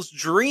invade people's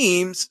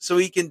dreams so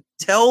he can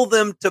tell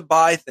them to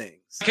buy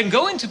things. I can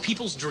go into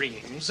people's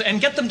dreams and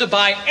get them to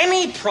buy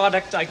any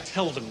product I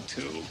tell them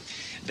to.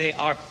 They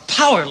are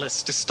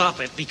powerless to stop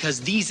it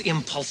because these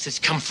impulses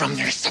come from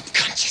their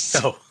subconscious.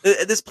 Oh.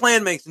 This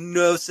plan makes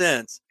no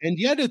sense. And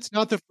yet it's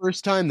not the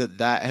first time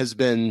that has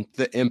been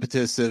the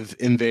impetus of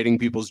invading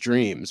people's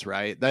dreams,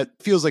 right? That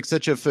feels like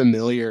such a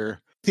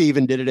familiar... They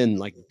even did it in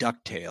like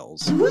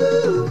DuckTales.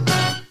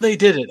 They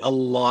did it a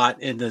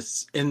lot in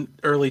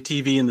early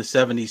TV in the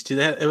 70s too.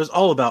 It was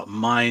all about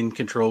mind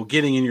control,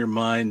 getting in your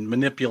mind,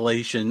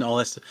 manipulation, all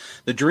that stuff.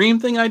 The dream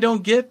thing I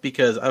don't get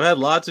because I've had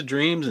lots of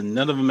dreams and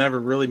none of them ever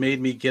really made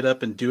me get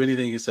up and do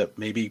anything except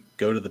maybe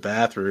go to the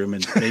bathroom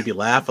and maybe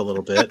laugh a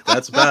little bit.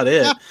 That's about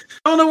it. I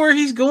don't know where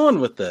he's going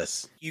with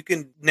this. You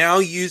can now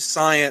use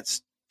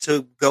science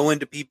to go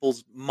into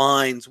people's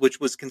minds, which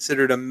was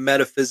considered a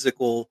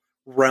metaphysical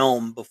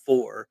realm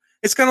before.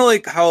 It's kind of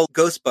like how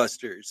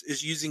Ghostbusters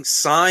is using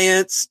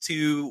science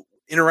to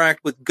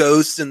interact with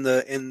ghosts in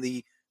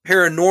the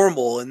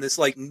paranormal in this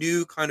like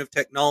new kind of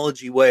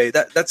technology way.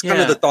 That's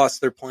kind of the thoughts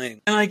they're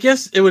playing. And I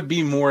guess it would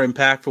be more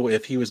impactful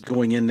if he was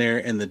going in there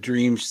and the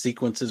dream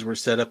sequences were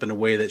set up in a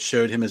way that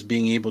showed him as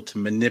being able to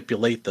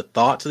manipulate the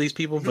thoughts of these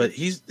people.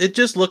 Mm-hmm. But it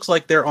just looks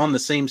like they're on the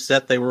same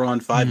set they were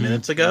on 5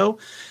 minutes ago,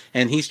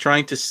 and he's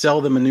trying to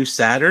sell them a new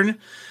Saturn.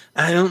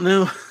 I don't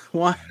know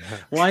why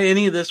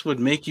any of this would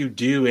make you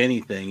do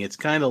anything. It's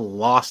kind of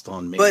lost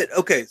on me. But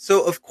okay,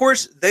 so of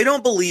course they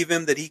don't believe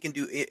him that he can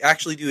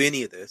actually do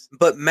any of this.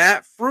 But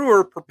Matt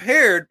Frewer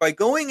prepared by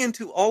going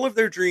into all of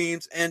their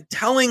dreams and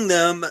telling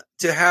them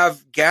to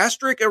have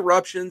gastric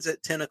eruptions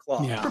at 10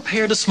 o'clock. I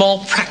prepared a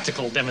small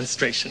practical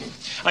demonstration.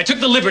 I took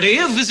the liberty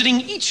of visiting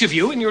each of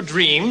you in your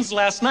dreams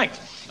last night.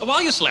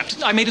 While you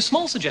slept, I made a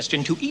small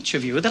suggestion to each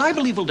of you that I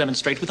believe will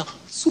demonstrate with a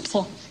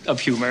soupçon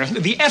of humor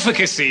the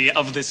efficacy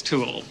of this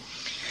tool.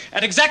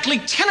 At exactly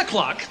 10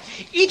 o'clock,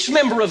 each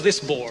member of this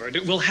board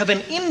will have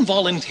an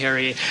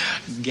involuntary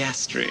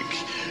gastric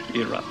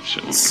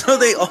eruption. So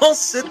they all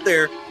sit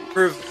there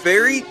for a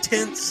very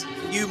tense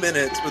few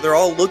minutes where they're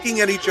all looking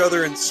at each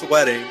other and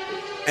sweating,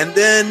 and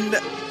then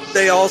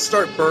they all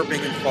start burping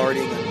and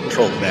farting and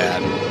control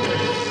bad.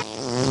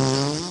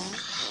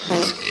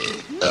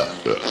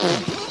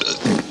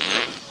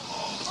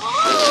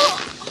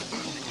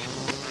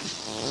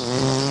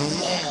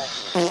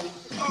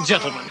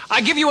 Gentlemen,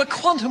 I give you a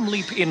quantum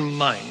leap in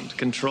mind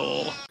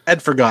control.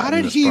 I'd forgotten.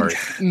 How did he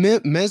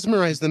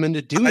mesmerize them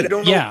into doing it? I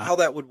don't know how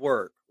that would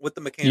work. What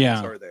the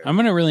mechanics are there. I'm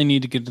going to really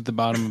need to get to the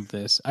bottom of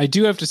this. I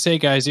do have to say,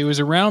 guys, it was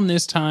around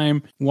this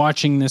time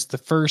watching this the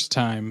first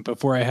time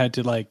before I had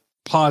to like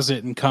pause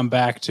it and come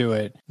back to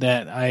it,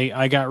 that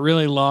I got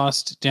really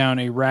lost down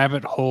a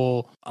rabbit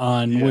hole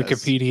on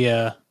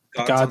Wikipedia,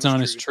 God's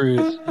Honest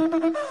Truth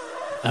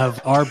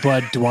of R.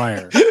 Bud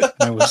Dwyer.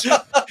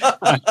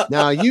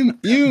 Now,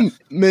 you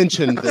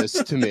mentioned this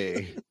to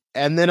me,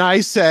 and then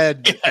I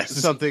said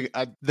something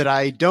that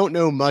I don't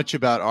know much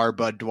about R.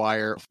 Bud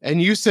Dwyer,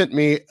 and you sent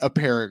me a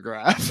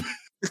paragraph.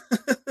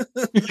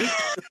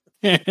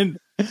 And,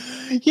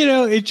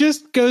 it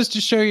just goes to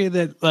show you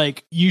that,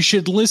 like, you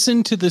should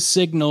listen to the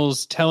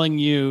signals telling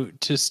you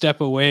to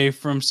step away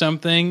from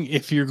something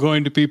if you're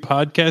going to be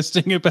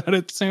podcasting about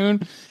it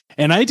soon.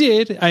 And I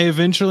did. I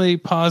eventually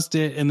paused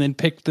it and then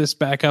picked this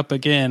back up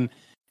again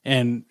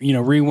and,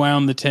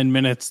 rewound the 10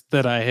 minutes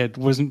that I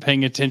wasn't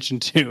paying attention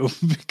to,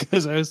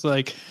 because I was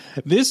like,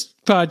 this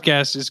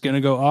podcast is going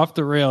to go off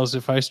the rails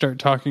if I start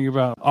talking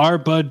about R.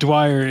 Bud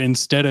Dwyer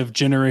instead of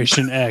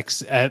Generation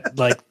X at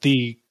like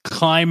the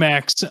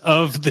climax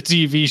of the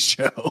TV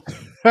show.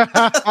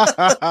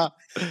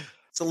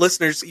 So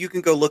listeners, you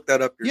can go look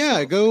that up yourself.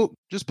 Yeah, go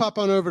just pop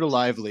on over to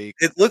Lively.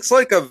 It looks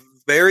like a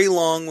very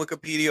long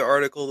Wikipedia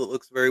article that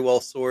looks very well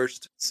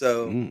sourced.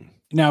 So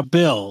Now,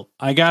 Bill,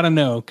 I gotta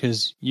know,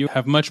 because you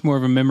have much more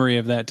of a memory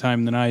of that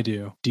time than I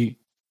do. Do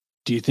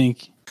you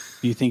think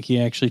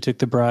he actually took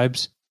the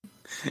bribes?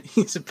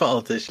 He's a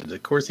politician.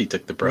 Of course he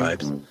took the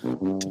bribes.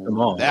 Took them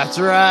all. That's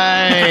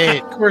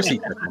right. Of course he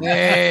took them.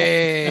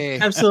 Hey.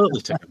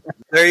 Absolutely took them.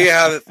 There you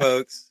have it,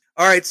 folks.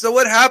 All right, so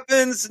what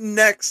happens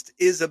next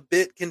is a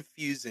bit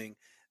confusing.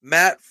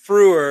 Matt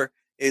Frewer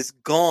is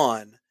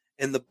gone,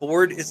 and the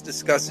board is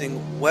discussing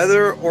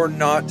whether or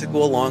not to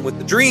go along with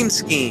the dream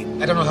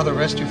scheme. I don't know how the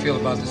rest of you feel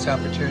about this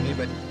opportunity,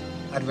 but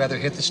I'd rather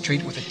hit the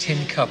street with a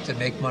tin cup than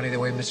make money the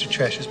way Mr.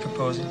 Tresh is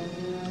proposing.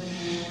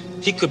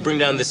 He could bring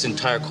down this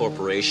entire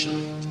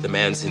corporation. The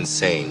man's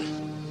insane.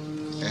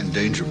 And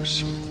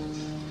dangerous.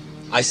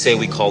 I say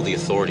we call the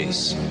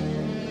authorities.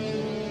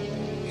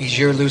 He's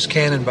your loose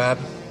cannon, Bob.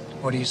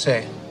 What do you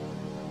say?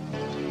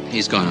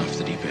 He's gone off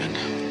the deep end.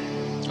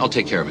 I'll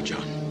take care of it,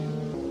 John.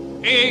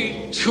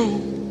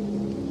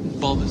 A2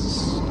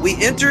 Bulbous. We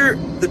enter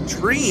the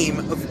dream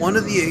of one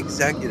of the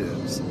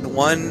executives, the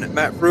one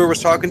Matt Frewer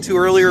was talking to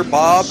earlier,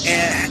 Bob,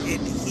 and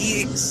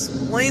he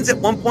explains at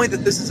one point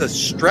that this is a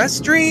stress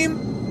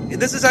dream.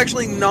 This is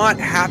actually not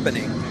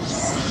happening.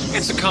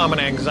 It's a common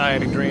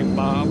anxiety dream,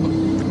 Bob.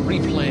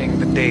 Replaying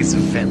the day's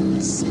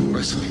events.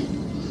 Russell,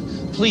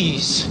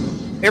 please.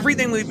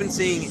 Everything we've been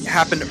seeing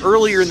happened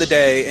earlier in the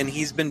day, and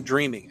he's been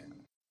dreaming it.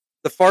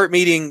 The fart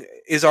meeting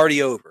is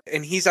already over,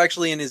 and he's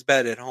actually in his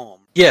bed at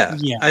home. Yeah,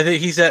 I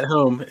think he's at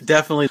home,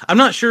 definitely. I'm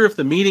not sure if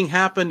the meeting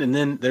happened, and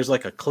then there's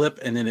like a clip,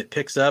 and then it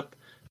picks up,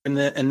 and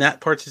that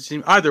part's the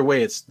same. Either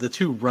way, it's the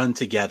two run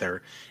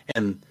together,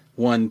 and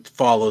one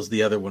follows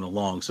the other one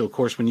along. So, of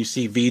course, when you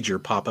see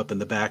V'ger pop up in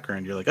the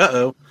background, you're like,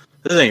 uh-oh,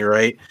 this ain't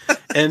right.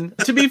 And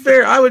to be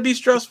fair, I would be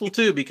stressful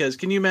too, because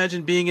can you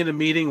imagine being in a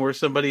meeting where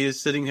somebody is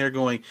sitting there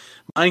going,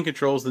 mind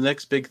control is the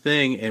next big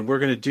thing, and we're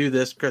going to do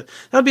this? That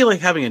would be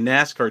like having a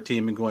NASCAR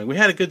team and going, we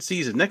had a good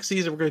season. Next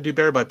season, we're going to do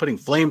better by putting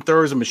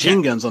flamethrowers and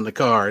machine guns on the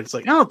car. It's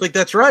like, I don't think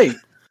that's right.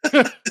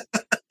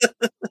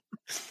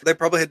 They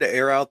probably had to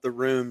air out the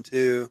room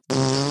too.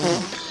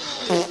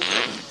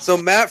 So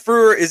Matt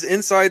Frewer is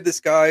inside this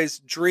guy's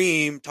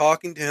dream,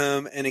 talking to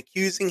him and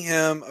accusing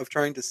him of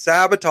trying to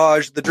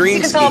sabotage the dream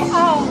scheme. Solve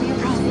all your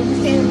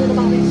problems in little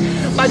Bobby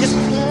by just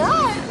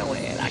flying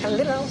away like a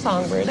little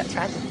songbird. That's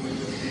right.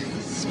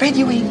 Spread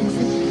your wings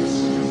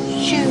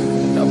and shoot.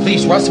 No,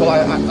 please, Russell,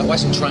 I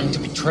wasn't trying to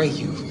betray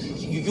you.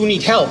 You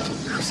need help.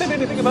 Who said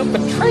anything about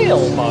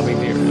betrayal, Bobby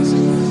dearest?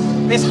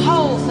 This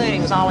whole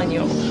thing's all in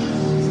your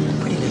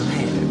pretty little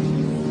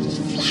head.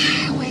 Just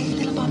fly away,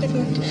 little Bobby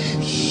bird.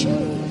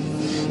 Shoo.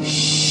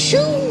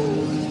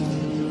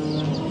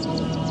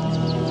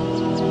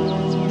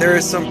 There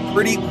is some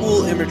pretty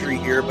cool imagery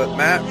here, but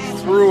Matt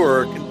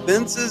Frewer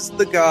convinces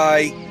the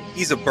guy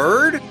he's a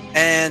bird,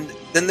 and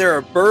then there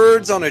are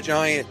birds on a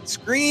giant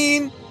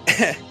screen,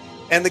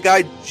 and the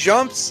guy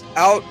jumps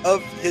out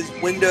of his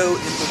window in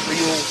the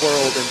real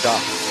world and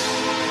dies.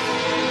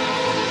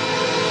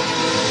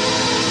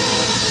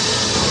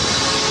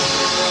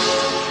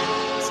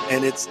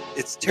 And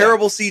it's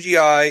terrible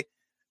CGI.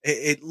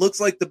 It looks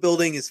like the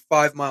building is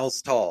 5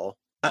 miles tall.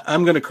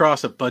 I'm going to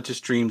cross a bunch of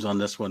streams on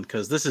this one,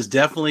 because this is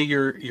definitely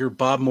your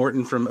Bob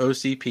Morton from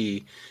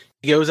OCP.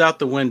 He goes out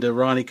the window,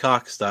 Ronnie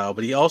Cox style,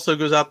 but he also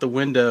goes out the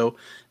window,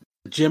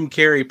 Jim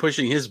Carrey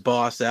pushing his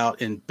boss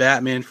out in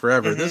Batman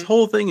Forever. Mm-hmm. This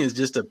whole thing is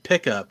just a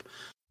pickup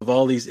of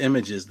all these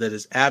images that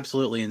is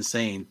absolutely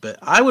insane. But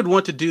I would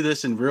want to do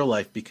this in real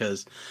life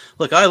because,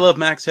 look, I love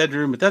Max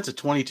Headroom, but that's a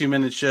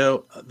 22-minute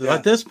show. Yeah.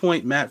 At this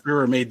point, Matt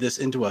Frewer made this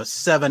into a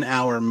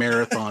 7-hour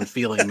marathon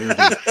feeling movie.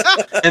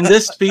 And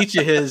this speech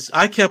of his,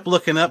 I kept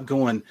looking up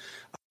going,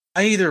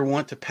 I either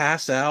want to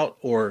pass out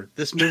or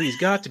this movie's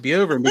got to be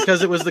over. And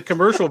because it was the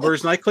commercial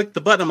version, I clicked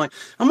the button. I'm like,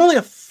 I'm only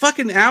a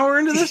fucking hour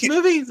into this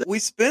movie. We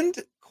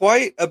spend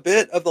quite a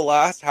bit of the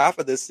last half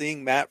of this,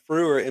 seeing Matt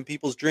Frewer in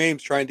people's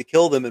dreams trying to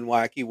kill them in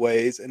wacky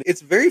ways. And it's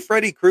very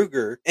Freddy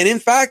Krueger. And in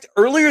fact,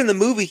 earlier in the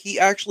movie, he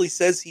actually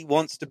says he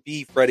wants to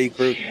be Freddy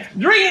Krueger.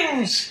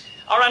 Dreams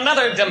are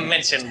another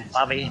dimension,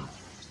 Bobby.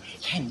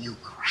 Can you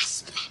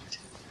grasp that?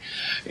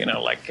 You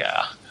know, like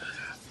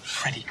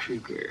Freddy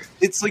Krueger.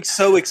 It's like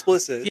so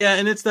explicit. Yeah,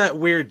 and it's that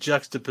weird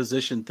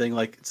juxtaposition thing.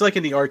 Like, it's like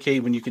in the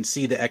arcade when you can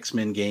see the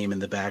X-Men game in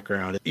the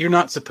background. You're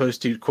not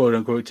supposed to, quote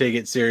unquote, take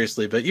it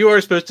seriously, but you are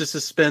supposed to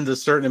suspend a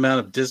certain amount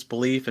of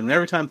disbelief. And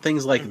every time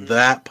things like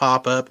that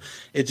pop up,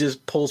 it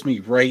just pulls me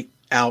right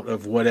out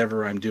of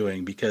whatever I'm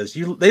doing, because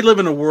they live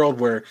in a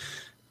world where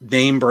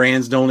name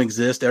brands don't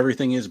exist.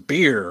 Everything is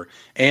beer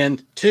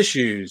and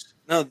tissues.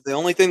 No, the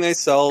only thing they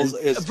sell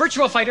is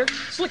Virtual Fighter,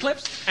 Slick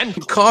Lips,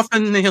 and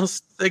coffin nail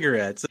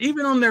cigarettes.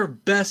 Even on their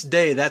best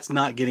day, that's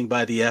not getting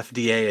by the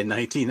FDA in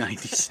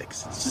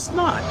 1996. It's just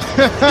not.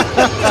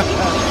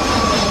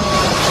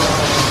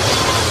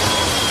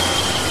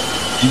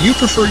 Do you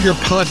prefer your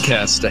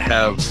podcast to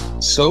have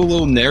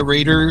solo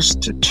narrators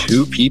to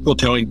two people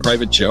telling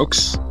private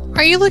jokes?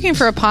 Are you looking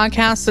for a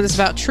podcast that is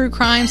about true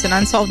crimes and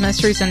unsolved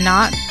mysteries and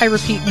not, I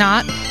repeat,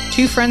 not,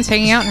 two friends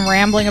hanging out and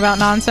rambling about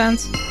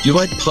nonsense? Do you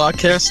like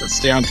podcasts that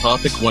stay on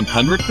topic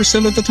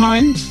 100% of the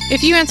time?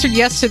 If you answered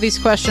yes to these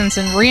questions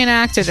and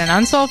reenacted an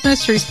Unsolved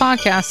Mysteries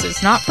podcast,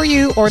 it's not for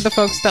you or the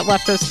folks that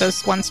left us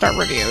those 1-star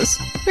reviews.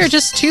 We are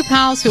just two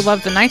pals who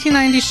love the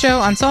 1990s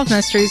show Unsolved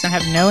Mysteries and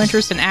have no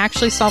interest in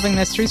actually solving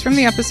mysteries from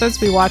the episodes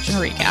we watch and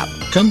recap.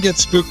 Come get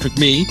spooked with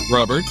me,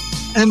 Robert,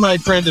 and my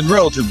friend and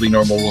relatively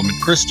normal woman,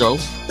 Christo,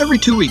 every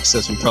 2 weeks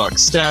as we talk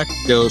stack,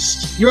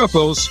 ghosts,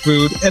 UFOs,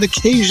 food, and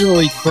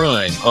occasionally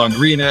crime on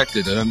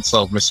Reenacted and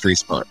Unsolved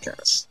Mysteries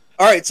podcasts.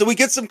 All right, so we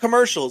get some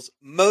commercials,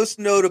 most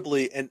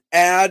notably an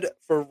ad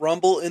for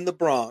Rumble in the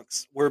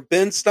Bronx, where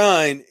Ben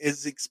Stein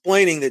is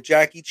explaining that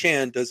Jackie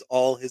Chan does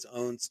all his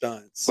own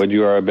stunts. What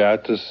you are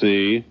about to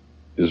see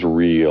is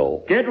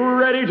real. Get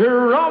ready to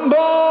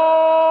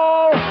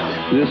rumble!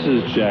 This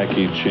is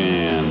Jackie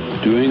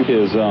Chan doing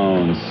his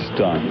own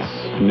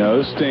stunts.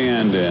 No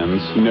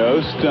stand-ins,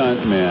 no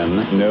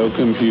stuntmen, no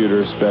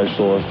computer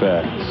special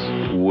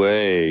effects.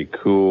 Way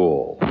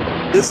cool.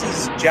 This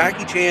is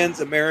Jackie Chan's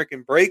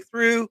American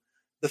Breakthrough.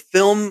 The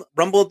film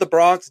Rumble at the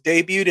Bronx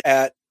debuted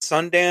at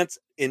Sundance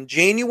in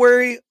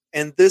January,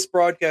 and this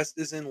broadcast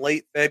is in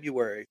late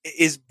February. It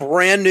is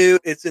brand new.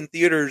 It's in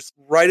theaters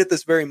right at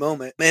this very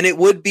moment, and it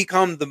would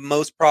become the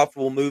most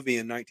profitable movie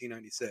in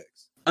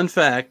 1996. Fun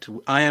fact,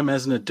 I am,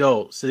 as an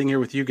adult, sitting here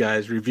with you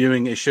guys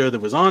reviewing a show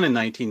that was on in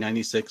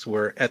 1996,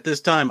 where at this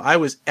time I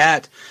was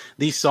at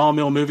the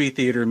Sawmill Movie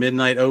Theater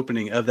midnight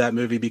opening of that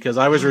movie, because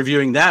I was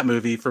reviewing that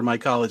movie for my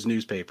college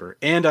newspaper.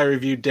 And I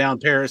reviewed Down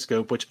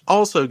Periscope, which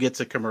also gets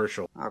a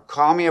commercial. Now,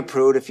 call me a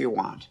prude if you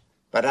want,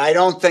 but I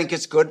don't think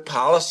it's good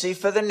policy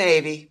for the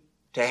Navy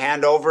to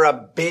hand over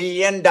 $1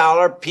 billion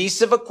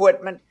piece of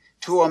equipment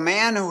to a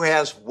man who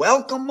has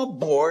 "Welcome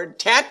Aboard"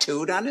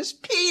 tattooed on his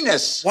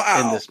penis.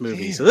 In this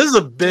movie. So this is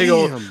a big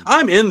old...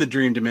 I'm in the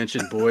dream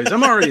dimension, boys.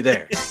 I'm already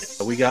there.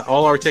 We got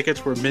all our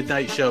tickets were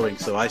midnight showing,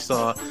 so I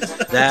saw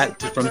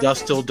that From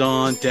Dusk Till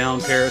Dawn,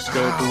 Down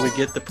Periscope. We would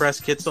get the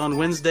press kits on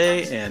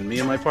Wednesday, and me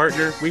and my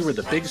partner, we were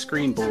the big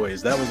screen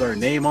boys. That was our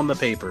name on the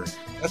paper.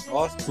 That's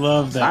awesome.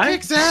 Love that.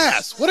 Kicks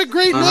ass. What a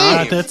great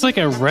name. That's like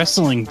a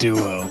wrestling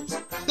duo.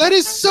 That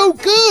is so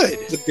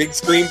good. The Big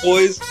Screen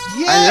Boys?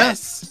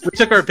 Yes. We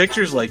took our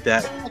pictures like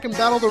that. Fucking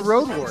Battle the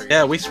Road Warrior.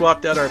 Yeah, we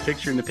swapped out our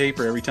picture in the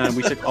paper every time.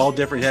 We took all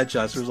different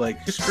headshots. It was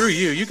like, screw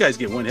you. You guys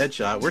get one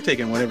headshot. We're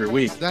taking one every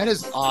week. That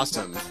is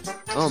awesome.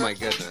 Oh, my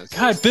goodness.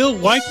 God, Bill,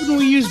 why couldn't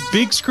we use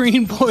Big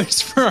Screen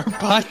Boys for our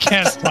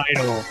podcast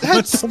title?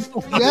 That's, yeah.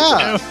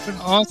 That would be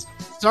awesome.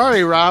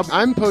 Sorry, Rob.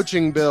 I'm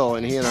poaching Bill,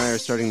 and he and I are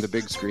starting the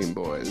Big Screen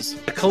Boys.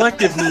 A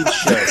collective needs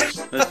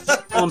shows. That's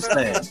all I'm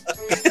saying.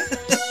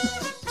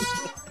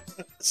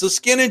 So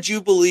Skin and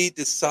Jubilee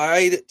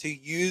decide to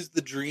use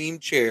the dream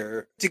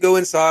chair to go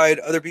inside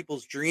other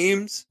people's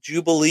dreams.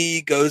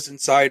 Jubilee goes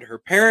inside her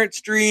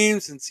parents'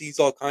 dreams and sees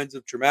all kinds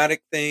of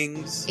traumatic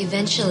things.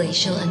 Eventually,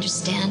 she'll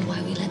understand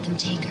why we let them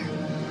take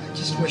her. I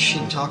just wish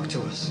she'd talk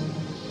to us.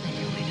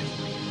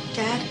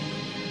 Dad?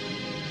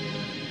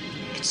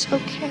 It's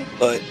okay.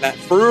 But Matt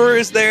Frewer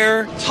is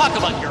there. Talk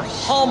about your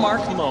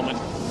hallmark moment.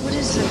 What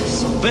is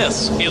this?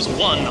 This is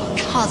one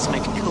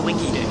cosmic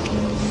coinkydink.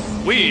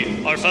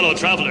 We are fellow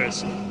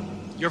travelers.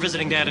 You're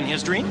visiting Dad in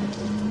his dream?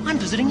 I'm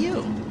visiting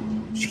you.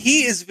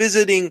 He is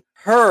visiting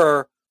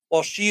her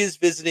while she is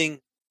visiting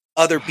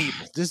other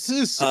people. This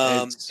is...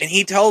 and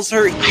he tells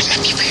her... which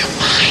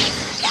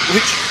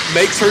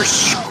makes her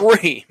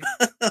scream.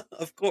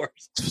 Of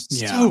course.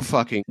 So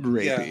fucking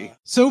rapey. Yeah.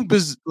 So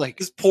like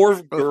this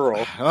poor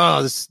girl.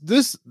 Oh,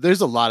 this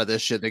there's a lot of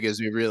this shit that gives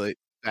me really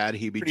bad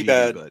heebie-jeebies.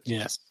 bad. But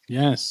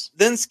Yes.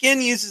 Then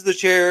Skin uses the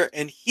chair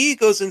and he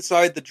goes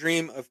inside the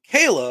dream of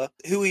Kayla,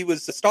 who he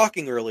was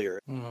stalking earlier.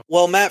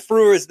 Well, Matt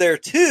Frewer is there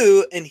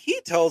too, and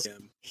he tells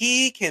him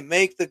he can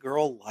make the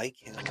girl like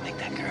him. I can make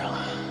that girl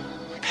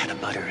pat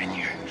of butter in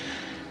your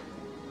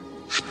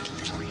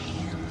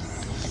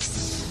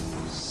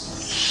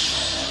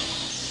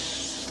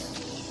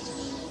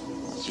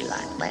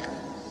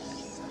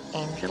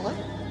Dracula?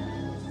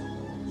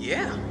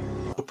 Yeah.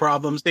 No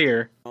problems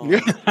here.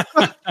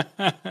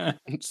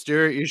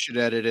 Stuart, you should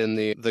edit in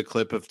the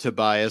clip of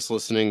Tobias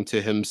listening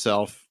to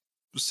himself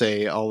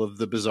say all of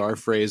the bizarre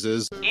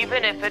phrases.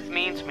 Even if it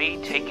means me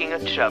taking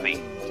a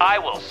chubby, I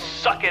will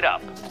suck it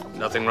up.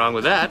 Nothing wrong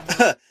with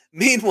that.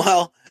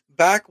 Meanwhile,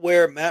 back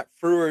where Matt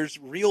Frewer's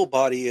real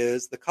body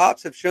is, the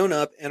cops have shown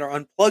up and are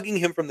unplugging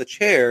him from the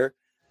chair.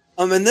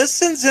 And this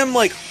sends him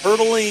like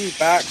hurtling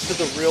back to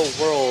the real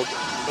world,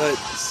 but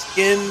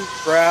Skin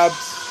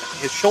grabs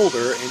his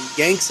shoulder and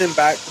yanks him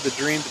back to the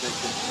dream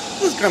dimension.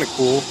 This was kind of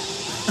cool.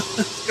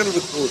 It's kind of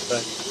a cool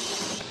effect.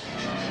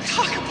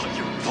 Talk about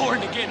your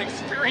born-again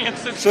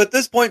experiences. So at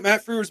this point,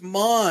 Matt Frewer's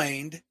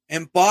mind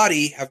and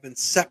body have been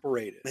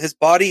separated. His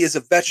body is a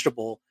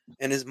vegetable,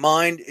 and his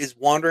mind is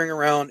wandering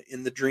around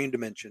in the dream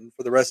dimension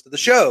for the rest of the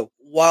show,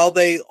 while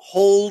they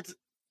hold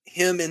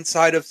him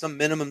inside of some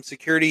minimum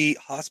security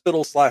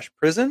hospital /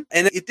 prison.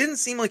 And it didn't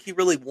seem like he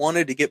really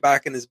wanted to get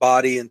back in his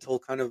body until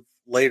kind of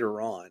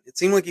later on. It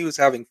seemed like he was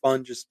having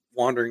fun just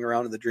wandering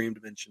around in the dream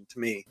dimension to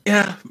me.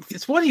 Yeah,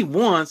 it's what he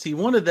wants. He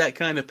wanted that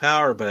kind of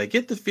power, but I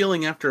get the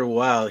feeling after a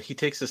while he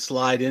takes a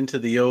slide into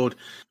the old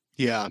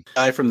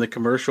guy from the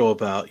commercial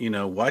about,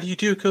 why do you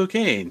do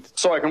cocaine?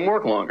 So I can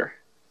work longer.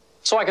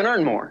 So I can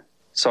earn more.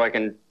 So I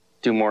can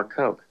do more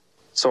coke.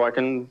 So I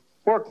can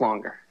work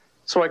longer.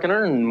 So I can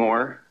earn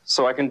more.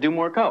 So I can do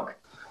more coke.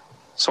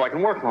 So I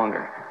can work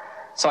longer.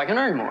 So I can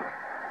earn more.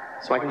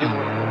 So I can do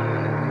more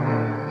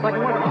coke. So I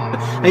can work longer.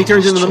 And he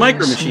turns into the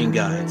Micro Machine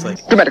guy. It's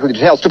like dramatically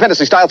detailed,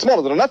 stupendously styled,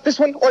 smaller than a nut. This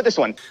one or this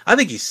one. I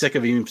think he's sick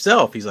of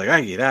himself. He's like, I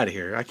can get out of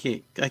here. I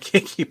can't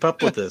keep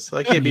up with this.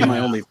 I can't be my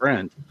only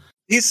friend.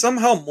 He's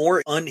somehow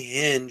more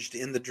unhinged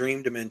in the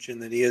dream dimension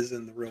than he is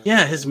in the real.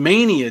 Yeah, his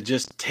mania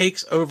just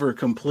takes over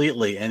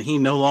completely, and he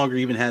no longer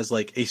even has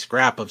like a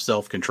scrap of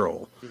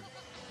self-control.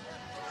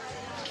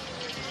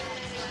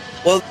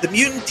 Well, the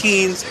mutant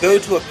teens go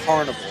to a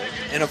carnival,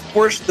 and of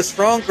course the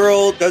strong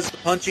girl does the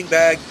punching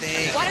bag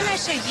thing. Why don't I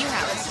show you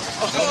how?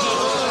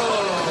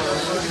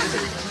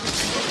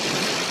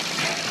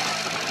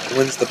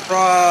 Wins the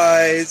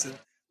prize, and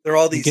there are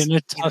all these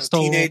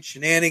tussle. Teenage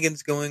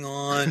shenanigans going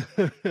on.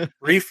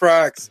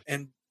 Refrax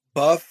and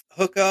Buff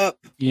hook up.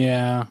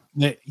 Yeah.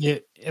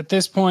 At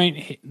this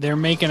point, they're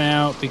making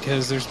out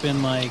because there's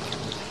been like,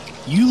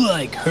 you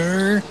like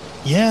her?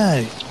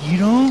 Yeah, you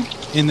don't?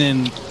 And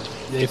then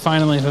they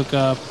finally hook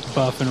up,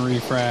 Buff and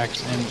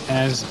Refrax, and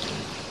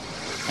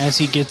as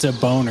he gets a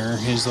boner,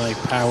 his like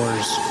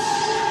powers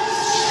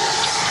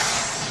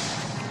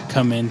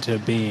come into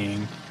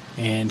being,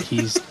 and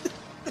he's...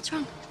 What's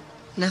wrong?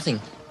 Nothing.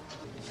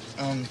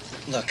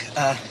 Look,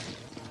 why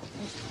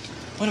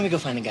don't we go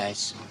find the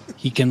guys?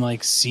 He can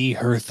like see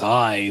her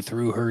thigh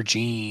through her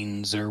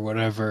jeans or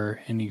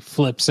whatever, and he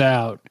flips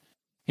out.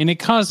 And it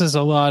causes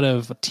a lot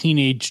of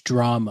teenage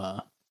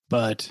drama,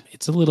 but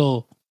it's a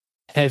little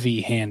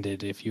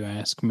heavy-handed, if you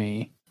ask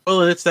me.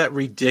 Well, it's that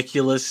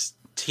ridiculous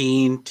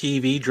teen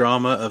TV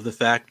drama of the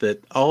fact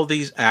that all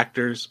these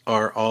actors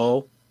are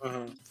all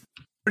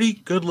pretty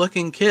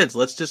good-looking kids.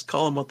 Let's just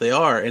call them what they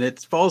are. And it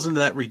falls into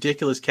that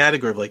ridiculous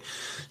category of like,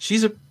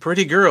 she's a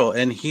pretty girl,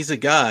 and he's a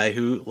guy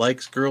who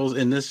likes girls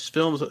in this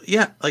film. So,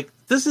 yeah, like,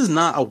 this is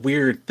not a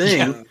weird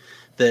thing. Yeah.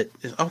 That,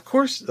 of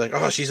course, like,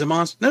 oh, she's a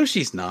monster. No,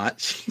 she's not.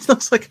 She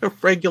looks like a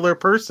regular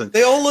person.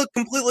 They all look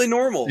completely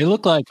normal. They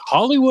look like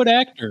Hollywood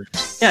actors.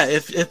 Yeah,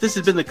 if this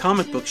had been the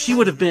comic book, she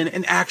would have been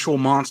an actual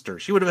monster.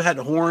 She would have had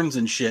horns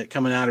and shit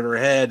coming out of her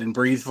head and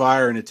breathe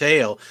fire and a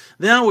tail.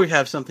 Now we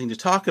have something to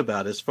talk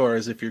about as far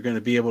as if you're going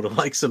to be able to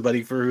like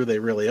somebody for who they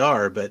really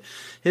are. But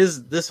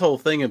this whole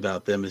thing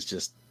about them is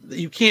just,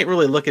 you can't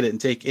really look at it and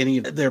take any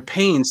of their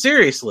pain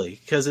seriously,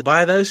 because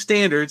by those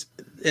standards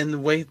and the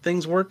way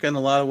things work in a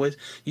lot of ways,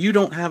 you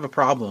don't have a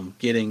problem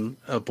getting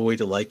a boy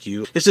to like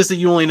you. It's just that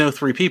you only know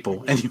 3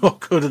 people and you all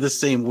go to the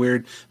same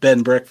weird bed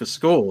and breakfast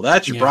school.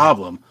 That's your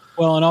problem.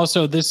 Well, and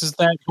also this is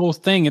that whole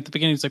thing at the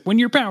beginning. It's like, when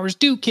your powers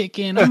do kick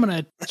in, I'm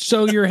going to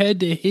sew your head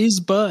to his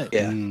butt.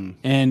 Yeah.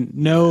 And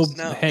no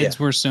heads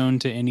were sewn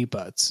to any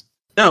butts.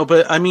 No,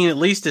 but I mean, at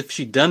least if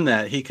she'd done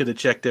that, he could have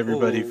checked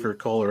everybody for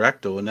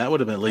colorectal, and that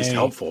would have been at least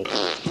helpful.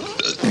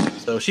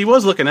 So she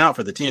was looking out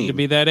for the team. To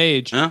be that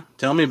age. Huh?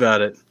 Tell me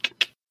about it.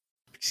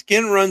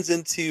 Skin runs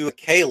into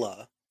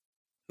Kayla,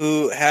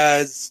 who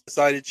has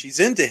decided she's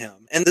into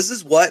him. And this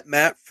is what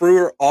Matt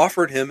Frewer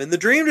offered him in the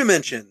dream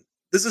dimension.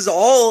 This is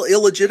all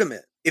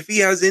illegitimate. If he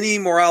has any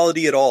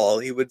morality at all,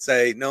 he would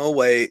say, no,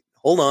 wait,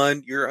 hold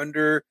on. You're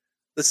under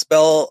the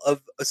spell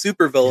of a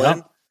supervillain.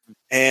 Yep.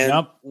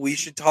 And we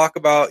should talk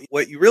about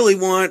what you really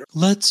want.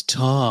 Let's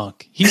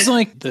talk. He's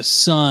like the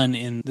son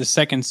in the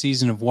 2nd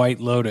season of White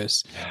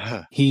Lotus.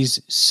 Yeah.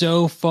 He's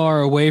so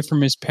far away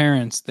from his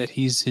parents that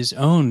he's his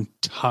own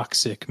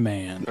toxic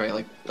man.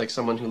 Right, like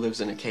someone who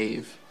lives in a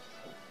cave.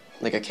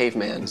 Like a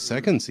caveman. The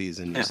 2nd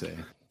season, you say.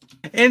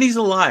 And he's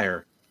a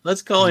liar.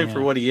 Let's call him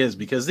for what he is,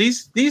 because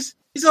he's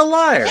a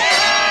liar.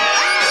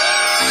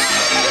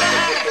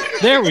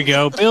 There we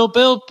go. Bill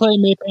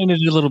painted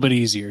it a little bit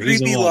easier. He's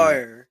Creepy a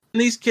liar. And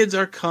these kids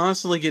are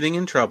constantly getting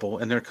in trouble,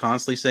 and they're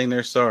constantly saying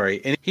they're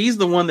sorry. And he's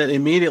the one that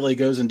immediately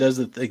goes and does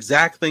the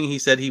exact thing he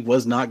said he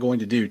was not going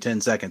to do 10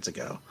 seconds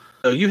ago.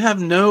 So you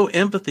have no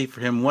empathy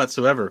for him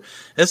whatsoever.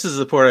 This is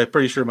the part I'm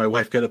pretty sure my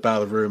wife got up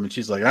out of the room, and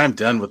she's like, I'm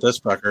done with this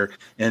fucker.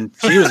 And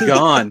she was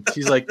gone.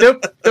 She's like,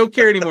 nope, don't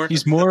care anymore.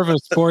 He's more of a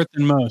sport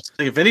than most.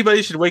 If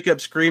anybody should wake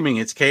up screaming,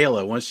 it's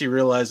Kayla once she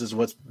realizes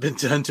what's been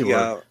done to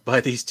her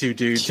by these two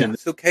dudes. Yeah.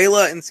 So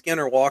Kayla and Skin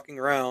are walking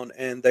around,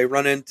 and they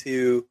run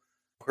into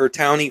her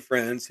townie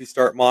friends who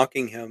start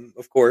mocking him,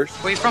 of course.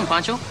 Where you from,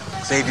 Pancho?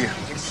 Xavier.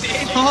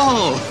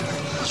 Oh,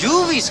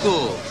 juvie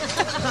school.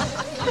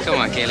 Come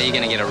on, Kayla, you're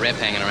gonna get a rep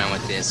hanging around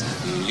with this.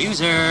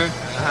 Loser.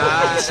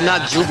 It's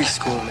not juvie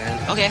school,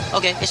 man. Okay,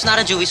 it's not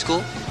a juvie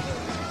school.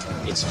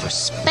 It's for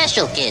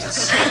special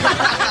kids.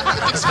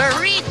 It's for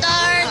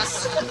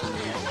retards.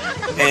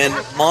 And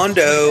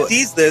Mondo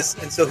sees this,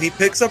 and so he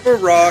picks up a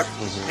rock,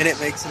 and it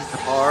makes him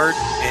hard,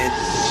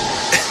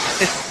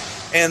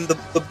 and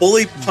the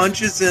bully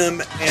punches him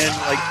and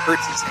like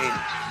hurts his hand.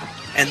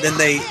 And then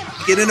they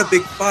get in a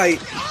big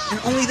fight, and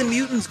only the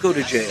mutants go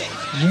to jail.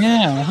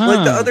 Yeah, huh?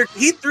 Like the other,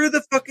 he threw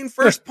the fucking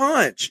first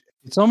punch.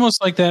 It's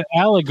almost like that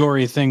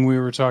allegory thing we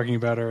were talking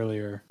about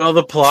earlier. Well,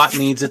 the plot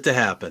needs it to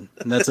happen.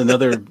 And that's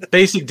another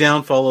basic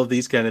downfall of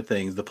these kind of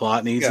things. The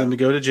plot needs them to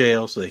go to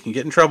jail so they can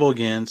get in trouble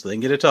again, so they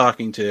can get a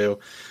talking to,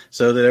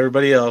 so that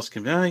everybody else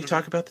can, you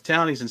talk about the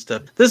townies and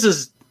stuff. This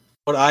is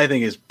what I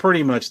think is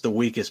pretty much the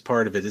weakest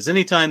part of it, is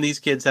anytime these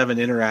kids have an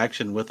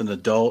interaction with an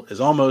adult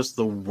is almost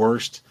the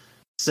worst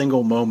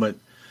single moment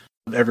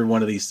of every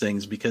one of these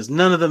things, because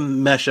none of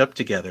them mesh up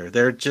together.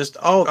 They're just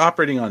all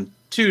operating on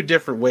two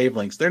different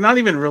wavelengths. They're not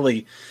even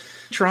really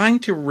trying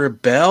to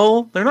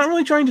rebel. They're not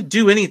really trying to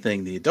do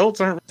anything. The adults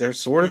aren't, they're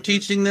sort of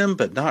teaching them,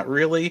 but not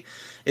really.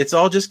 It's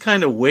all just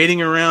kind of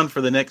waiting around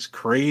for the next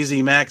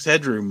crazy Max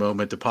Headroom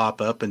moment to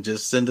pop up and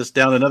just send us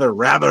down another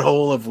rabbit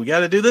hole of we got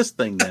to do this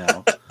thing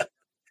now.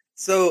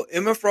 So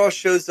Emma Frost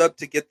shows up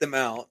to get them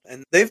out,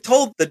 and they've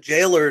told the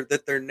jailer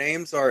that their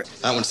names are...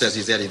 That one says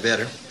he's Eddie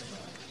Vedder.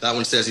 That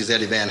one says he's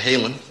Eddie Van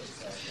Halen.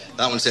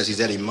 That one says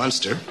he's Eddie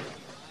Munster.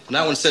 And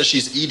that one says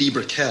she's Edie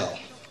Brickell.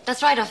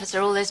 That's right,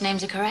 officer. All those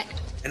names are correct.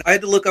 And I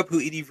had to look up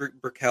who Edie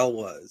Brickell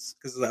was,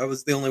 because that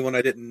was the only one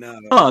I didn't know.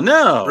 Oh,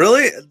 no.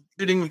 Really?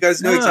 You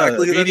guys know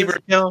exactly who Edie that is?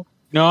 Brickell?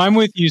 No, I'm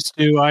with you,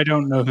 Stu. I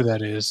don't know who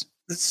that is.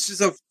 This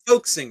is a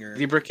folk singer.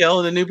 Edie Brickell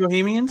and the New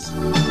Bohemians?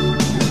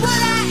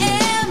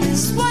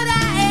 What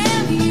I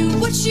am, you,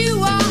 what you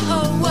are,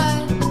 or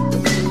what?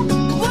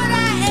 What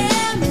I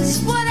am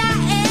is what I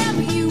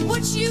am, you,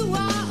 what you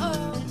are,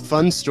 or...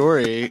 Fun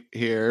story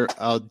here.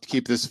 I'll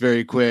keep this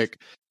very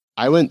quick.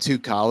 I went to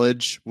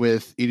college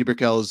with Edie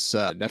Brickell's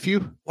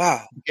nephew.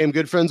 Wow. Became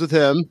good friends with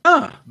him.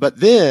 Huh. But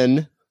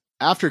then,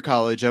 after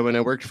college, I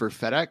worked for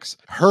FedEx.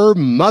 Her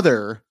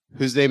mother,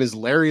 whose name is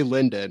Larry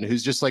Linden,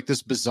 who's just like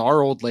this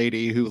bizarre old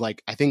lady who,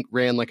 like, I think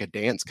ran like a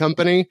dance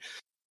company,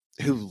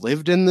 who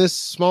lived in this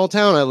small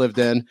town I lived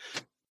in.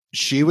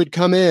 She would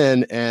come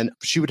in and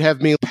she would have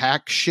me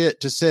pack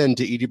shit to send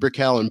to Edie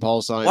Brickell and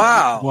Paul Simon.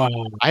 Wow.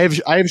 I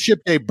have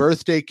shipped a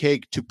birthday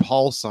cake to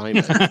Paul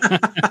Simon.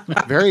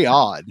 Very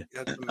odd.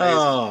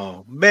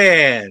 Oh,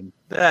 man.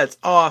 That's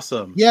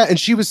awesome. Yeah, and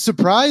she was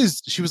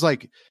surprised. She was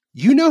like,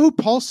 "You know who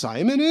Paul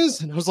Simon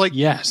is?" And I was like,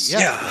 "Yes."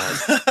 Yeah.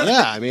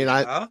 Yeah, I mean,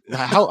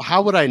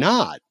 how would I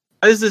not?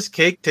 Why does this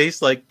cake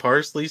taste like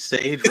parsley,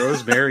 sage,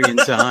 rosemary, and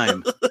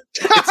thyme?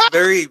 It's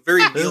very,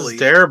 very This mealy. is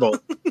terrible.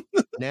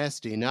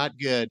 Nasty, not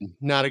good.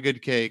 Not a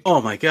good cake.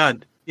 Oh my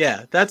God.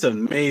 Yeah, that's an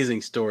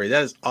amazing story.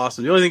 That is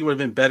awesome. The only thing that would have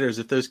been better is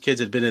if those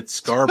kids had been at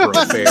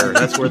Scarborough Fair.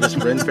 That's where this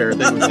Ren Fair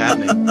thing was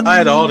happening.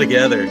 Tie it all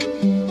together.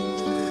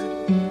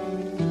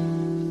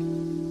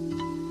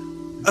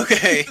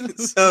 Okay,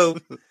 so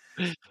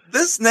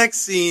this next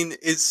scene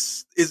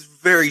is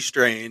very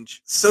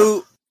strange.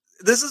 So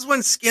this is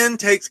when Skin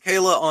takes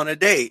Kayla on a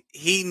date.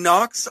 He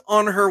knocks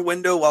on her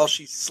window while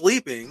she's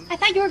sleeping. I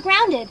thought you were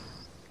grounded.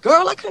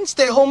 Girl, I couldn't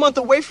stay a whole month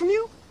away from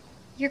you.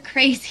 You're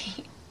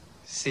crazy.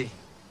 Sí,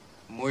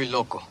 muy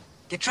loco.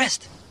 Get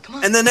dressed. Come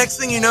on. And the next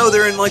thing you know,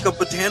 they're in like a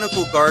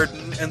botanical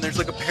garden, and there's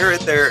like a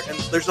parrot there, and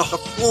there's a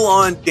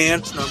full-on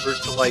dance number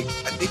to like,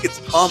 I think it's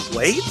Tom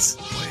Waits?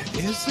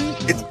 What is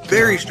it? It's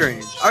very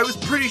strange. I was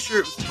pretty sure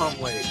it was Tom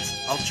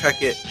Waits. I'll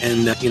check it,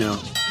 and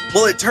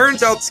Well, it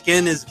turns out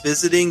Skin is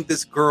visiting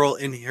this girl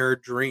in her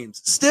dreams.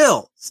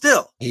 Still.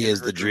 He is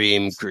the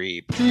dream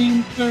creep.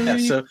 Yeah,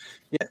 so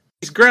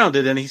he's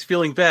grounded and he's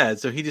feeling bad,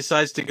 so he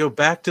decides to go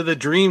back to the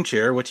dream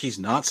chair, which he's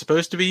not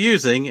supposed to be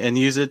using, and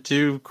use it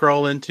to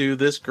crawl into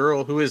this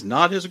girl who is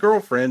not his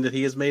girlfriend that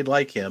he has made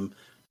like him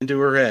into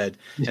her head,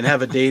 and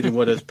have a date in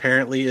what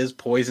apparently is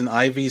Poison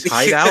Ivy's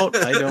hideout.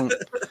 I don't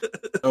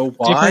know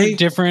why.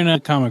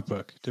 Different comic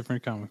book.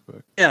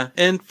 Yeah,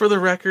 and for the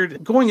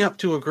record, going up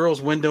to a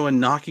girl's window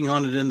and knocking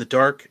on it in the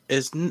dark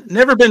has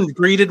never been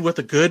greeted with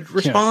a good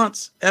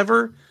response,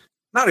 ever.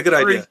 Not a good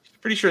idea.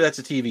 Pretty sure that's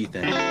a TV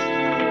thing.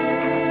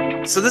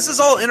 So this is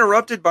all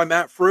interrupted by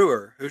Matt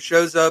Frewer, who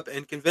shows up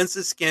and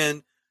convinces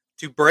Skin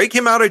to break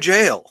him out of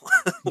jail.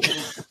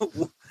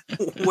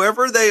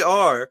 Whoever they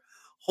are,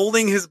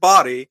 holding his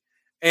body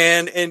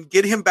and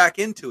get him back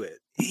into it.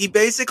 He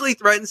basically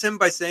threatens him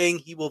by saying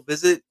he will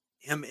visit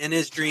him in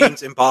his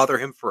dreams and bother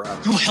him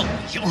forever. You help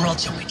me, or I'll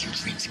jump into your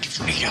dreams and give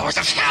you 8 hours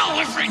of hell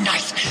every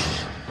night.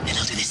 And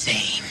I'll do the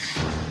same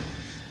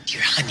to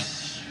your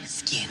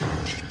honey-skinned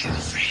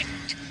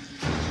girlfriend.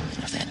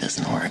 And if that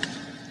doesn't work,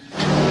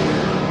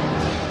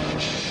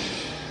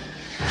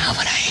 how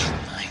would I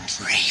mind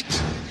rape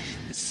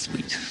this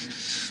sweet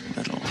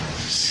little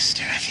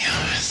sister of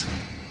yours?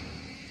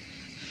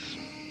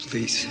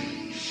 Please,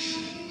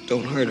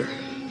 don't hurt her.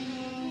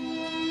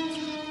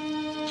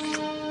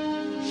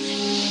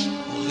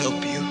 I'll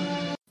help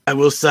you. I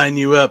will sign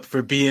you up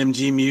for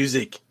BMG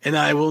Music, and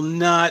I will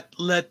not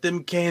let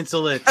them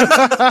cancel it.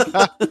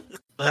 I'll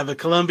have a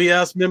Columbia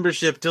House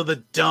membership till the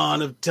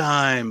dawn of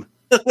time.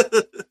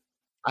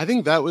 I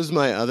think that was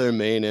my other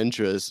main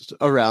interest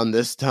around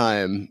this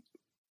time.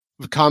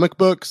 Comic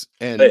books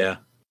and,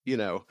 you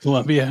know,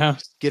 Columbia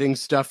House. Getting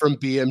stuff from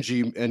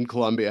BMG and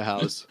Columbia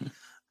House.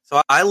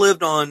 So I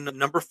lived on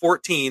number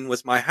 14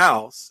 was my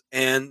house,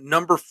 and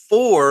number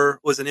 4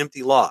 was an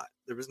empty lot.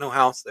 There was no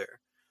house there.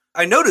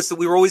 I noticed that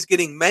we were always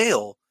getting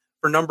mail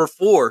for number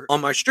 4 on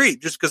my street,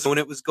 just because when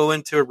it was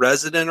going to a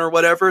resident or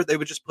whatever, they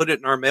would just put it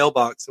in our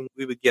mailbox and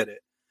we would get it.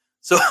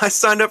 So I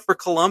signed up for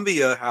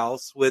Columbia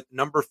House with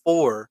number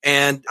 4,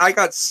 and I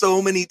got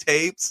so many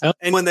tapes. Oh.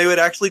 And when they would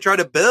actually try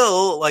to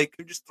bill, like,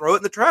 just throw it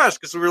in the trash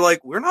because we were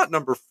like, we're not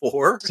number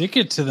 4. Stick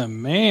it to the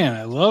man.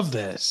 I love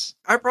this.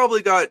 I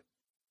probably got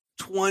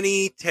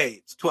 20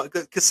 tapes,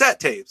 cassette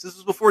tapes. This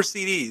was before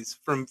CDs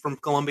from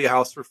Columbia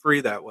House for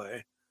free that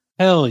way.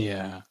 Hell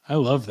yeah. I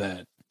love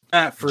that.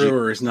 Matt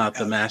Frewer is not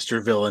the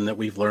master villain that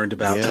we've learned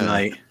about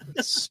tonight.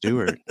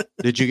 Stuart,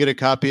 did you get a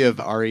copy of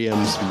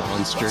REM's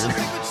Monster?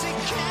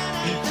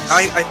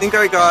 I think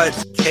I got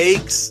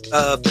Cakes,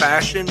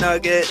 Fashion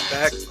Nugget,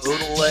 Beck,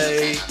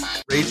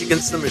 Odelay, Rage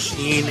Against the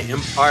Machine,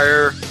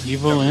 Empire.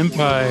 Evil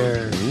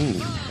Empire.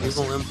 Ooh.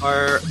 Evil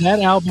Empire. That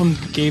album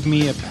gave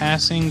me a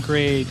passing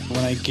grade when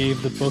I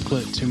gave the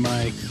booklet to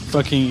my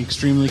fucking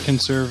extremely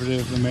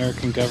conservative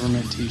American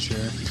government teacher.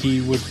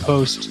 He would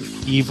post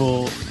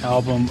evil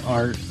album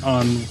art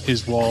on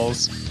his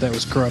walls that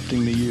was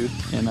corrupting the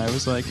youth. And I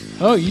was like,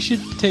 oh, you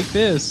should take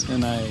this.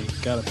 And I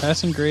got a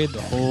passing grade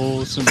the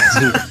whole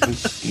semester.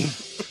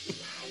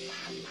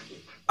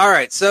 All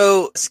right,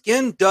 so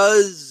Skin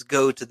does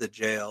go to the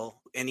jail,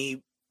 and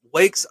he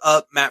wakes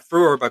up Matt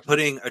Frewer by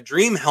putting a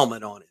dream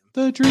helmet on him.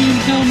 The dream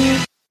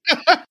helmet.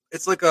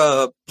 It's like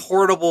a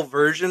portable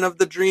version of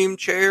the dream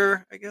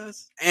chair, I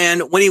guess.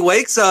 And when he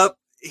wakes up,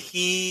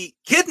 he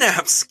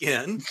kidnaps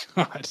Skin.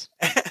 God.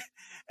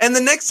 And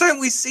the next time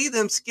we see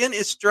them, Skin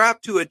is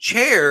strapped to a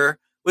chair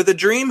with a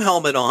dream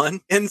helmet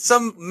on in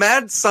some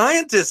mad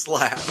scientist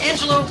lab.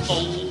 Angelo,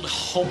 old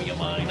homie of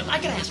mine, I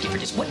gotta ask you for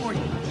just one more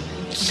little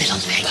thing.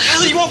 What the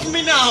hell do you want from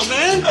me now,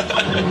 man?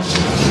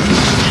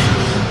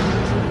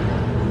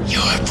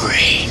 Your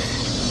brain.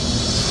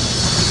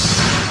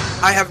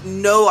 I have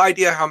no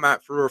idea how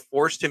Matt Frewer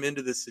forced him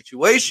into this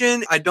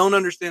situation. I don't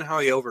understand how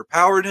he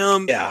overpowered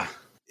him. Yeah.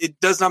 It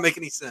does not make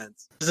any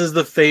sense. This is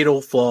the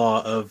fatal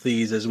flaw of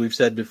these, as we've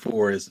said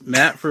before, is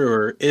Matt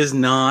Frewer is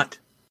not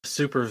a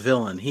super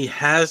villain. He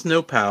has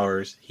no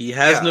powers. He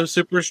has no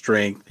super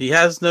strength. He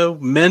has no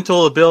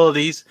mental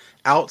abilities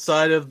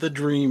outside of the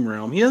dream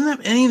realm. He doesn't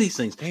have any of these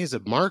things. He's a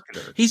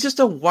marketer. He's just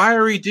a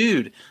wiry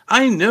dude.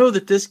 I know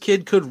that this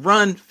kid could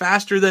run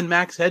faster than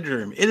Max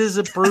Headroom. It is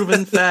a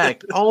proven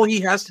fact. All he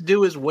has to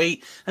do is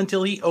wait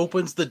until he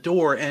opens the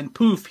door and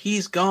poof,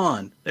 he's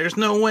gone. There's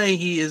no way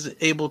he is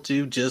able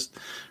to just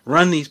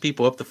run these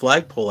people up the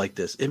flagpole like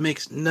this. It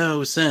makes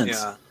no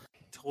sense. Yeah,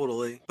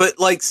 totally. But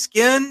like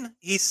Skin,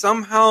 he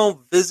somehow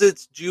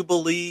visits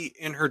Jubilee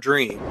in her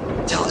dream.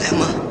 Tell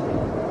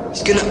Emma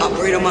he's gonna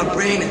operate on my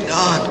brain at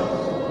dawn.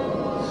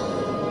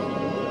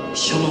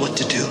 She'll know what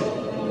to do.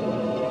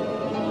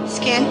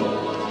 Skin?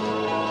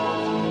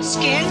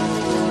 Skin?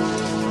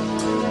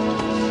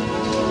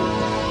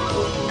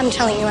 I'm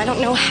telling you, I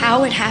don't know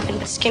how it happened,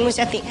 but Skin was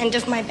at the end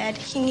of my bed.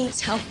 He needs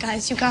help,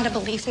 guys. You gotta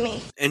believe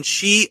me. And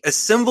she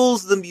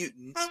assembles the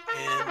mutants,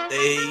 and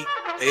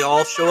they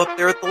all show up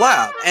there at the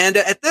lab. And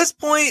at this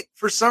point,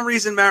 for some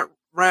reason, Matt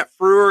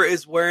Frewer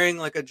is wearing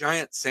like a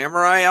giant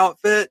samurai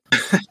outfit,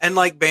 and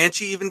like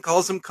Banshee even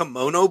calls him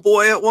Kimono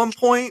Boy at one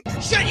point.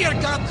 Shut your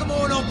dumb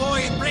kimono boy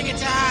and bring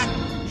it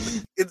on.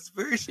 It's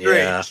very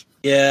strange.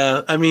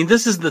 Yeah. I mean,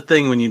 this is the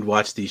thing when you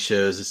watch these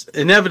shows. It's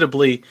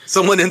inevitably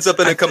someone ends up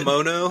in a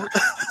kimono.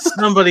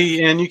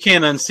 Somebody, and you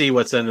can't unsee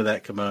what's under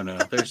that kimono.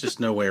 There's just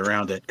no way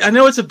around it. I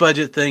know it's a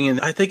budget thing,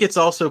 and I think it's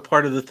also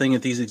part of the thing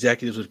that these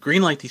executives would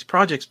greenlight these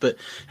projects, but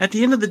at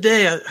the end of the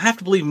day, I have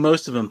to believe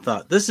most of them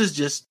thought, this is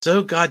just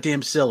so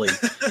goddamn silly.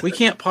 We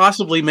can't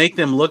possibly make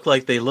them look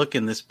like they look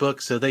in this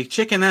book, so they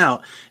chicken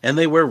out, and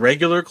they wear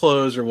regular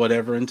clothes or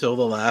whatever until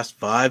the last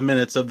 5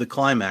 minutes of the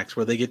climax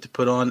where they get to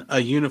put on a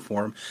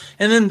uniform.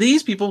 And then these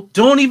these people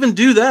don't even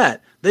do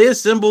that. They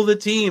assemble the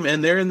team,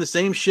 and they're in the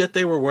same shit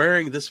they were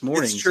wearing this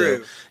morning. It's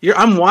true. So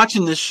I'm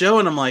watching this show,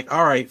 and I'm like,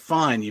 all right,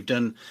 fine. You've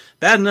done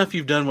bad enough.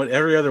 You've done what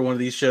every other one of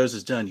these shows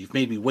has done. You've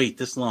made me wait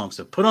this long.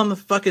 So put on the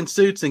fucking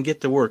suits and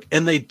get to work.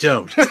 And they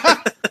don't.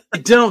 They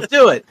don't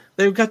do it.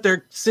 They've got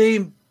their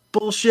same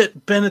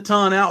bullshit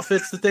Benetton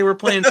outfits that they were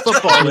playing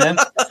football in.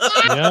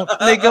 Yep.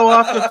 They go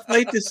off to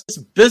fight this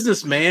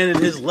businessman in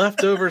his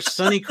leftover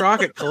Sonny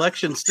Crockett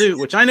collection suit,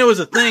 which I know is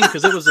a thing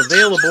because it was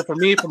available for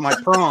me for my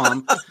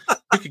prom.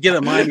 You could get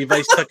a Miami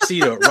Vice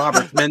tuxedo at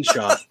Robert's Men's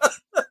Shop.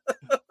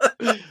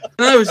 And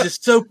I was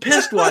just so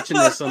pissed watching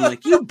this. I'm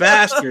like, you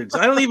bastards.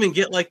 I don't even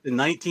get like the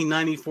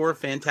 1994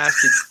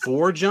 Fantastic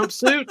Four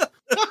jumpsuit.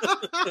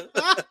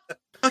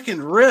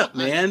 Fucking rip,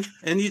 man.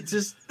 And you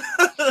just,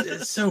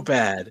 it's so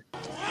bad.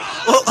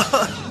 Well,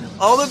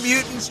 all the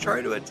mutants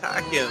try to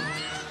attack him.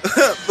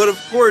 But of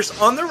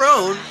course, on their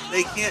own,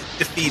 they can't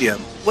defeat him.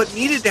 What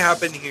needed to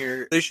happen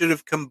here, they should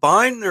have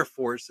combined their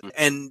forces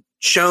and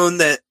shown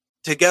that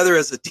together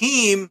as a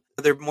team,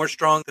 they're more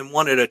strong than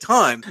one at a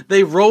time.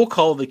 They roll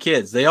call the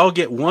kids. They all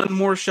get one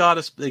more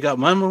shot. They got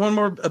one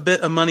more a bit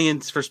of money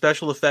for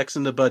special effects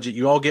in the budget.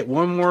 You all get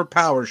one more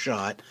power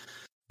shot.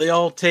 They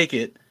all take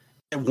it.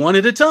 One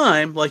at a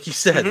time, like you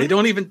said. They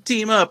don't even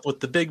team up with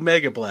the big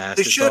Mega Blast.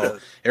 They should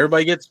have.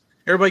 Everybody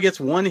gets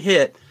one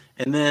hit,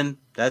 and then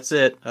that's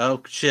it.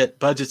 Oh shit,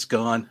 budget's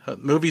gone.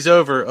 Movie's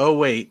over. Oh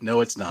wait,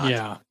 no, it's not.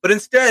 Yeah. But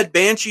instead,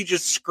 Banshee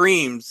just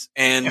screams,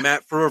 and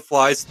Matt Frewer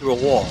flies through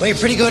a wall. Well, you're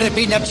pretty good at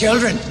beating up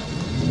children.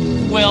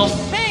 Well,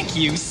 thank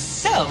you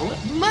so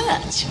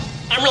much.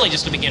 I'm really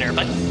just a beginner,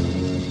 but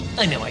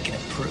I know I can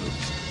improve.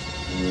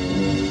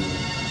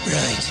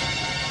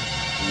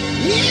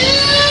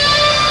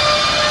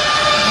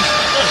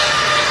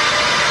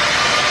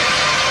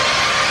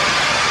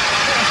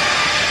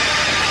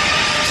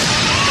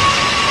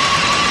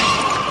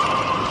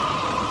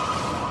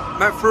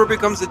 Matt Frewer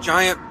becomes a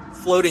giant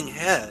floating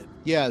head.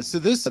 Yeah, so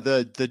this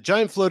the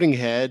giant floating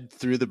head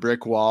through the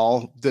brick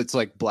wall that's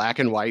like black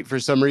and white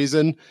for some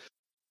reason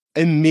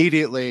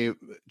immediately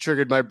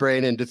triggered my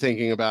brain into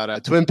thinking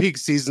about Twin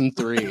Peaks season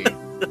 3,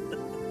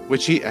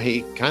 which he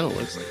kind of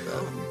looks like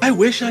that. I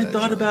wish I'd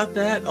thought about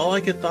that. All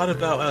I could thought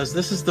about was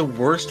this is the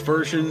worst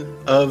version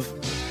of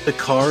the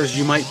Cars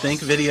You Might Think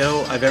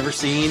video I've ever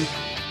seen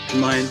in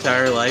my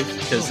entire life,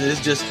 because it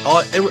is just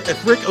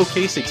if Rick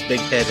Ocasek's big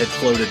head had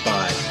floated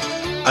by,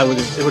 it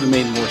would have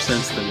made more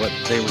sense than what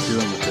they were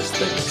doing with this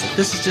thing. It's like,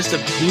 this is just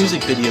a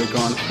music video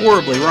gone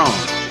horribly wrong.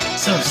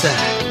 So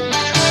sad.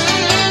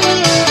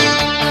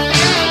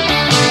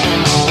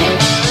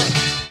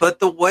 But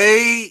the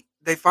way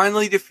they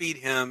finally defeat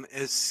him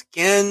is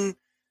Skin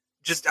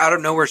just out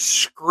of nowhere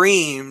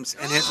screams,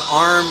 and his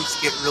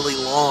arms get really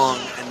long,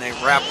 and they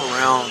wrap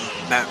around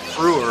Matt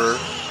Frewer,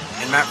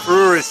 and Matt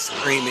Frewer is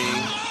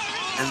screaming,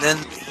 and then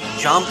he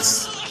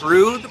jumps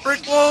through the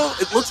brick wall.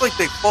 It looks like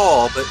they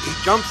fall, but he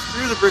jumps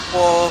through the brick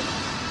wall,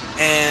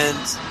 and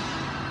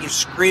he's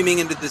screaming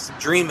into this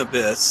dream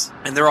abyss,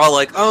 and they're all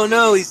like, oh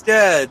no, he's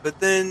dead. But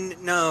then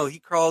no, he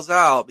crawls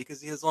out because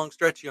he has long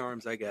stretchy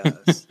arms, I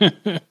guess.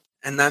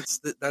 And that's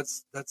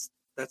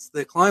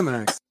the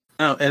climax.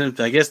 Oh, and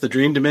I guess the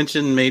Dream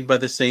Dimension, made by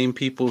the same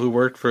people who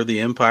worked for the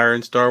Empire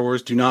in Star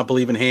Wars, do not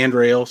believe in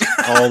handrails.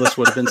 All this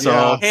would have been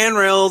solved.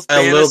 Handrails,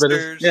 a little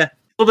banisters.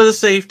 bit of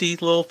safety,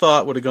 little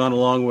thought would have gone a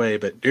long way,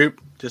 but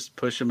nope, just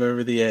push them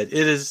over the edge.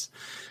 It is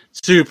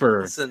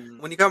super. Listen,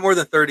 when you got more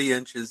than 30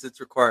 inches, it's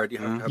required. You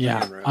have to have a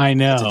handrail. I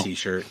know. It's a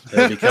t-shirt.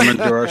 That'll be coming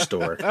to our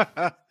store.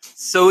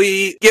 So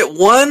we get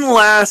one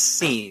last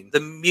scene. The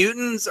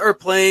mutants are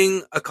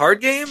playing a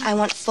card game. I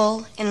want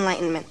full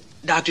enlightenment.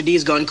 Dr.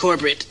 D's gone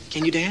corporate.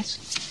 Can you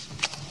dance?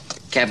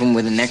 Cap him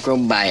with a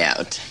necro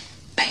buyout.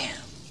 Bam.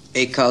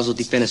 A causal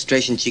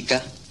defenestration,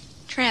 chica.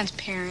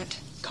 Transparent.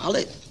 Call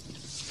it.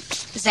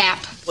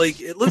 Zap.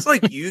 Like, it looks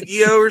like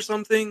Yu-Gi-Oh or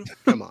something.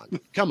 Come on.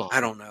 I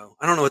don't know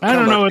what I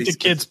don't know what the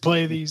kids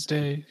play these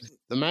days.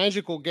 The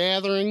Magical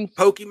Gathering,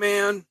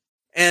 Pokemon,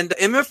 and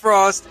Emma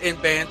Frost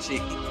and Banshee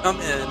come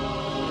in,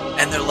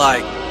 and they're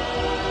like,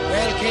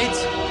 Well,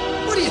 kids,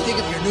 what do you think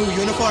of your new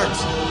uniforms?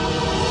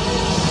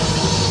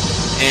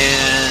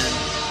 and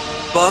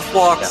Buff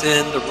walks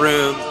in the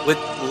room with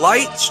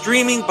light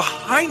streaming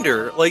behind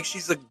her, like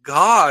she's a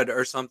god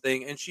or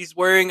something, and she's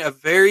wearing a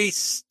very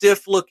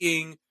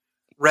stiff-looking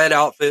red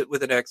outfit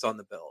with an X on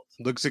the belt.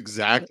 looks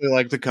exactly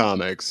like the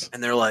comics.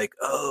 And they're like,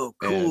 oh,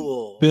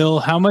 cool. Bill,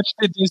 how much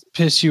did this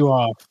piss you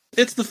off?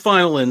 It's the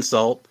final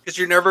insult. Because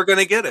you're never going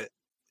to get it.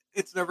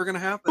 It's never going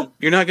to happen.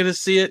 You're not going to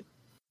see it.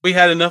 We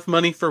had enough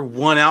money for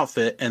one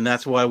outfit, and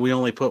that's why we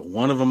only put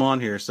one of them on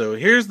here. So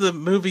here's the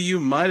movie you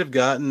might have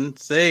gotten.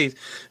 Say,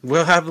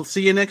 we'll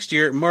see you next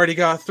year at Mardi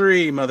Gras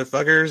 3,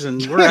 motherfuckers,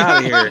 and we're out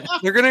of here.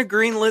 They're going to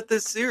greenlit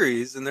this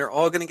series, and they're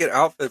all going to get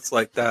outfits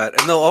like that.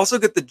 And they'll also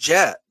get the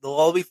jet. They'll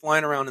all be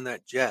flying around in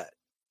that jet.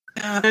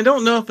 I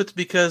don't know if it's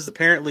because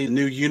apparently the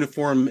new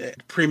uniform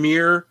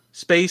premiere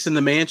space in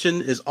the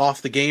mansion is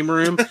off the game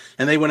room,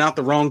 and they went out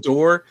the wrong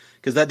door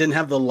because that didn't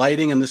have the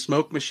lighting and the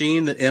smoke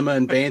machine that Emma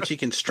and Banshee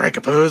can strike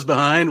a pose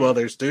behind while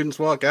their students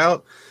walk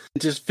out.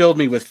 It just filled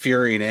me with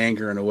fury and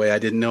anger in a way I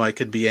didn't know I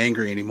could be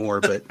angry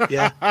anymore. But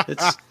yeah,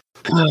 it's.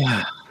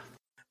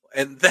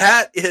 And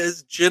that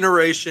is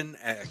Generation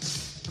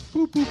X.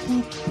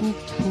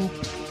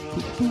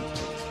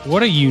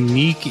 What a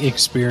unique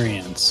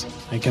experience.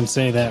 I can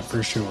say that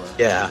for sure.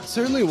 Yeah. It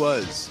certainly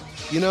was.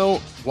 You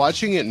know,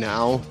 watching it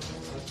now,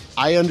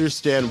 I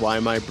understand why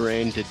my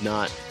brain did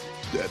not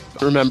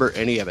remember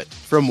any of it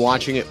from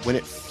watching it when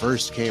it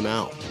first came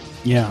out.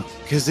 Yeah.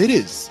 Because it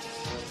is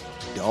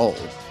dull.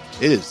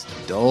 It is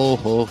dull.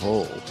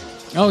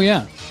 Oh,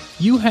 yeah.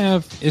 You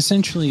have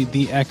essentially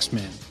the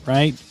X-Men,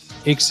 right?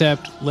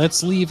 Except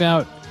let's leave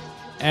out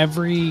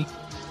every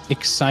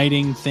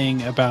exciting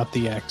thing about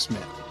the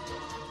X-Men.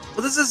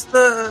 Well, this is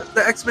the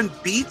X-Men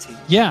B team.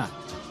 Yeah.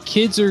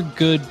 Kids are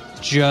good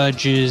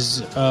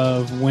judges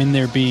of when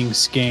they're being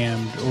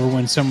scammed or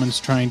when someone's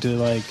trying to,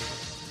 like,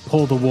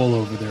 pull the wool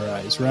over their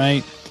eyes,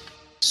 right?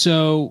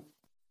 So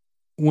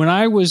when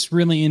I was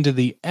really into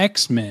the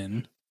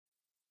X-Men,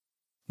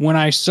 when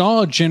I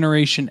saw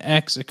Generation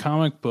X, a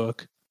comic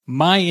book,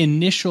 my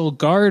initial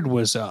guard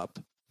was up.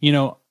 You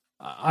know,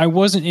 I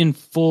wasn't in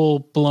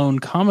full-blown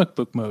comic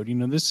book mode. You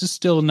know, this is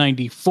still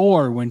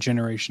 94 when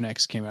Generation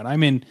X came out.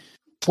 I'm in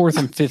 4th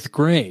and 5th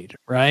grade,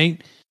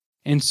 right?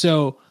 And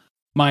so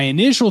my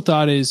initial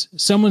thought is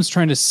someone's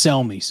trying to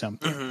sell me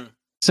something. Mm-hmm.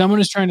 Someone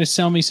is trying to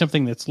sell me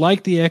something that's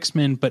like the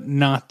X-Men, but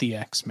not the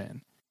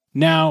X-Men.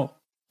 Now,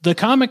 the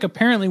comic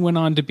apparently went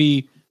on to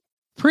be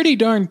pretty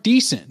darn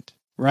decent,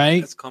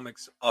 right? As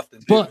comics often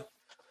do. But,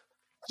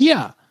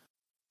 yeah.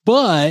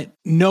 But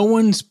no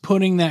one's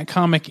putting that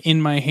comic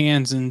in my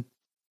hands and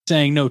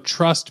saying, no,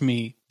 trust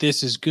me,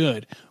 this is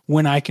good,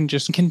 when I can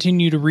just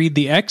continue to read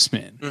the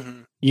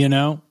X-Men, you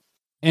know?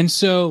 And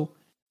so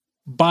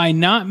by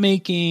not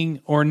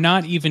making or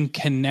not even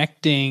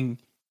connecting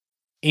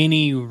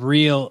any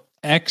real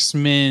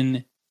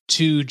X-Men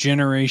to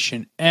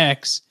Generation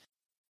X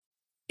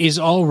is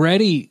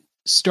already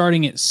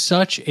starting at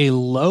such a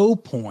low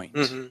point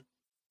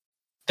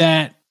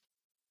that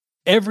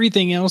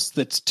everything else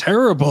that's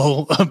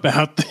terrible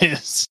about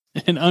this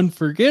and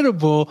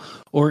unforgettable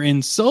or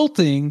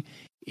insulting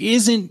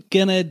isn't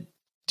gonna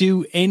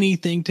do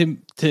anything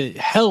to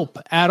help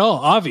at all,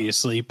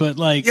 obviously. But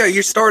like, yeah,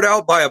 you start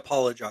out by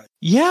apologizing.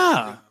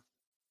 Yeah,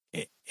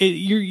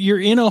 you're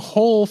in a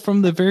hole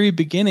from the very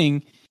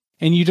beginning,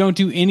 and you don't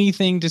do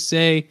anything to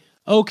say,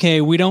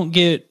 okay, we don't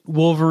get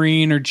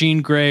Wolverine or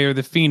Jean Grey or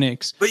the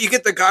Phoenix, but you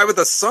get the guy with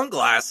the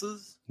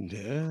sunglasses.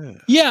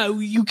 Yeah,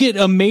 you get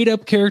a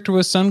made-up character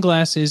with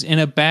sunglasses and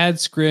a bad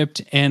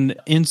script and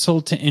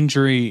insult to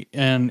injury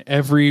in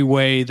every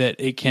way that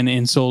it can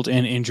insult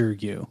and injure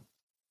you.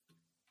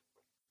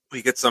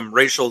 We get some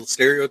racial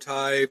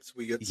stereotypes.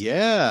 We get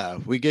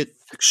we get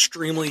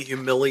extremely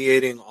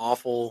humiliating,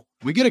 awful.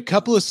 We get a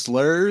couple of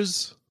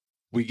slurs.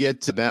 We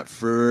get to Matt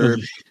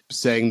Frewer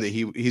saying that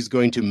he's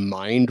going to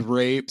mind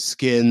rape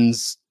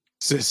Skin's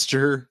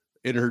sister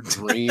in her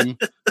dream.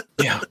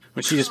 Yeah,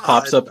 when she just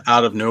pops up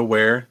out of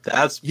nowhere.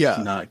 That's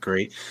not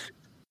great.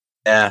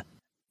 Yeah.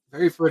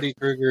 Very Freddy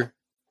Krueger.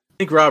 I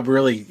think Rob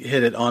really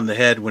hit it on the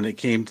head when it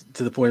came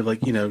to the point of,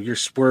 like, you know, you're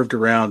swerved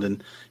around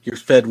and you're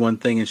fed one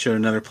thing and shown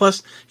another.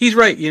 Plus, he's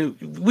right. You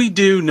know, we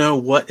do know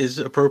what is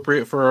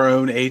appropriate for our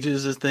own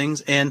ages as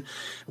things, and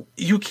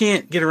you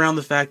can't get around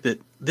the fact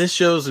that this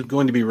show is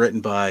going to be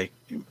written by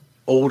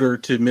older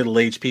to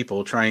middle-aged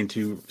people trying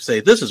to say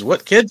this is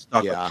what kids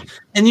talk about,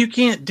 and you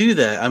can't do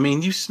that. I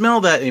mean, you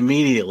smell that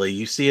immediately.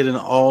 You see it in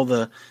all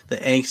the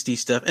angsty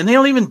stuff, and they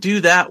don't even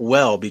do that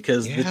well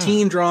because the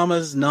teen drama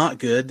is not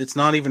good. It's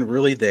not even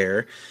really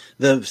there.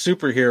 The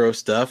superhero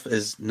stuff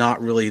is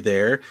not really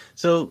there.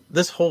 So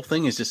this whole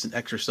thing is just an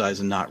exercise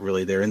and not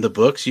really there. In the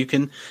books, you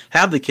can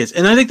have the kids.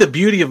 And I think the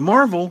beauty of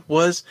Marvel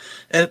was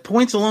at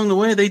points along the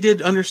way, they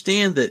did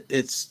understand that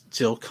it's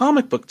still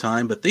comic book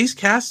time, but these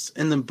casts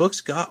in the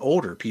books got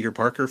older. Peter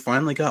Parker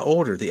finally got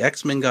older. The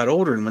X-Men got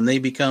older. And when they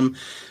become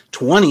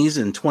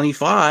 20s and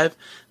 25,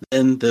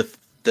 then the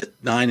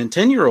 9 and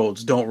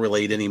 10-year-olds don't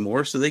relate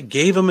anymore. So they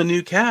gave them a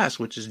new cast,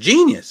 which is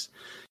genius.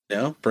 You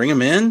know, bring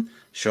them in,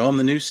 show them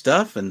the new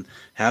stuff, and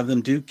have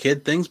them do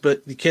kid things.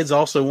 But the kids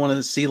also want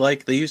to see,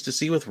 like they used to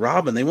see with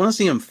Robin, they want to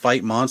see them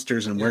fight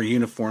monsters and wear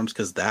uniforms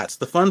because that's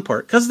the fun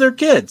part, because they're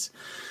kids.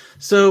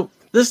 So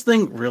this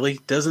thing really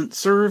doesn't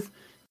serve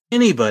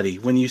anybody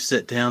when you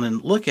sit down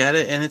and look at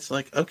it, and it's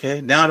like,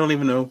 okay, now I don't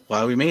even know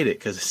why we made it,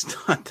 because it's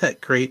not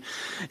that great.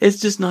 It's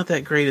just not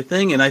that great a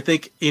thing. And I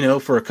think, you know,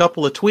 for a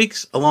couple of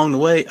tweaks along the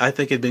way, I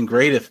think it'd been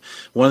great if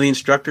one of the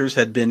instructors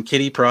had been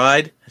Kitty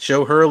Pryde,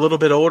 show her a little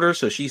bit older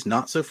so she's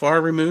not so far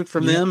removed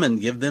from them,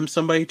 and give them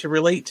somebody to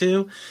relate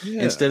to,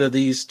 instead of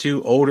these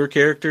two older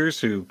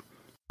characters who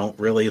don't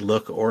really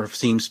look or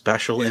seem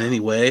special in any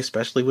way,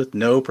 especially with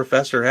no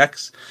Professor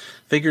X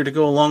figure to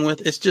go along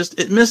with. It's just,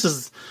 it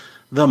misses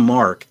the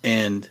mark.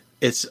 And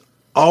it's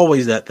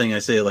always that thing I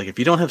say, like, if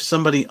you don't have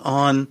somebody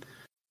on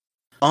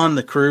on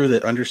the crew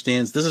that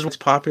understands this is what's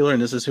popular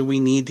and this is who we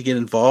need to get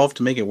involved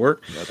to make it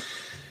work.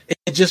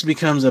 It just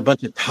becomes a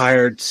bunch of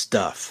tired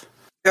stuff.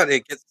 Gotta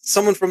get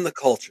someone from the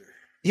culture.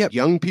 Yeah,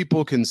 young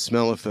people can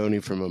smell a phony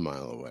from a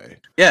mile away.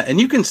 Yeah, and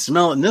you can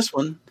smell it in this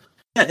one.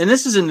 Yeah, and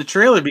this is in the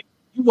trailer. Because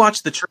you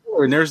watch the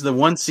trailer, and there's the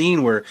one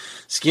scene where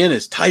Skin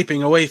is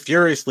typing away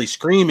furiously,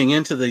 screaming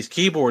into this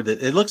keyboard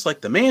that it looks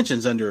like the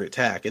mansion's under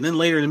attack. And then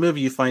later in the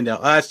movie, you find out,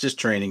 it's just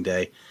training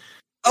day.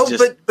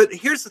 But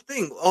here's the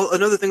thing.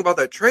 Another thing about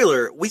that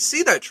trailer, we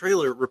see that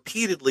trailer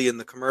repeatedly in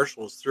the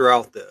commercials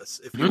throughout this.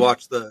 If you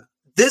watch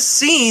this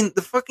scene,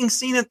 the fucking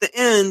scene at the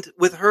end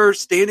with her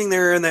standing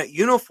there in that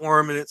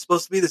uniform, and it's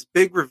supposed to be this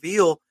big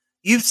reveal.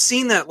 You've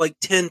seen that like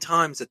 10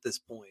 times at this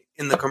point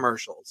in the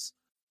commercials.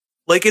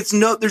 Like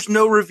there's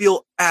no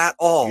reveal at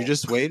all. You're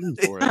just waiting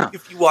for it.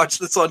 If you watch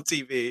this on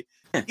TV.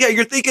 Yeah,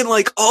 you're thinking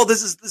like, oh,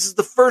 this is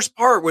the first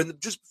part when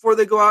just before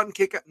they go out and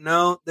kick out.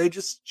 No,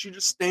 she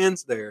just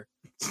stands there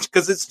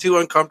because it's too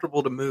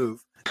uncomfortable to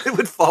move. It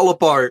would fall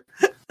apart.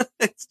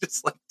 It's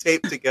just like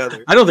taped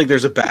together. I don't think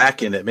there's a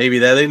back in it. Maybe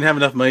they didn't have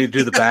enough money to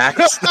do the back.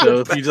 So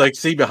if you like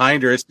see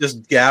behind her, it's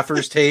just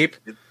gaffer's tape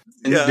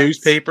and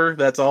newspaper.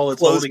 That's all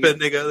it's holding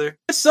together.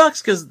 It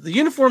sucks because the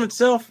uniform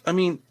itself, I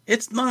mean,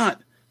 it's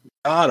not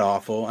god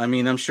awful. I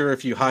mean, I'm sure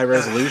if you high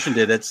resolution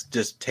did, it's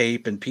just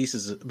tape and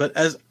pieces. But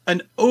as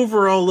an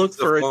overall look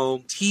for a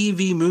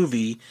TV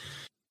movie,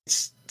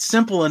 it's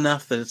simple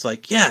enough that it's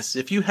like, yes,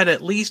 if you had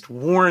at least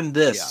worn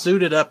this,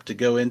 suited up to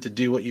go in to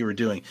do what you were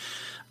doing,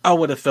 I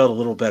would have felt a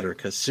little better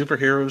because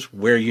superheroes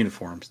wear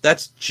uniforms.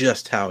 That's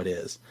just how it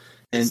is.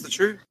 And it's the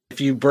truth. If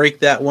you break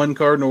that one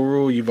cardinal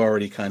rule, you've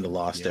already kind of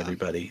lost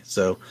everybody.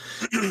 So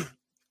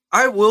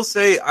I will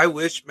say I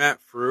wish Matt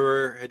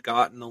Frewer had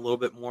gotten a little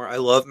bit more. I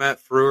love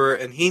Matt Frewer,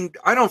 and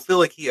I don't feel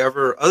like he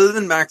ever, other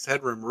than Max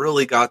Headroom,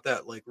 really got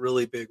that like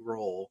really big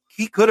role.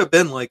 He could have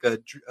been like a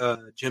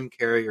Jim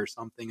Carrey or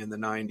something in the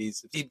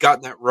 90s if he'd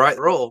gotten that right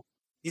role.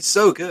 He's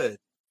so good.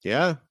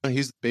 Yeah,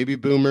 he's baby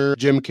boomer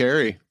Jim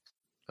Carrey.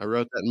 I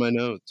wrote that in my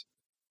notes.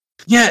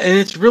 Yeah, and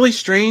it's really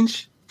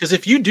strange because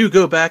if you do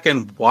go back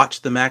and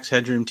watch the Max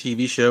Headroom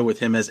TV show with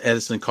him as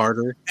Edison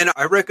Carter. And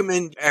I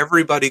recommend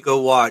everybody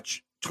go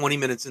watch 20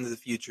 Minutes into the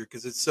Future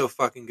because it's so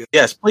fucking good.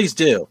 Yes, please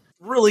do.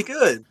 Really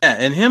good. Yeah,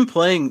 and him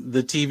playing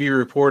the TV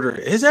reporter,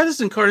 his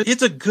Edison Carter,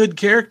 it's a good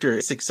character.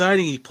 It's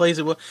exciting. He plays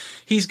it well.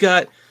 He's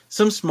got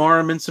some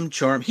smarm and some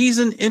charm. He's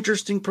an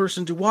interesting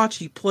person to watch.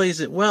 He plays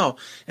it well.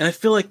 And I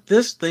feel like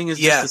this thing is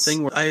just the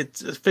thing where I had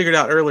figured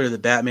out earlier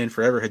that Batman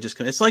Forever had just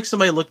come. It's like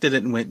somebody looked at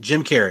it and went,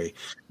 Jim Carrey.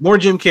 More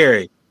Jim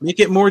Carrey. Make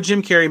it more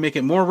Jim Carrey. Make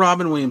it more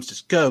Robin Williams.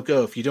 Just go.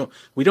 If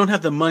we don't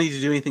have the money to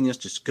do anything else,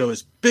 just go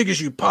as big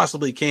as you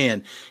possibly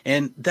can.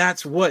 And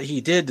that's what he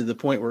did to the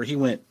point where he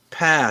went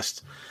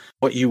past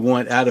what you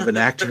want out of an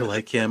actor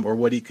like him or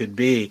what he could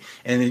be.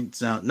 And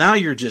it's, now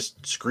you're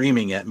just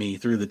screaming at me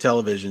through the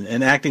television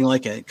and acting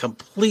like a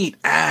complete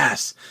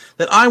ass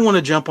that I want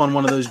to jump on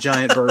one of those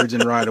giant birds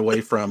and ride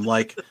away from,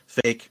 like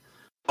fake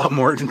Bob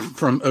Morton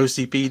from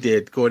OCP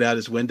did going out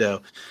his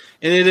window.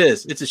 And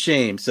it's a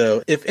shame.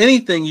 So if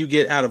anything you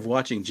get out of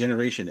watching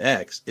Generation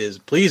X is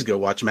please go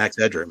watch Max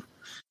Headroom.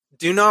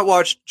 Do not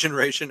watch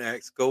Generation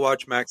X. Go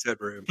watch Max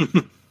Headroom.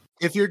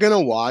 If you're going to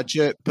watch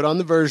it, put on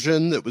the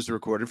version that was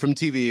recorded from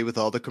TV with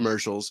all the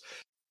commercials.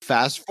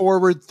 Fast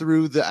forward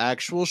through the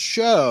actual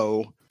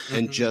show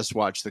and just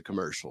watch the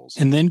commercials.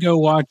 And then go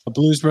watch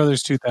Blues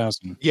Brothers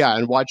 2000. Yeah,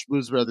 and watch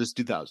Blues Brothers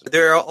 2000.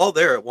 They're all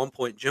there at one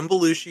point. Jim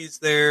Belushi's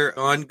there,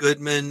 John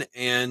Goodman,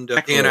 and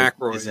Dan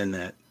Aykroyd is in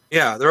that.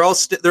 Yeah, they're all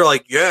they're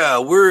like, yeah,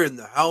 we're in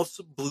the House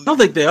of Blues. I don't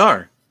think they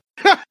are.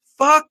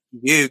 Fuck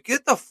you.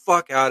 Get the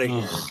fuck out of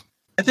here.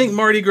 I think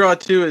Mardi Gras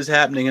 2 is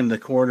happening in the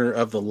corner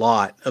of the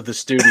lot of the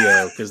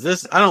studio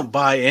because I don't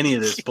buy any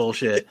of this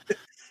bullshit.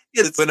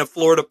 It's in a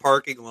Florida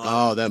parking lot.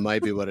 Oh, that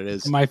might be what it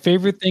is. My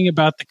favorite thing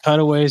about the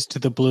cutaways to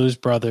the Blues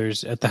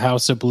Brothers at the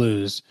House of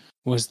Blues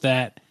was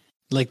that,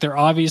 like, they're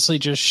obviously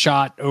just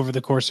shot over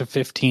the course of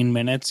 15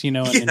 minutes,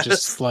 and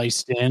just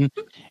sliced in.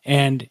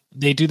 And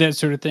they do that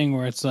sort of thing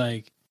where it's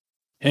like,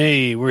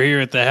 hey, we're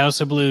here at the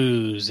House of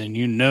Blues, and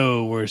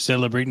we're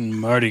celebrating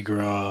Mardi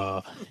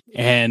Gras.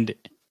 And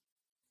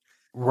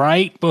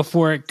right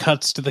before it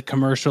cuts to the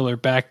commercial or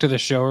back to the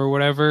show or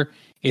whatever,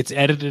 it's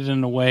edited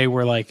in a way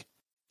where, like,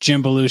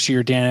 Jim Belushi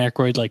or Dan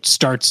Aykroyd, like,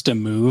 starts to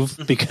move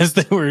because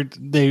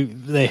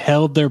they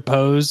held their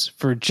pose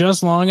for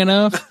just long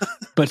enough,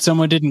 but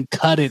someone didn't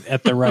cut it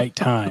at the right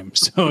time.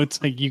 So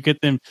it's like you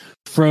get them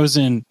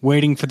frozen,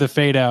 waiting for the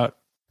fade out,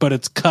 but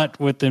it's cut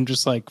with them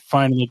just like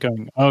finally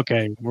going,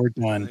 okay, we're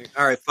done. Like,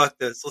 all right, fuck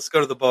this. Let's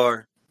go to the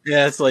bar.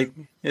 Yeah,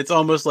 it's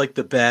almost like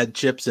the bad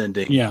Chips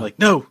ending. Yeah. Like,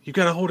 no, you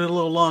got to hold it a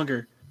little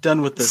longer.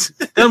 Done with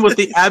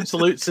the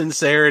absolute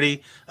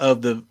sincerity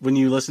of when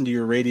you listen to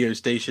your radio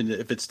station,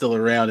 if it's still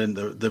around, and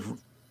the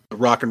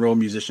rock and roll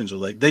musicians are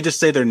like, they just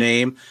say their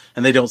name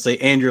and they don't say,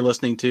 and you're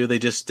listening to, they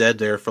just stood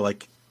there for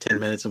like 10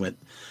 minutes and went,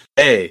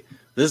 hey,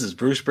 this is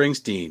Bruce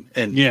Springsteen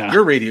and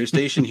your radio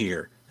station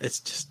here. It's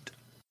just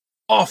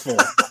awful.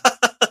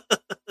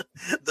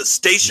 The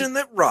station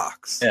that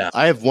rocks. Yeah.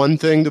 I have one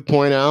thing to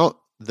point out.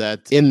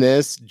 that in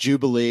this,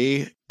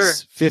 Jubilee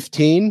is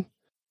 15,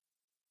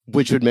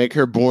 which would make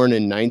her born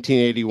in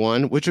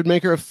 1981, which would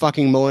make her a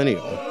fucking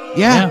millennial.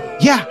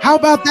 Yeah. How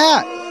about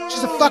that?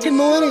 She's a fucking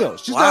millennial.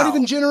 She's not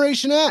even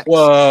Generation X.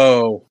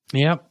 Whoa.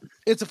 Yep.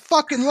 It's a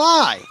fucking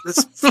lie.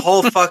 This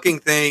whole fucking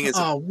thing is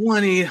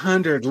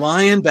 1-800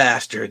 lying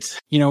bastards.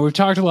 You know, we've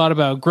talked a lot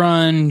about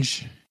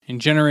grunge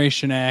and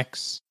Generation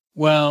X.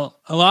 Well,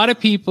 a lot of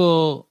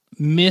people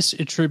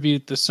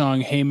misattribute the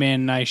song Hey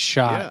Man, Nice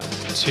Shot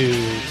to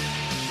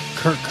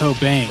Kurt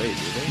Cobain,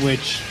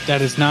 which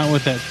that is not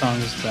what that song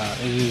is about.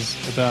 It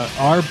is about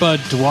R.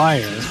 Bud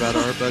Dwyer. It's about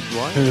R. Bud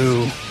Dwyer.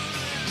 Who,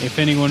 if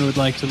anyone would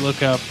like to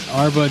look up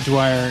R. Bud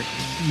Dwyer,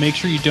 make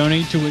sure you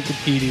donate to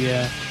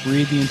Wikipedia,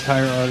 read the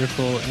entire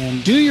article,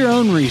 and do your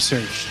own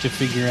research to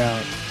figure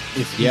out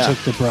if you took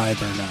the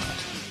bribe or not.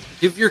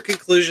 Give your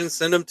conclusions.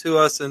 Send them to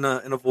us in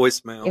a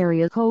voicemail.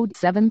 Area code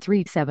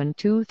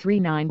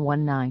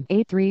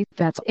 737-239-1983.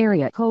 That's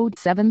area code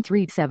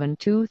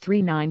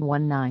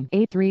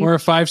 737-239-1983. Or a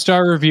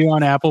 5-star review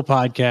on Apple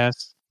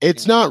Podcasts.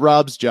 It's not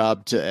Rob's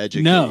job to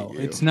educate you.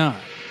 It's not.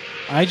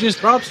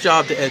 Rob's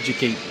job to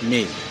educate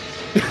me.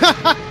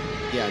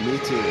 Yeah, me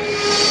too.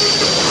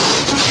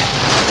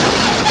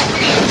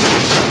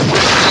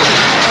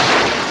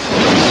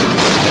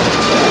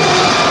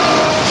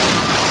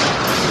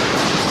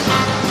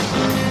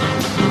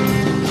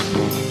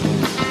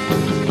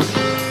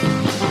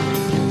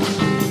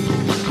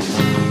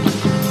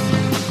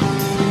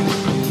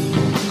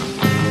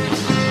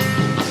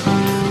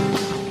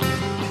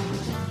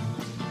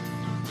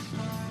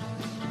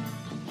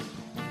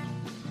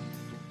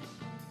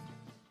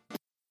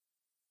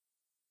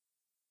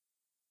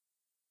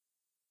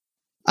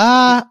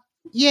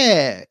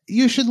 Yeah,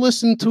 you should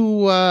listen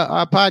to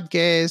our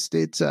podcast.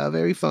 It's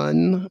very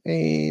fun,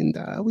 and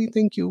we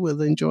think you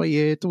will enjoy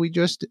it. We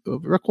just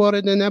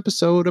recorded an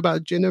episode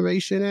about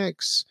Generation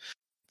X,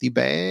 the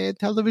bad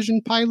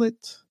television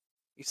pilot.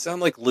 You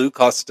sound like Lou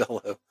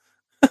Costello.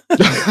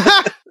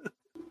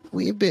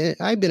 I've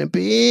been a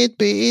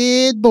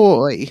bad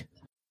boy.